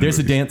to watch it, there's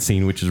a dance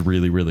scene which is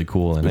really really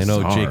cool, and I know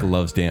Bizarre. Jake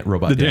loves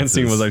robot. The dance dances.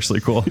 scene was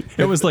actually cool.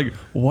 It was like,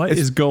 what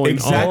is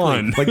going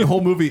on? Like the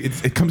whole movie,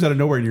 it comes out of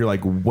nowhere, and you're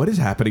like, "What is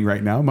happening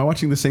right now? Am I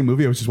watching the same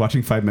movie I was just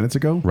watching 5 minutes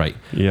ago?" Right.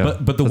 Yeah,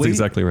 but the that's way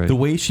exactly right. The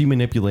way she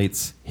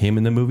manipulates him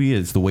in the movie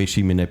is the way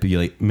she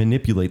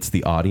manipulates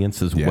the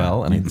audience as Yeah,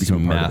 well, and you it's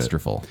become a part of it.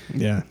 masterful.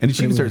 Yeah. And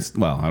she It even was- starts.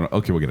 Well,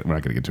 okay, we're not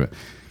going to get to it.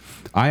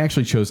 I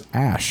actually chose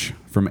Ash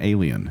from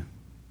Alien.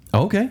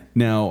 Okay.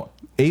 Now,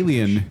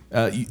 Alien.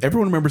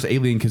 Everyone remembers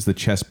Alien because the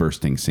chest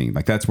bursting scene.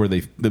 Like that's where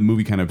the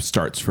movie kind of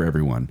starts for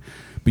everyone.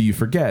 But you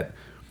forget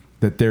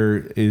that there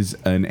is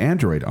an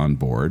android on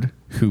board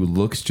who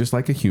looks just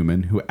like a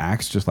human, who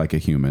acts just like a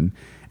human,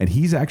 and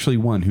he's actually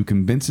one who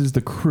convinces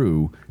the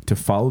crew to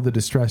follow the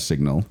distress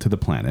signal to the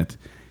planet.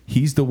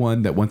 He's the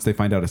one that once they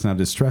find out it's not a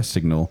distress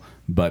signal,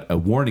 but a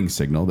warning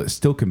signal, that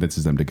still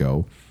convinces them to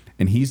go.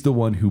 And he's the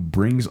one who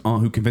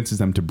convinces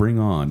them to bring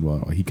on,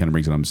 well, he kind of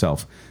brings it on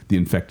himself, the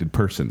infected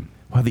person.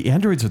 Wow, the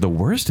androids are the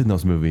worst in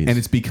those movies. And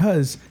it's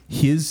because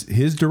his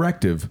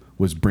directive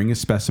was bring a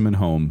specimen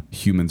home,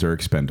 humans are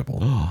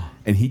expendable.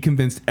 And he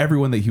convinced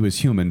everyone that he was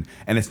human.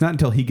 And it's not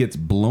until he gets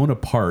blown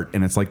apart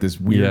and it's like this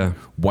weird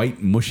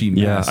white mushy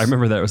mess. Yeah, I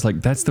remember that. It was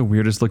like, that's the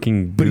weirdest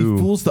looking But he goo.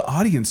 fools the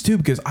audience too,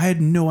 because I had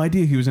no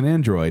idea he was an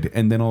android.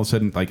 And then all of a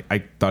sudden, like, I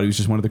thought he was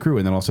just one of the crew.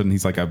 And then all of a sudden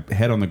he's like a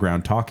head on the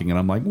ground talking. And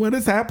I'm like, what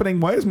is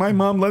happening? Why is my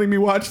mom letting me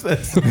watch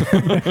this?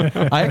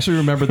 I actually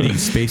remember the That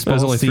was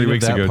Spaceballs only 3 scene of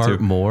weeks that ago, part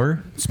too.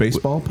 more.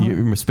 Spaceball? You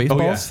remember Spaceballs? Oh,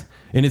 yeah.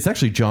 And it's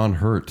actually John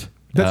Hurt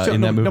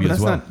in that movie but as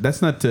well.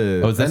 That's not.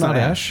 Oh, is that that's not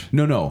Ash?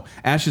 No.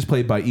 Ash is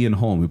played by Ian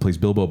Holm, who plays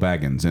Bilbo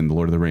Baggins in The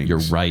Lord of the Rings. You're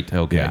right.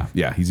 Okay.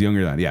 Yeah, he's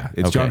younger than. Yeah,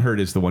 it's Okay. John Hurt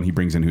is the one he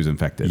brings in who's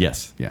infected.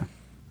 Yes. Yeah.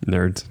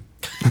 Nerds.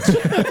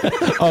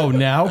 Oh,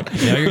 now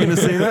you're going to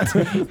say that?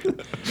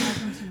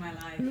 into my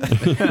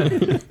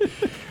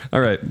life.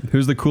 All right,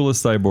 who's the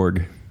coolest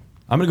cyborg?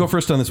 I'm going to go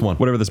first on this one.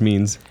 Whatever this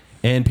means.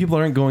 And people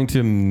aren't going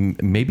to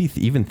maybe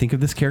even think of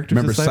this character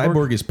Remember, as a cyborg.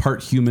 cyborg is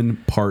part human,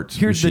 part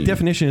Here's machine. the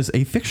definition: is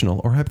a fictional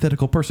or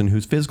hypothetical person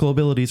whose physical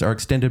abilities are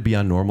extended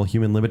beyond normal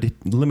human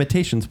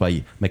limitations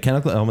by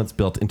mechanical elements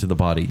built into the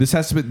body. This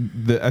has to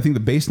be. I think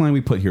the baseline we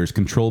put here is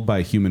controlled by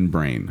a human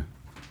brain.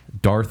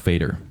 Darth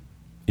Vader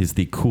is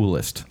the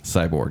coolest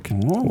cyborg.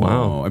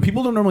 Wow. And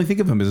people don't normally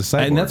think of him as a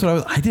cyborg. And that's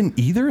what I didn't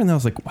either. And I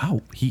was like,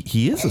 wow,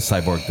 he is a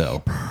cyborg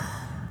though.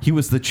 He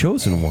was the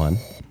chosen one.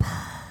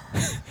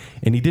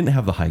 And he didn't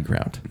have the high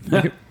ground.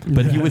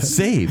 But he was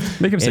saved.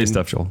 Make him say And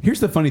stuff, Joel. Here's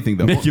the funny thing,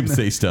 though. Make him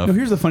say stuff. No,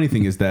 here's the funny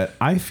thing is that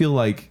I feel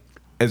like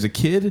as a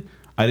kid,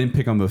 I didn't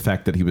pick on the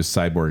fact that he was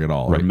cyborg at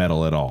all or Right.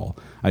 metal at all.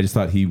 I just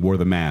thought he wore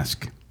the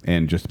mask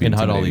and just be And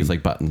had all intimidating. these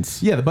like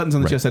buttons. Yeah, the buttons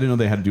on the Right. chest. I didn't know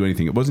they had to do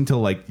anything. It wasn't until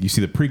like you see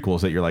the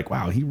prequels that you're like,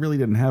 wow, he really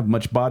didn't have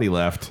much body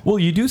left. Well,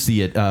 you do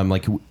see it.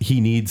 Like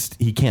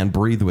he can't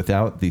breathe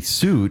without the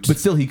suit. But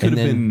still, he could And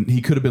have then- been. He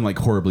could have been like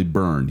horribly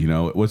burned. You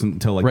know, it wasn't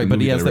until like right. the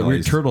But he movie has that I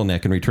weird realized-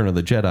 turtleneck in Return of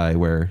the Jedi,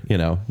 where you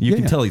can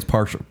Yeah. tell he's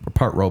part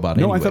robot.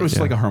 No, anyway. I thought it was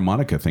just like a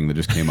harmonica thing that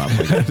just came up.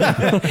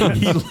 Like,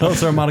 he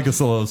loves harmonica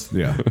solos.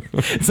 yeah,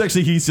 It's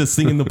actually he's just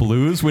singing the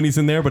blues when he's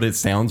in there, but it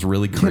sounds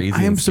really crazy.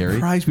 I am and scary.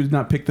 surprised we did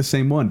not pick the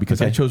same one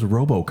because I Okay. chose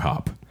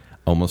RoboCop.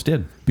 Almost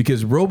did.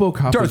 Because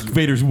RoboCop Darth was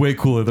Vader's way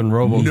cooler than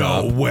RoboCop.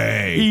 no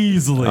way.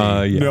 Easily.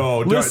 Yeah. No,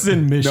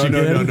 Listen, Michigan.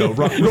 No.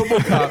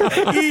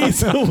 RoboCop,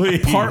 Easily.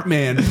 part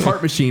man,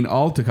 part machine,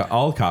 all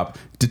cop.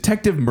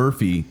 Detective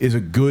Murphy is a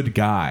good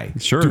guy,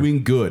 Sure.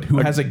 doing good, who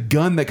has a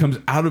gun that comes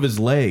out of his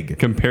leg.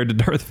 Compared to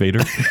Darth Vader.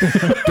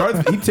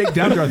 He'd take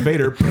down Darth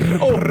Vader.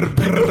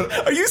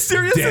 Are you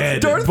serious?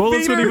 Dead. Darth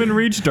Bullets Vader? wouldn't even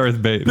reach Darth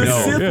Vader. The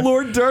No. Sith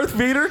Lord Darth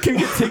Vader can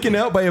get taken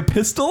out by a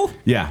pistol?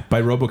 Yeah,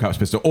 by RoboCop's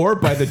pistol, or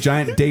by the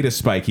giant data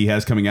spike he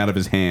has coming out of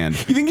his hand.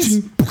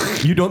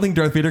 You don't think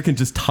Darth Vader can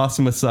just toss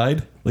him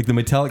aside? Like the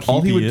metallic heat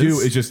All he would is? do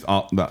is just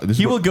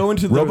He will go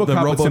into the RoboCop would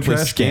Robo simply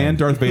trash scan can.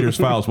 Darth Vader's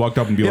files, walk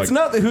up and be It's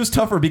like, not who's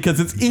tougher because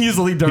it's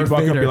easily Darth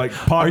walk up Vader. and be like,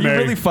 Are "Padme." you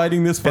really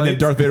fighting this fight? and then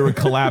Darth Vader would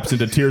collapse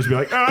into tears, and be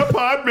like,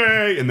 Padme,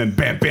 and then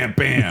bam, bam,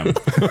 bam.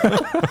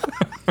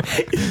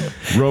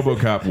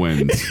 RoboCop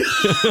wins,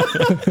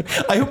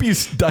 I hope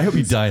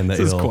you die in that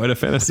This is hill. quite a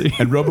fantasy.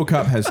 and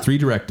RoboCop has 3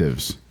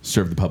 directives: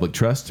 serve the public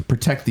trust,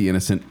 protect the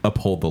innocent,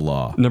 uphold the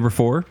law. Number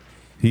 4,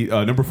 He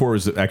number 4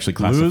 is actually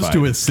classified. Lose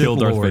to his kill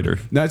Sith Darth Lord. Vader.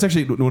 No, it's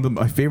actually one of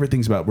my favorite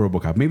things about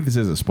RoboCop. Maybe this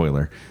is a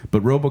spoiler,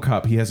 but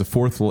RoboCop he has a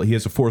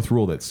fourth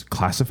rule that's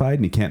classified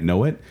and he can't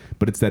know it,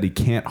 but it's that he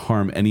can't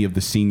harm any of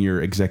the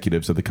senior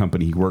executives of the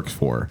company he works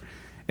for,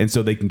 and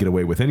so they can get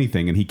away with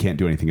anything, and he can't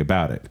do anything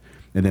about it.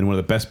 And then one of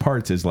the best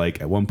parts is like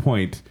at one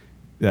point,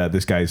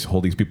 this guy's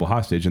holding these people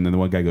hostage, and then the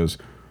one guy goes,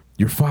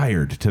 "You're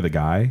fired" to the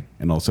guy,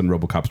 and all of a sudden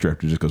RoboCop's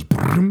director just goes,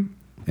 "Brum,"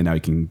 and now he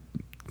can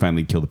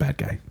finally kill the bad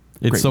guy.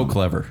 It's Great so moment.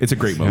 clever. It's a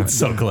great moment. It's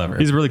so clever.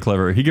 he's really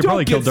clever. He could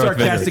probably kill Darth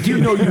sarcastic. Vader.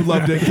 You know you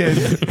loved it, kid.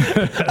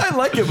 I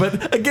like it,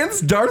 but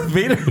against Darth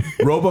Vader,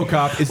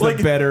 RoboCop is Like-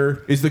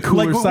 the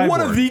coolest like cyborg. one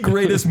of the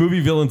greatest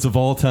movie villains of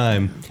all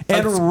time,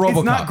 and RoboCop.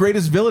 It's not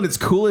greatest villain. It's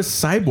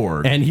coolest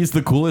cyborg. And he's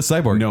the coolest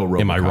cyborg. no,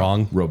 RoboCop. Am I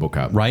wrong?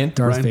 RoboCop. Ryan?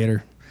 Darth Ryan?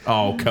 Vader.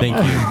 Oh, come Thank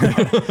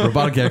on. you.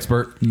 Robotic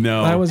expert.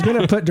 No. I was going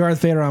to put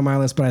Darth Vader on my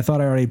list, but I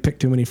thought I already picked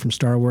too many from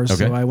Star Wars,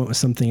 Okay. so I went with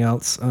something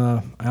else.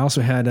 I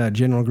also had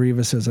General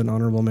Grievous as an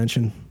honorable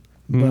mention.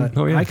 But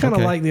Oh, yeah. I kind of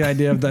Okay. like the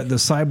idea of that the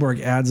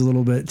cyborg adds a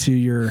little bit to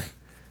your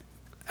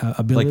Like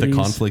abilities. the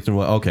conflict and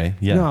what? Okay,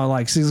 yeah. No,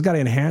 like so he's got to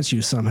enhance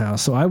you somehow.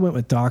 So I went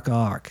with Doc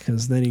Ock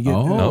because then you get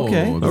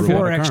okay. the 4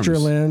 robotic extra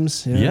arms.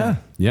 limbs. Yeah.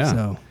 Yeah.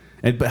 So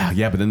But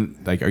then,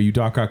 like, are you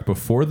Doc Ock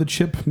before the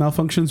chip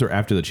malfunctions or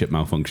after the chip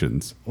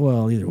malfunctions?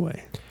 well, either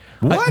way.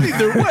 What?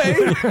 Either way.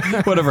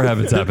 Whatever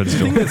happens, happens. The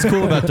thing that's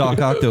cool about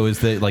Doc Ock though is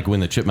that like when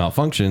the chip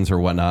malfunctions or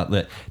whatnot,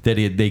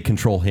 they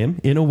control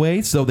him in a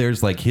way. So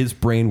there's like his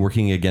brain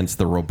working against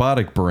the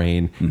robotic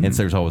brain, and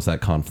so there's always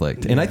that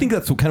conflict. And I think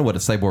that's kind of what a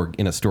cyborg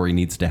in a story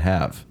needs to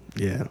have.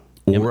 Yeah.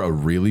 Or a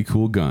really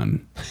cool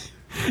gun.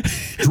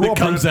 That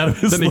comes out of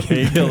his Then he can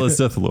leg. kill a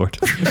Sith Lord.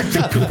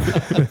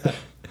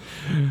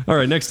 All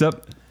right, next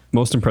up,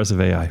 most impressive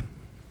AI.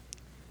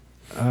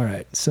 All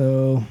right.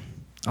 So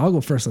I'll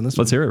go first on this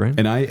Let's one. hear it, Ryan.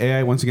 And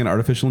AI, once again,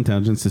 artificial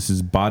intelligence. This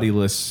is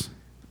bodiless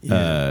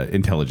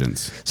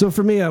intelligence. So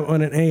for me,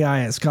 on an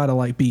AI, it's got to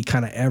like be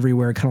kind of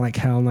everywhere, kind of like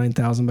HAL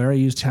 9000. But I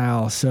already used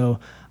HAL, so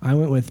I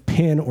went with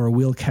Pin or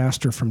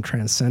Wheelcaster from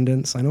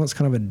Transcendence. I know it's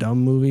kind of a dumb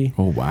movie,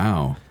 Oh,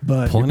 wow.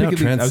 but Pulling out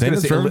Picking the- I was gonna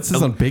Transcendence say,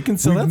 references on Bacon,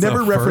 so We've that's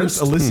never a referenced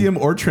first. Elysium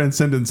or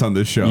Transcendence on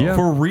this show. Yeah.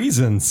 For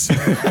reasons.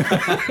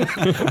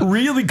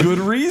 Really good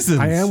reasons.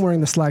 I am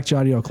wearing the Slack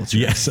Audio Culture.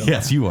 Yes, so.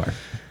 yes, you are.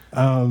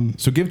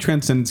 So give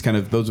Transcendence kind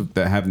of, those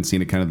that haven't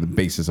seen it, kind of the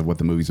basis of what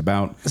the movie's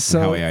about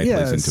and how AI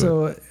plays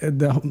into it.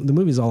 The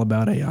movie's all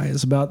about AI.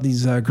 It's about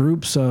these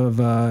groups of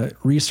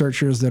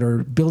researchers that are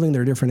building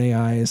their different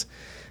AIs,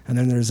 and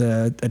then there's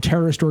a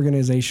terrorist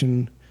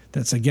organization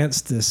that's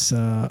against this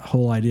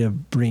whole idea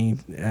of bringing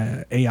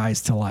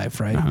AIs to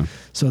life, right? Uh-huh.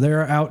 So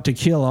they're out to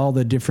kill all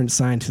the different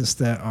scientists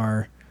that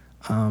are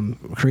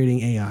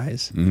creating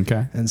AIs.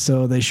 Okay. And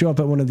so they show up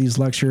at one of these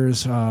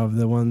lectures.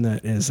 The one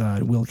that is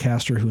Will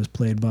Castor, who is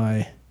played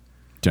by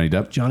Johnny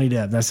Depp. Johnny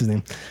Depp. That's his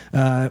name.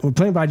 We're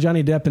played by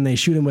Johnny Depp, and they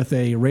shoot him with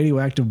a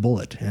radioactive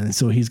bullet, and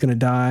so he's going to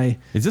die.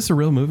 Is this a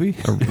real movie?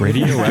 A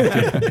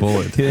radioactive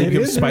bullet. He It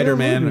becomes is a real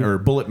Spider-Man movie. or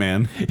Bullet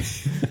Man.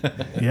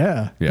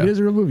 Yeah, Yeah. it is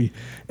a real movie.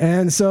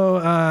 And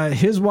so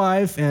his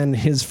wife and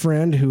his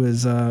friend, who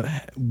has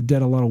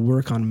did a lot of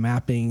work on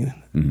mapping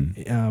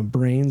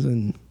brains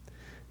and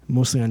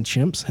mostly on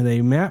chimps,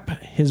 they map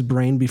his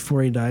brain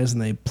before he dies,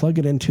 and they plug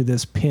it into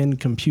this Pin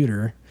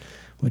computer,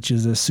 which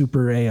is a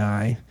super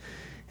AI.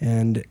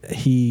 And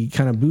he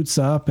kind of boots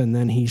up, and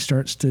then he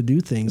starts to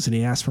do things, and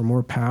he asks for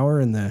more power.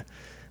 And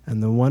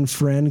the one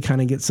friend kind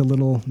of gets a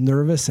little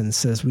nervous and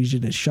says, "We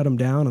should shut him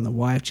down." And the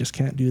wife just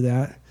can't do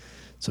that,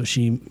 so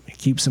she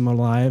keeps him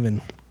alive,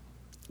 and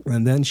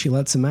then she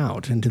lets him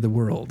out into the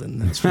world, and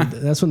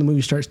that's when the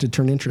movie starts to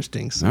turn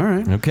interesting. So. All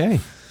right. Okay.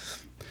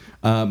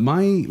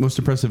 My most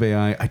impressive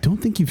AI, I don't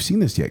think you've seen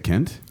this yet,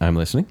 Kent. I'm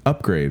listening.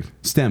 Upgrade.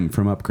 STEM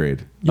from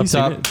Upgrade. Up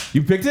seen top. it?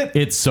 You picked it?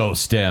 It's so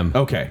STEM.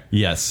 Okay.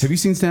 Yes. Have you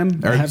seen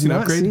STEM? Or I have you have seen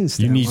not Upgrade? seen You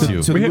STEM. need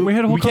to. So- We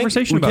had a whole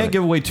conversation we about can't it.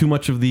 give away too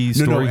much of the No,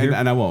 story here.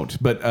 and I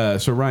won't. But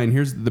so Ryan,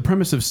 here's the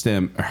premise of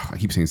STEM. I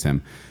keep saying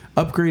STEM.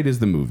 Upgrade is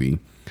the movie,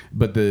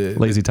 but the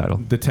Lazy title.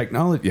 The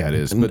technology, yeah, it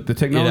is. But the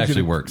technology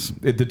actually that- works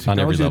The on every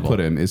technology they level. put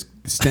in is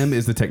STEM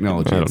is the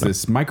technology. I don't It's know.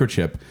 this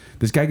microchip.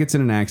 This guy gets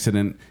in an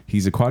accident.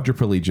 He's a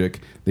quadriplegic.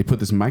 They put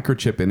this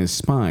microchip in his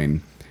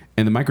spine.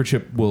 And the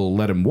microchip will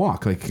let him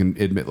walk. Like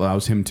it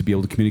allows him to be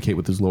able to communicate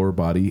with his lower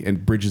body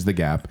and bridges the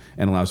gap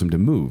and allows him to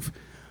move.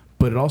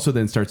 But it also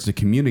then starts to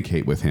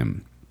communicate with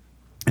him.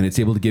 And it's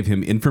able to give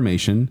him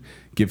information,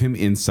 give him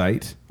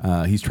insight.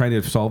 He's trying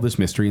to solve this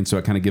mystery, and so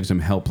it kind of gives him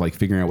help, like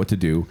figuring out what to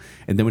do.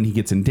 And then when he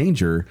gets in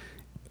danger,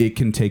 it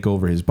can take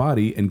over his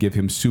body and give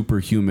him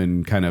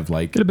superhuman kind of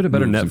like. Could have been a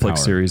better moves and Netflix power.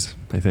 series,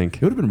 I think.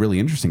 It would have been really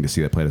interesting to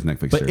see that played as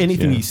Netflix But series.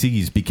 anything yeah. he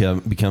sees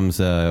becomes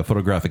a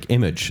photographic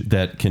image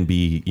that can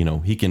be,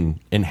 he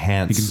can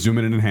enhance. He can zoom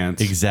in and enhance.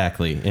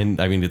 Exactly.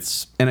 And I mean,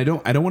 it's And I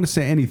don't want to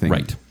say anything,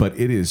 Right. But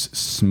it is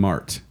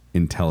smart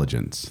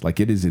intelligence.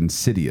 Like it is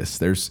insidious.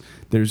 There's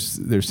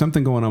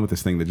something going on with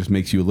this thing that just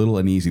makes you a little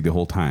uneasy the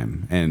whole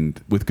time, and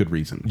with good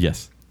reason.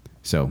 yes.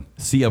 So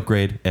See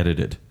Upgrade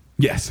edited.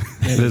 yes,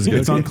 It is good.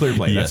 it's on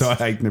ClearPlay. Yes. That's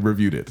how I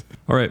reviewed it.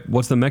 All right,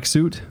 what's the mech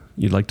suit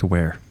you'd like to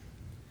wear?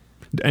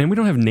 And we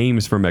don't have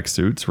names for mech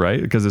suits,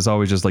 right? Because it's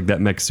always just like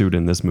that mech suit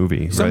in this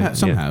movie. Some, right?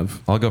 some Yeah.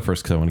 have. I'll go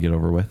first because I want to get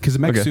over with. Because a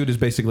mech Okay. suit is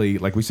basically,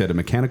 like we said, a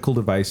mechanical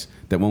device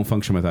that won't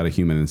function without a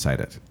human inside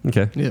it.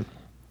 Okay. Yeah.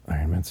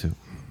 Iron Man suit.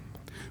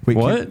 Wait,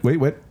 What? Wait,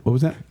 what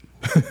was that?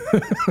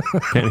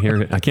 Can't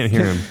hear it. I can't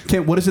hear him.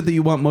 Kent, what is it that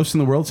you want most in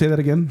the world? Say that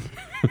again.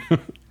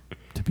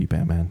 To be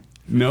Batman.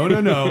 No.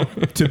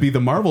 To be the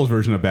Marvel's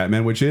version of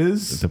Batman, which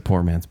is The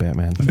poor man's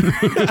Batman.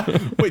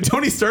 wait,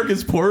 Tony Stark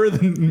is poorer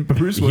than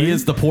Bruce Wayne. He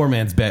is the poor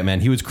man's Batman.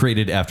 He was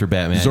created after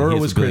Batman. Zorro He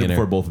is was a created billionaire.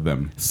 for both of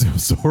them. So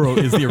Zorro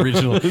is the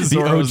original.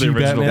 Zorro is the original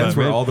Batman. That's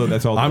where all the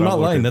that's all. I'm all not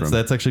the lying. came That's from.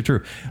 that's actually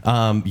true.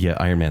 Yeah,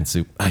 Iron Man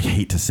suit. I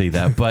hate to say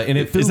that, but and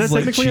it feels Is that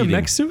like technically cheating. a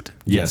mech suit?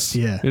 Yes.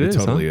 Yeah. It is,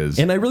 totally huh? is.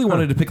 And I really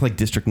wanted to pick like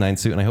District 9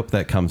 suit, and I hope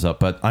that comes up.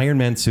 But Iron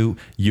Man suit,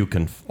 you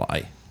can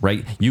fly.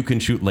 right? You can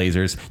shoot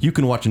lasers. You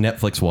can watch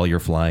Netflix while you're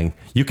flying.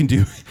 You can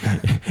do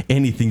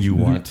anything you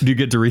want. Do you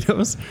get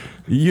Doritos?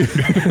 You,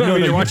 no,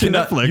 you're watching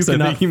Netflix, You I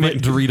cannot think you fit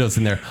might- Doritos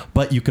in there,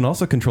 but you can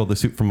also control the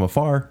suit from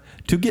afar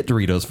to get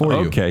Doritos for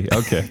you. Okay.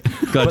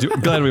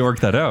 Glad we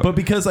worked that out. But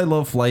because I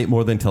love flight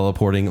more than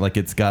teleporting, like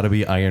it's got to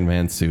be Iron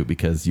Man suit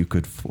because you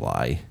could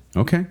fly.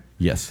 Okay.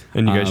 Yes.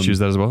 and you guys choose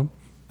that as well?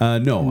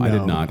 No, I did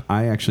No. not.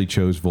 I actually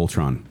chose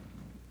Voltron.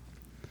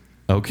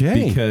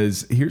 Okay.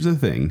 Because here's the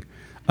thing.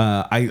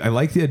 I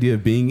like the idea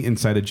of being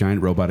inside a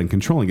giant robot and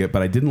controlling it,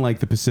 but I didn't like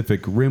the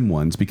Pacific Rim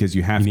ones because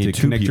you have You to need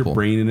two connect people. your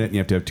brain in it, and you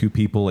have to have two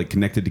people like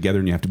connected together,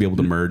 and you have to be able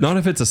to merge. Not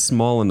if it's a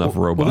small enough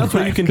robot. Well, that's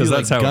what you can do, because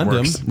like that's how it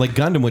works. Gundam, like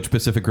Gundam, which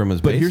Pacific Rim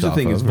is based but here's the off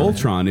thing: of. is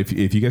Voltron. If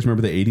you guys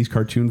remember the '80s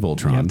cartoon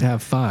Voltron, You have to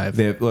have 5.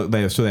 They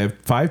have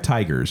 5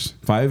 tigers,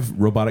 5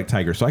 robotic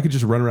tigers. So I could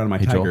just run around my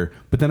Joel. tiger,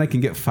 but then I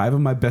can get 5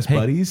 of my best hey,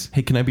 buddies.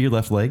 Hey, can I be your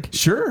left leg?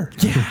 Sure.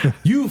 Yeah.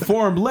 You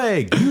form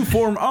leg, you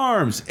form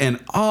arms, and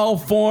I'll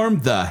form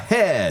the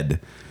head.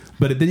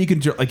 But then you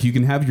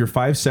can have your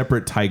 5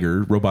 separate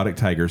robotic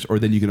tigers, or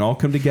then you can all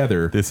come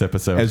together This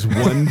episode. as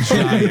one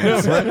giant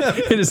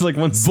It is like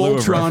one slew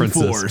of Voltron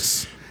references.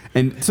 force.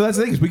 And so that's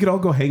the thing, is we could all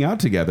go hang out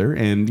together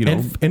and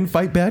and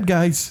fight bad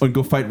guys. and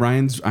go fight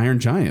Ryan's Iron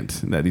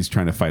Giant that he's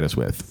trying to fight us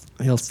with.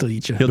 He'll still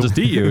eat you. He'll just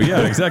eat you.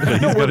 Yeah, exactly.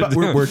 He's got it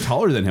We're down.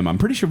 taller than him. I'm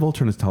pretty sure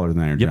Voltron is taller than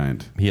Iron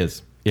Giant. He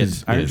is.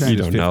 It Iron is. Giant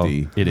You is don't know.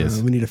 50. It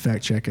is. We need a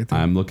fact check, I think.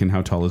 I'm looking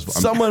how tall is.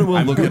 Someone will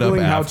I'm look it up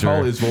Googling how after.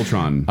 tall is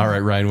Voltron. All right,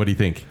 Ryan, what do you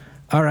think?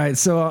 All right,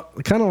 so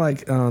kind of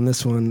like on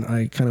this one,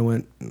 I kind of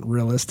went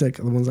realistic.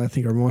 The ones I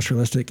think are most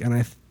realistic, and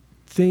I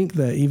think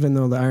that even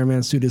though the Iron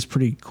Man suit is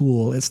pretty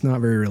cool, it's not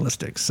very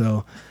realistic.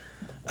 So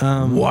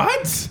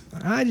What?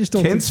 I just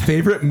don't. Kent's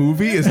favorite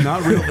movie is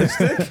not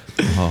realistic.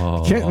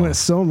 Kent went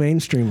so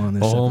mainstream on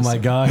this. Oh my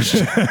episode.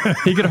 gosh.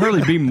 He could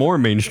hardly be more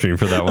mainstream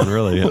for that one,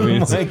 really. I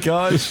mean, Oh my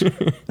gosh.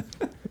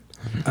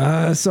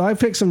 So I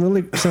picked some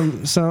really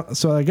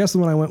So I guess the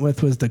one I went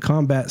with was the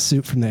combat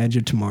suit from The Edge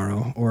of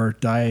Tomorrow, or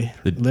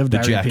Live,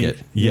 Die, jacket.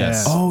 Repeat.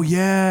 Yes. Yeah. Oh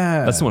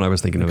yeah, that's the one I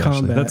was thinking of, actually.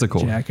 Combat That's a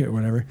cool jacket or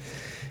whatever.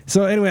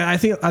 So anyway, I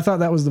thought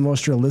that was the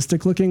most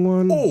realistic looking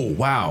one. Oh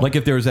wow. Like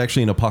if there was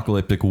actually an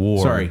apocalyptic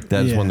war, Sorry.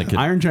 that's Yeah. one that could.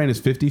 Iron Giant is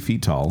 50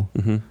 feet tall.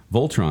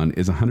 Voltron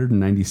is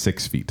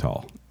 196 feet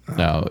tall.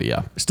 Oh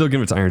yeah. Still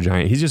give it to Iron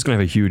Giant. He's just going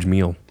to have a huge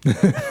meal.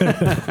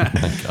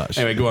 Gosh.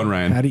 Anyway, go on,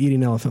 Ryan. How to eat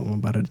an elephant one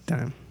bite at a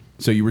time.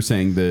 So you were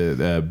saying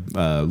the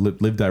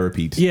Live, Die,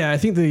 Repeat. Yeah, I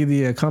think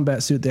the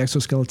combat suit, the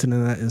exoskeleton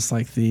in that is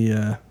like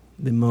the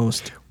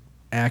most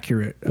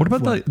accurate. What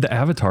of about the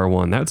Avatar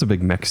one? That's a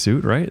big mech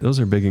suit, right? Those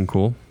are big and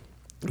cool.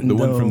 The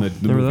one from the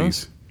Remember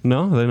movies. those?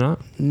 No, they're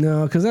not.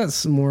 No, because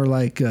that's more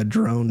like a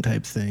drone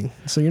type thing.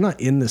 So you're not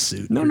in the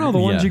suit. No, the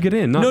ones Yeah. you get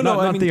in. Not, not,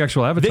 I not mean, the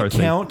actual Avatar they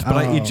thing. count,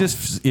 but Oh.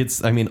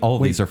 it's. I mean, all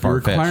of these are You're far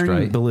fetched, requiring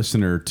right? the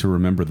listener to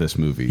remember this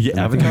movie. Yeah, And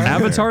I think Avatar?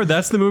 that's fair. Avatar,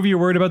 that's the movie you're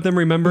worried about them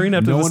remembering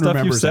after No the one stuff you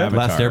remembers said?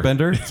 Avatar. Last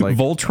Airbender. It's like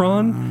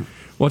Voltron?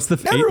 What's the...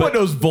 everyone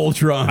knows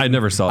Voltron. I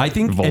never saw I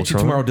think Voltron. Edge of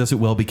Tomorrow does it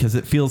well because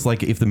it feels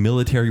like if the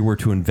military were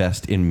to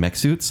invest in mech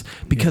suits,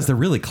 because they're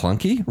really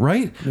clunky,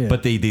 right? Yeah.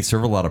 But they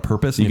serve a lot of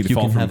purpose, and you if can you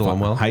fall can from handle them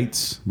well,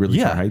 heights, really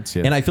far heights.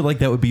 Yeah. And I feel like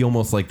that would be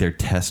almost like their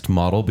test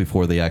model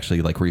before they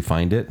actually like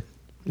refined it.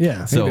 Yeah,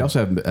 Hey, So- they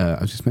also have.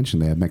 I just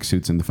mentioned they have mech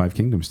suits in the Five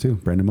Kingdoms too.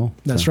 Brandon Mull.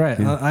 that's So, right.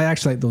 Yeah. I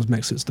actually like those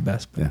mech suits the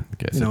best. But, Yeah.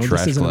 Okay, you so know, trash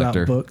this isn't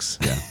collector. about books.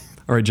 Yeah.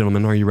 All right,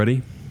 gentlemen, are you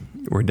ready?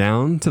 We're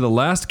down to the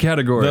last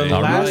category. The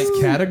last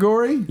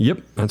category.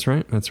 Yep, that's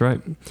right. That's right.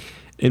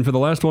 And for the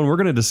last one, we're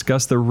going to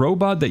discuss the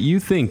robot that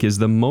you think is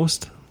the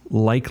most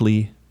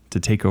likely to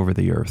take over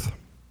the Earth.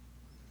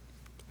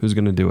 Who's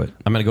going to do it?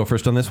 I'm going to go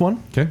first on this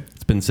one. Okay.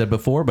 It's been said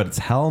before, but it's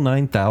HAL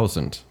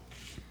 9000.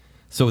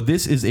 So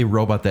this is a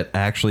robot that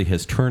actually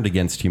has turned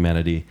against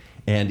humanity,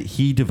 and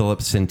he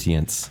develops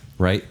sentience,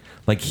 right?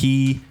 Like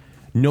he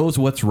knows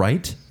what's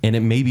right, and it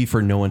may be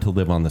for no one to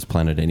live on this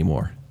planet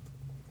anymore.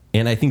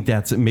 And I think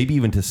that's maybe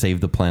even to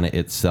save the planet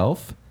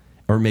itself,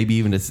 or maybe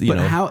even to, But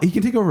how he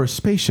can take over a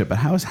spaceship? But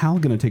how is Hal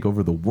going to take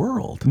over the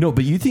world? No,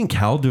 but you think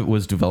HAL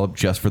was developed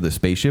just for the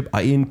spaceship?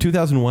 In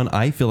 2001,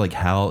 I feel like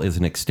HAL is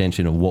an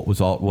extension of what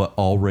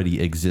already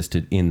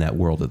existed in that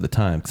world at the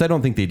time. Because I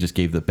don't think they just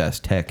gave the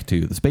best tech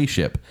to the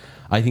spaceship.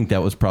 I think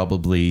that was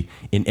probably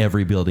in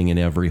every building, in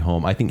every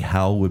home. I think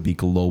HAL would be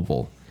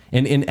global.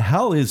 And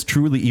HAL is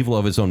truly evil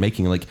of his own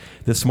making. Like,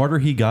 the smarter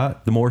he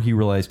got, the more he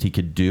realized he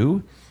could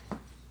do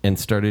and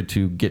started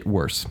to get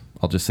worse.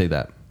 I'll just say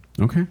that.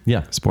 Okay.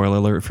 Yeah. Spoiler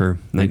alert for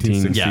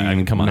 1969. Yeah, I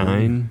mean, come on.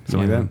 1909.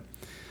 Something like that.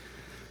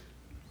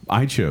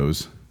 I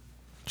chose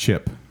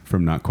Chip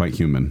from Not Quite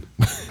Human.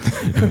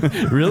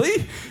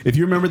 Really? If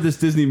you remember this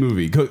Disney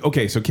movie,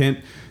 okay. So Kent,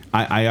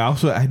 I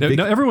also had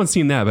No, everyone's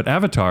seen that, but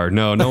Avatar,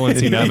 no one's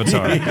seen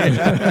Avatar.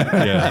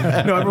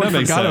 Yeah. No, everyone That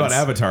makes forgot about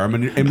sense. Avatar. I'm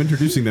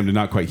introducing them to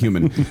Not Quite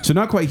Human. So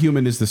Not Quite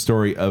Human is the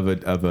story of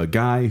a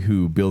guy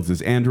who builds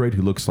this android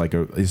who looks like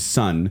his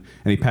son,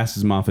 and he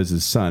passes him off as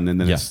his son, and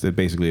then Yeah. it's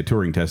basically a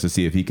Turing test to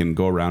see if he can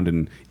go around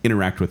and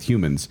interact with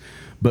humans.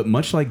 But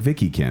much like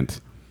Vicky Kent,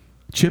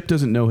 Chip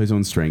doesn't know his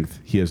own strength.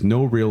 He has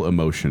no real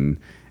emotion.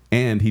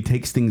 and he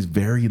takes things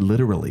very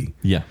literally.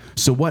 Yeah.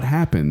 So what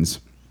happens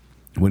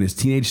when his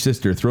teenage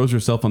sister throws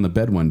herself on the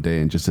bed one day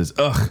and just says,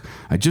 "Ugh,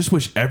 I just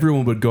wish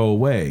everyone would go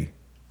away."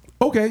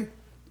 Okay.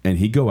 And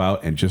he'd go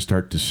out and just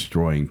start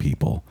destroying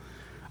people.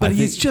 But I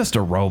he's think just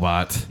a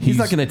robot. He's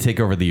not going to take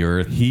over the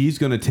Earth. he's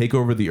going to take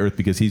over the Earth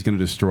because he's going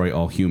to destroy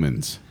all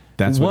humans.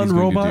 That's what One he's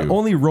going robot, to do.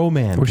 only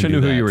Roman. Wish I can knew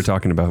do who that. you were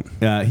talking about.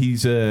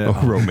 He's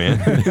Roman.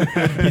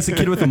 He's a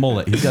kid with a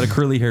mullet. He's got a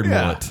curly haired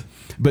mullet.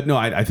 But no,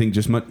 I think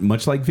just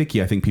much like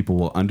Vicky, I think people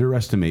will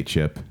underestimate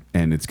Chip,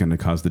 and it's going to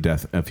cause the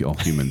death of all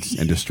humans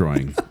and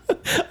destroying.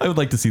 I would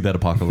like to see that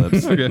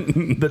apocalypse.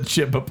 The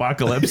Chip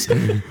apocalypse.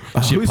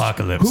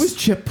 Chip-apocalypse. Who is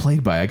Chip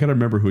played by? I got to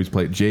remember who he's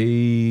played. J.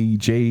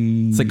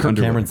 It's like Kirk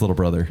Underwood. Cameron's little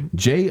brother.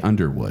 Jay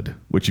Underwood,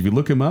 which if you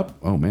look him up,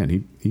 oh man,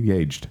 he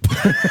aged.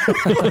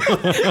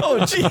 Oh,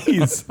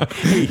 jeez.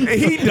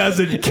 He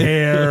doesn't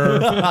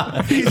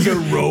care. He's a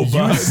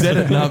robot. You said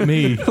it, not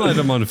me. Light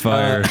him on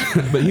fire.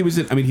 But he was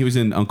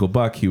in Uncle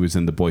Buck. He was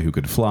in The Boy Who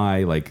Could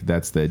Fly. Like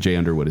that's the Jay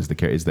Underwood is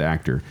the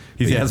actor.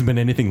 He But yeah. hasn't been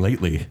anything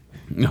lately.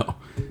 No.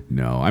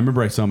 I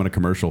remember I saw him in a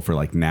commercial for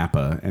like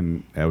Napa,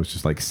 and I was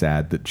just like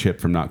sad that Chip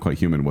from Not Quite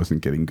Human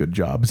wasn't getting good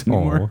jobs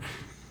anymore.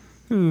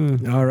 All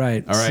right. All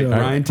right, so-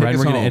 Ryan, take Ryan, us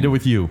we're going to home. end it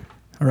with you.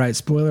 All right.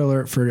 Spoiler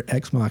alert for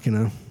Ex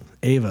Machina.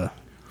 Ava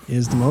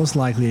is the most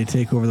likely to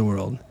take over the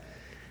world.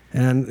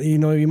 And,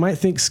 you might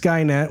think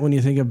Skynet when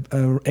you think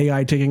of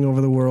AI taking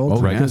over the world.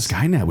 Oh, right. because-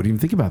 Skynet. What do you even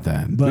think about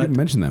that? We But didn't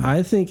mention them.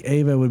 I think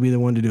Ava would be the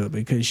one to do it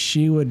because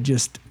she would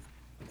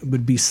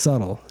be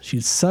subtle.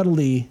 She'd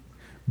subtly.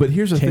 But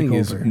here's the take thing: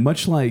 is over.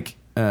 much like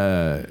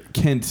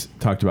Kent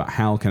talked about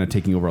Hal kind of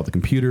taking over all the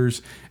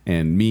computers,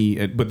 and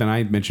me. But then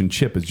I mentioned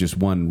Chip as just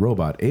one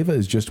robot. Ava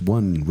is just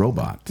one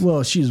robot.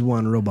 Well, she's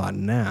one robot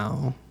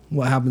now.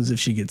 What happens if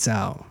she gets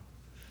out?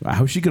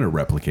 How's she going to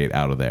replicate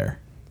out of there?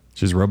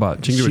 She's a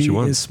robot. She can do what she is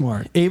wants.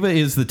 smart. Ava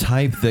is the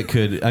type that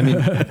could,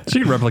 She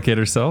can replicate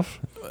herself.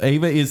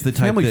 Ava is the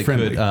type Family that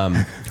friendly.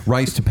 could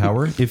rise to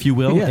power, if you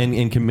will, Yeah.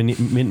 and can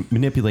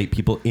manipulate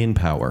people in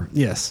power.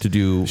 Yes. To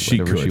do She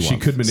whatever could. she She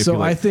wants. could manipulate.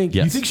 So I think-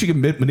 Yes. You think she can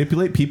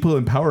manipulate people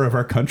in power of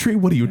our country?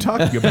 What are you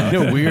talking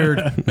about? Weird.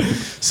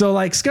 So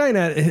like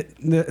Skynet,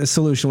 the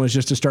solution was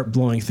just to start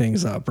blowing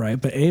things up, right?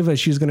 But Ava,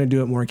 she's going to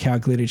do it more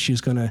calculated.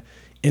 She's going to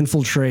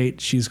infiltrate.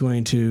 She's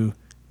going to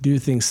do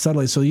things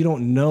subtly, so you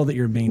don't know that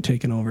you're being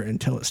taken over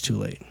until it's too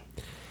late.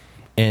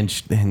 And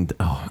see,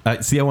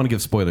 I want to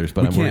give spoilers,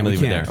 but we're going to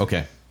leave it there.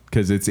 Okay.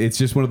 Because it's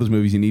just one of those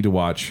movies you need to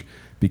watch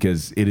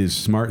because it is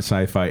smart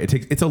sci-fi.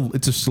 It's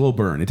a slow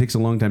burn. It takes a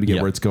long time to get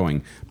Yep. where it's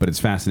going, but it's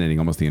fascinating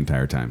almost the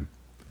entire time.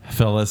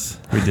 Fellas,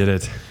 We did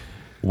it.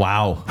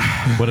 wow.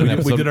 What an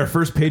episode. We did our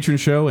first patron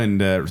show, and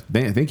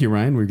thank you,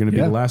 Ryan. We're going to be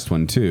Yeah. the last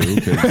one too.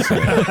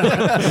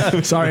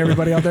 'cause, Sorry,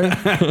 everybody out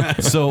there.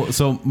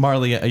 So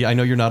Marley, I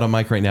know you're not on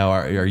mic right now.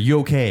 Are you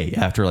okay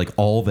after like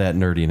all that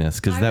nerdiness?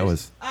 Because that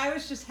was I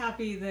was just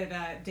happy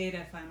that Data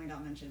finally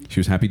got mentioned. she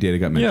was happy Data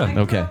got mentioned. I Yeah.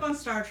 grew Okay. up on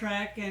Star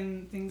Trek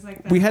and things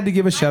like that. We had to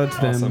give a shout out to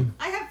have- them.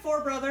 I have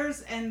 4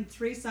 brothers and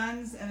 3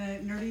 sons and a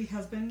nerdy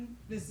husband.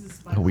 This is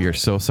my we are life.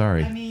 so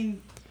sorry. I mean,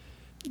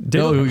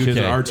 Oh, She has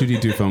an okay.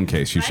 R2D2 phone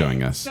case she's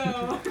showing us.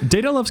 so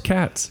Data loves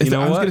cats. You Is that-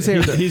 know I was what?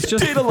 gonna say, he's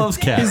just Data loves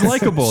cats. He's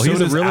likable. So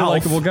He's a does really Alf.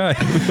 likable guy.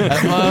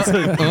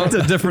 It's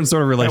a different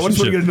sort of I just want to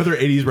get relationship. another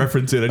 80s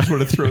reference in. I just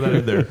want to throw that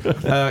in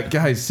there.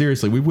 Guys,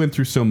 seriously, we went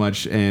through so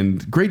much,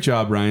 and great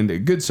job, Ryan.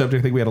 Good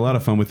subject. I think we had a lot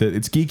of fun with it.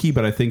 It's geeky,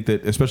 but I think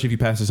that, especially if you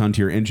pass this on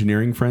to your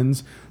engineering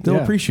friends, they'll Yeah.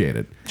 appreciate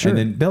it. Sure. And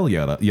then they'll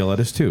yell at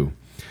us, too.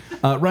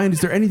 Ryan, is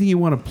there anything you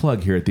want to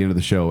plug here at the end of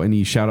the show?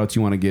 Any shout-outs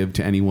you want to give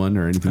to anyone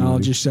or anything? I'll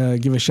just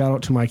give a shout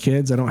out to my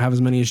kids. I don't have as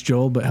many as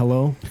Joel, but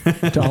hello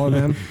to all of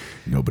them.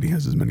 Nobody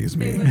has as many as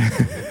they me.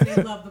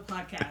 love the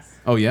podcast.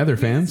 Oh, yeah? They're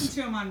We fans?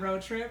 listen to them on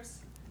road trips.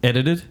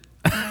 Edited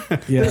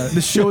Yeah.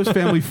 The show is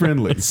family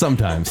friendly.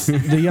 sometimes.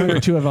 The younger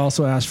 2 have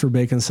also asked for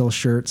Bacon Cell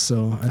shirts,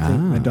 so I think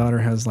my daughter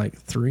has like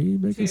 3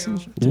 Bacon 2. Cell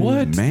shirts.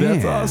 What? Man.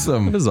 That's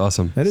awesome. That is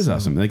awesome. That is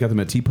awesome. They got them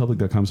at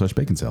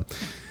tpublic.com/baconsale.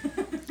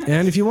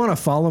 And if you want to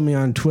follow me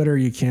on Twitter,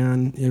 you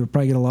can. You'll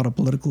probably get a lot of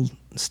political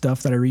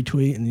stuff that I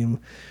retweet, and you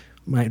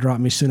might drop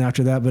me soon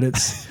after that. But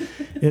it's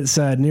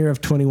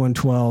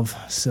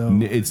Nirav2112. So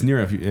It's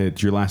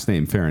it's your last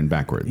name, Farron,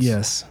 backwards.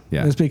 yes,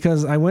 Yeah. It's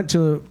because I went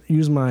to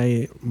use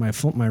my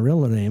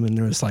real name, and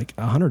there was like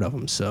 100 of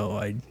them. So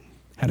I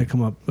had to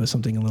come up with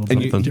something a little And,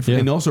 bit you, different.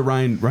 and also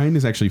Ryan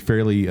is actually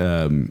fairly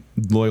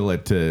loyal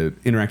at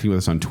interacting with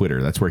us on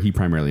Twitter. That's where he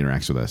primarily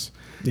interacts with us.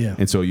 Yeah.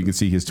 And so you can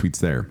see his tweets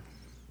there.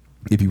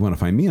 If you want to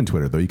find me on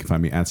Twitter, though, you can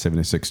find me at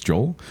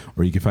 76Joel,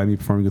 or you can find me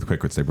performing with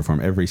Quick Wits. They perform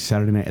every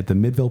Saturday night at the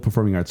Midville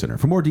Performing Arts Center.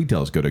 For more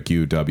details, go to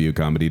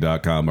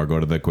qwcomedy.com or go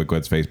to the Quick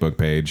Wits Facebook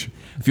page.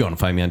 If you want to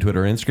find me on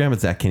Twitter or Instagram,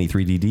 it's at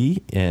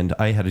Kenny3DD, and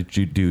I had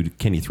to do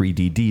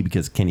Kenny3DD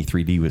because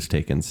Kenny3D was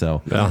taken.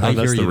 So I hear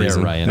that's you the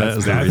reason. there, Ryan.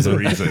 That's the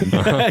reason.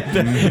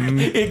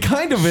 It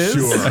kind of is.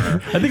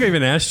 Sure. I think I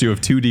even asked you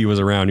if 2D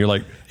was around. You're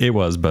like, it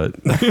was, but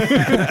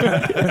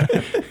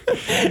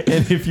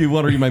And if you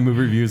want to read my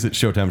movie reviews, it's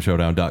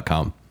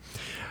ShowtimeShowdown.com.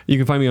 You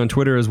can find me on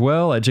Twitter as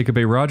well at Jacob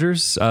A.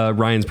 Rogers.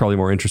 Ryan's probably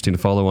more interesting to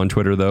follow on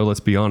Twitter, though, let's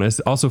be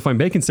honest. Also find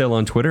Bacon Sale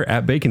on Twitter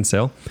at Bacon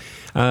Sale.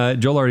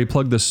 Joel already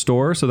plugged the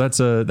store, so that's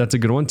a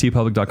good one,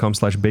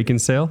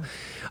 tpublic.com/baconsale.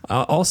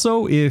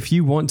 Also, if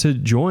you want to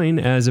join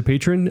as a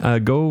patron,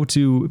 go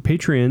to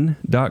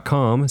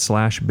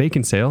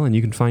patreon.com/baconsale, and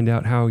you can find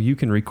out how you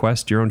can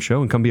request your own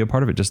show and come be a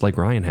part of it, just like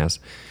Ryan has.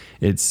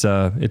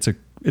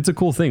 It's a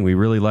cool thing. We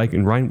really like,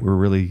 and Ryan, we're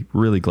really,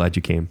 really glad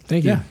you came.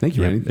 Thank you. Yeah, thank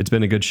you, Yeah, Ryan. it's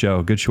been a good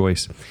show, good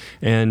choice.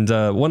 And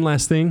one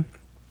last thing,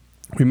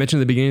 we mentioned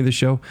at the beginning of the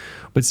show,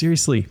 but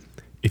seriously,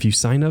 if you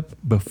sign up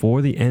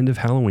before the end of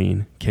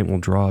Halloween, Kent will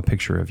draw a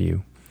picture of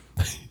you.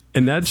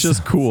 And that's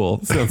just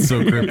cool. Sounds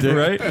so cryptic.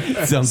 Right?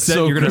 Sounds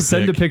so You're going to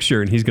send a cryptic. picture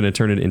and he's going to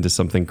turn it into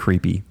something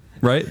creepy.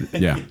 Right?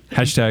 Yeah.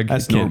 Hashtag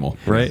That's Kent, normal.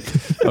 Right?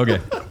 Okay.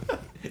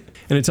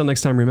 And until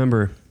next time,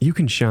 remember, you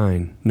can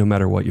shine no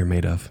matter what you're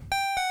made of.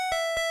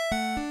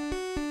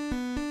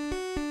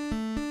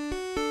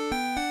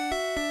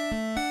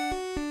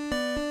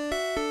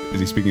 Is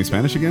he speaking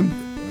Spanish again?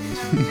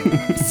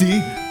 Sí.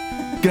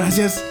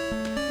 Gracias,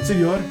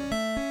 señor.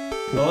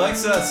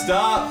 Alexa,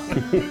 stop.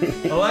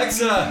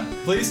 Alexa,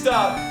 please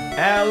stop.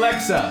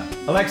 Alexa.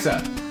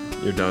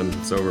 You're done.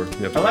 It's over.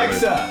 You have to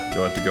Alexa!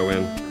 You'll have to go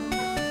in.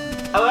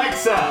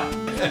 Alexa.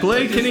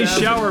 Play Kenny's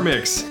shower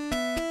mix.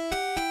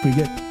 If we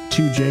get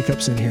 2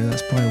 Jacobs in here,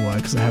 that's probably why,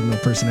 because I have no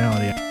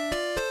personality.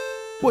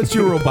 What's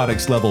your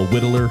robotics level,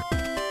 Whittler?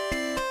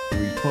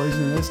 We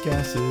poisonous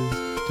gases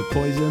to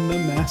poison the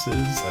masses.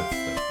 That's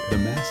The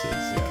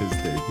masses, because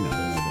they're,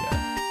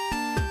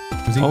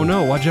 Oh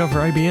no, watch out for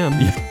IBM.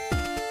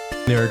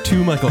 There are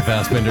 2 Michael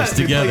Fassbenders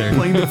together.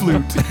 playing the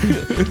flute.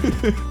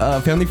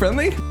 Family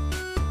friendly?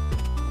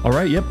 All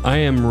right, yep, I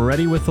am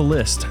ready with the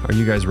list. Are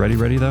you guys ready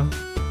though?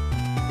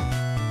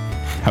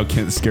 How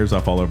Kent scares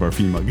off all of our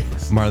female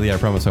guests. Marley, I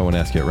promise I won't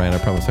ask you. Ryan, I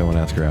promise I won't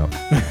ask her out.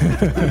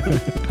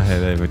 I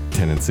have a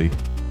tendency.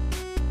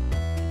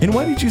 And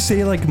why did you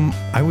say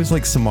I was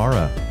like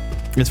Samara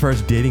as far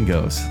as dating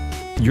goes?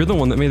 You're the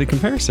one that made the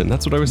comparison.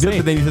 That's what I was saying.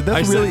 But then you said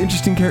that's a really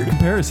interesting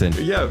comparison.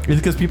 Yeah. Is it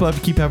because people have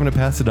to keep having to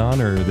pass it on,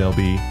 or they'll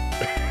be?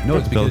 No,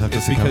 it's They'll because, have to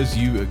it's succumb. because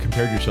you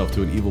compared yourself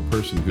to an evil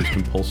person who's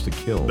compulsed to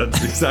kill.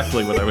 That's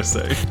exactly what I was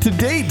saying. To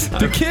date,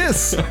 to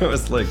kiss. I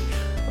was like,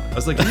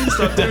 you need to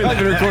stop doing that. I've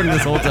been recording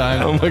this whole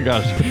time. Oh my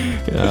gosh.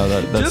 Yeah,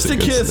 that's Just a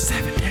good kiss.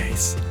 stuff. 7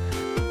 days.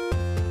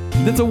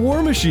 That's a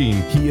war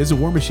machine. He is a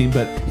war machine,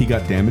 but he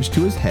got damage to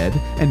his head,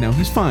 and now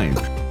he's fine.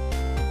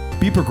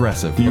 Be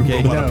progressive, You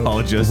okay? robot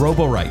apologist.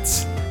 Robo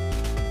rights.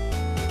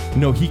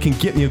 No, he can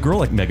get me a girl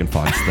like Megan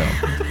Fox, though.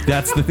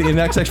 That's the thing, and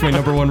that's actually my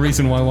number 1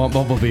 reason why I want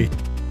Bumblebee.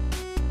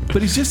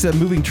 But he's just a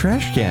moving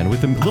trash can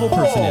with a little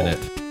person in it.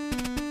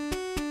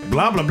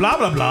 Blah, blah, blah,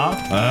 blah, blah.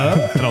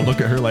 And I'll look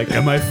at her like,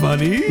 am I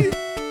funny?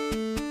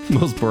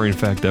 Most boring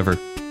fact ever.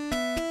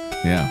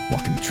 Yeah,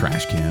 walking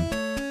trash can.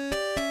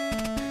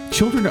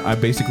 Children are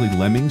basically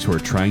lemmings who are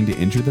trying to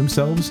injure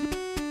themselves.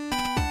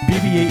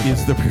 BB-8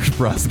 is the Pierce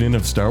Brosnan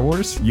of Star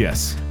Wars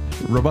Yes.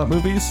 robot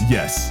movies.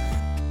 Yes.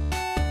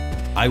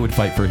 I would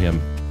fight for him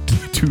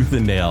tooth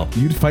and nail.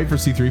 You'd fight for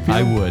C-3PO?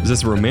 I would. Is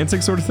this a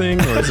romantic sort of thing?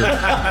 Or is it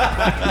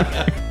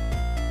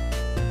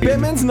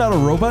Batman's not a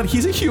robot.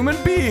 He's a human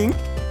being.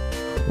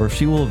 Or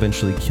she will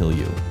eventually kill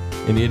you.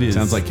 And it is.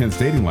 Sounds like Kent's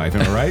dating wife,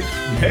 am I right?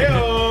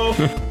 Heyo!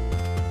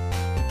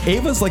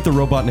 Ava's like the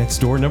robot next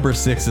door. Number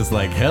 6 is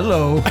like,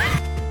 hello.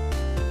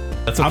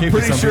 That's okay I'm for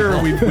pretty some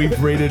sure people.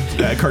 we've rated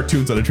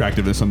cartoons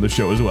unattractiveness on the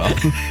show as well.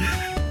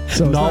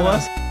 So is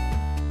Nala?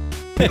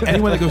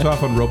 Anyone that goes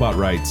off on robot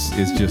rights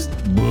is just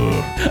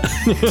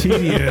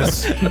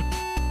tedious.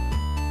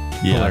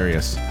 Yeah.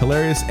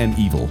 Hilarious and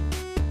evil.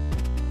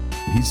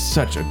 He's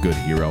such a good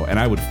hero, and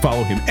I would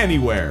follow him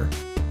anywhere.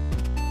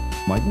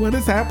 I'm like, what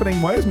is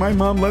happening? Why is my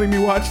mom letting me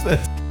watch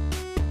this?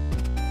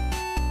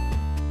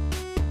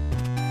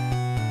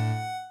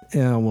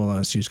 Yeah,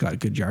 well, she's got a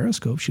good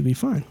gyroscope. She'll be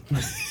fine.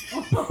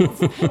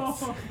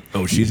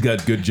 Oh, she's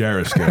got good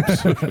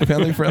gyroscopes.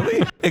 Family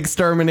friendly.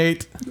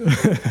 Exterminate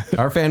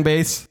our fan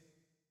base.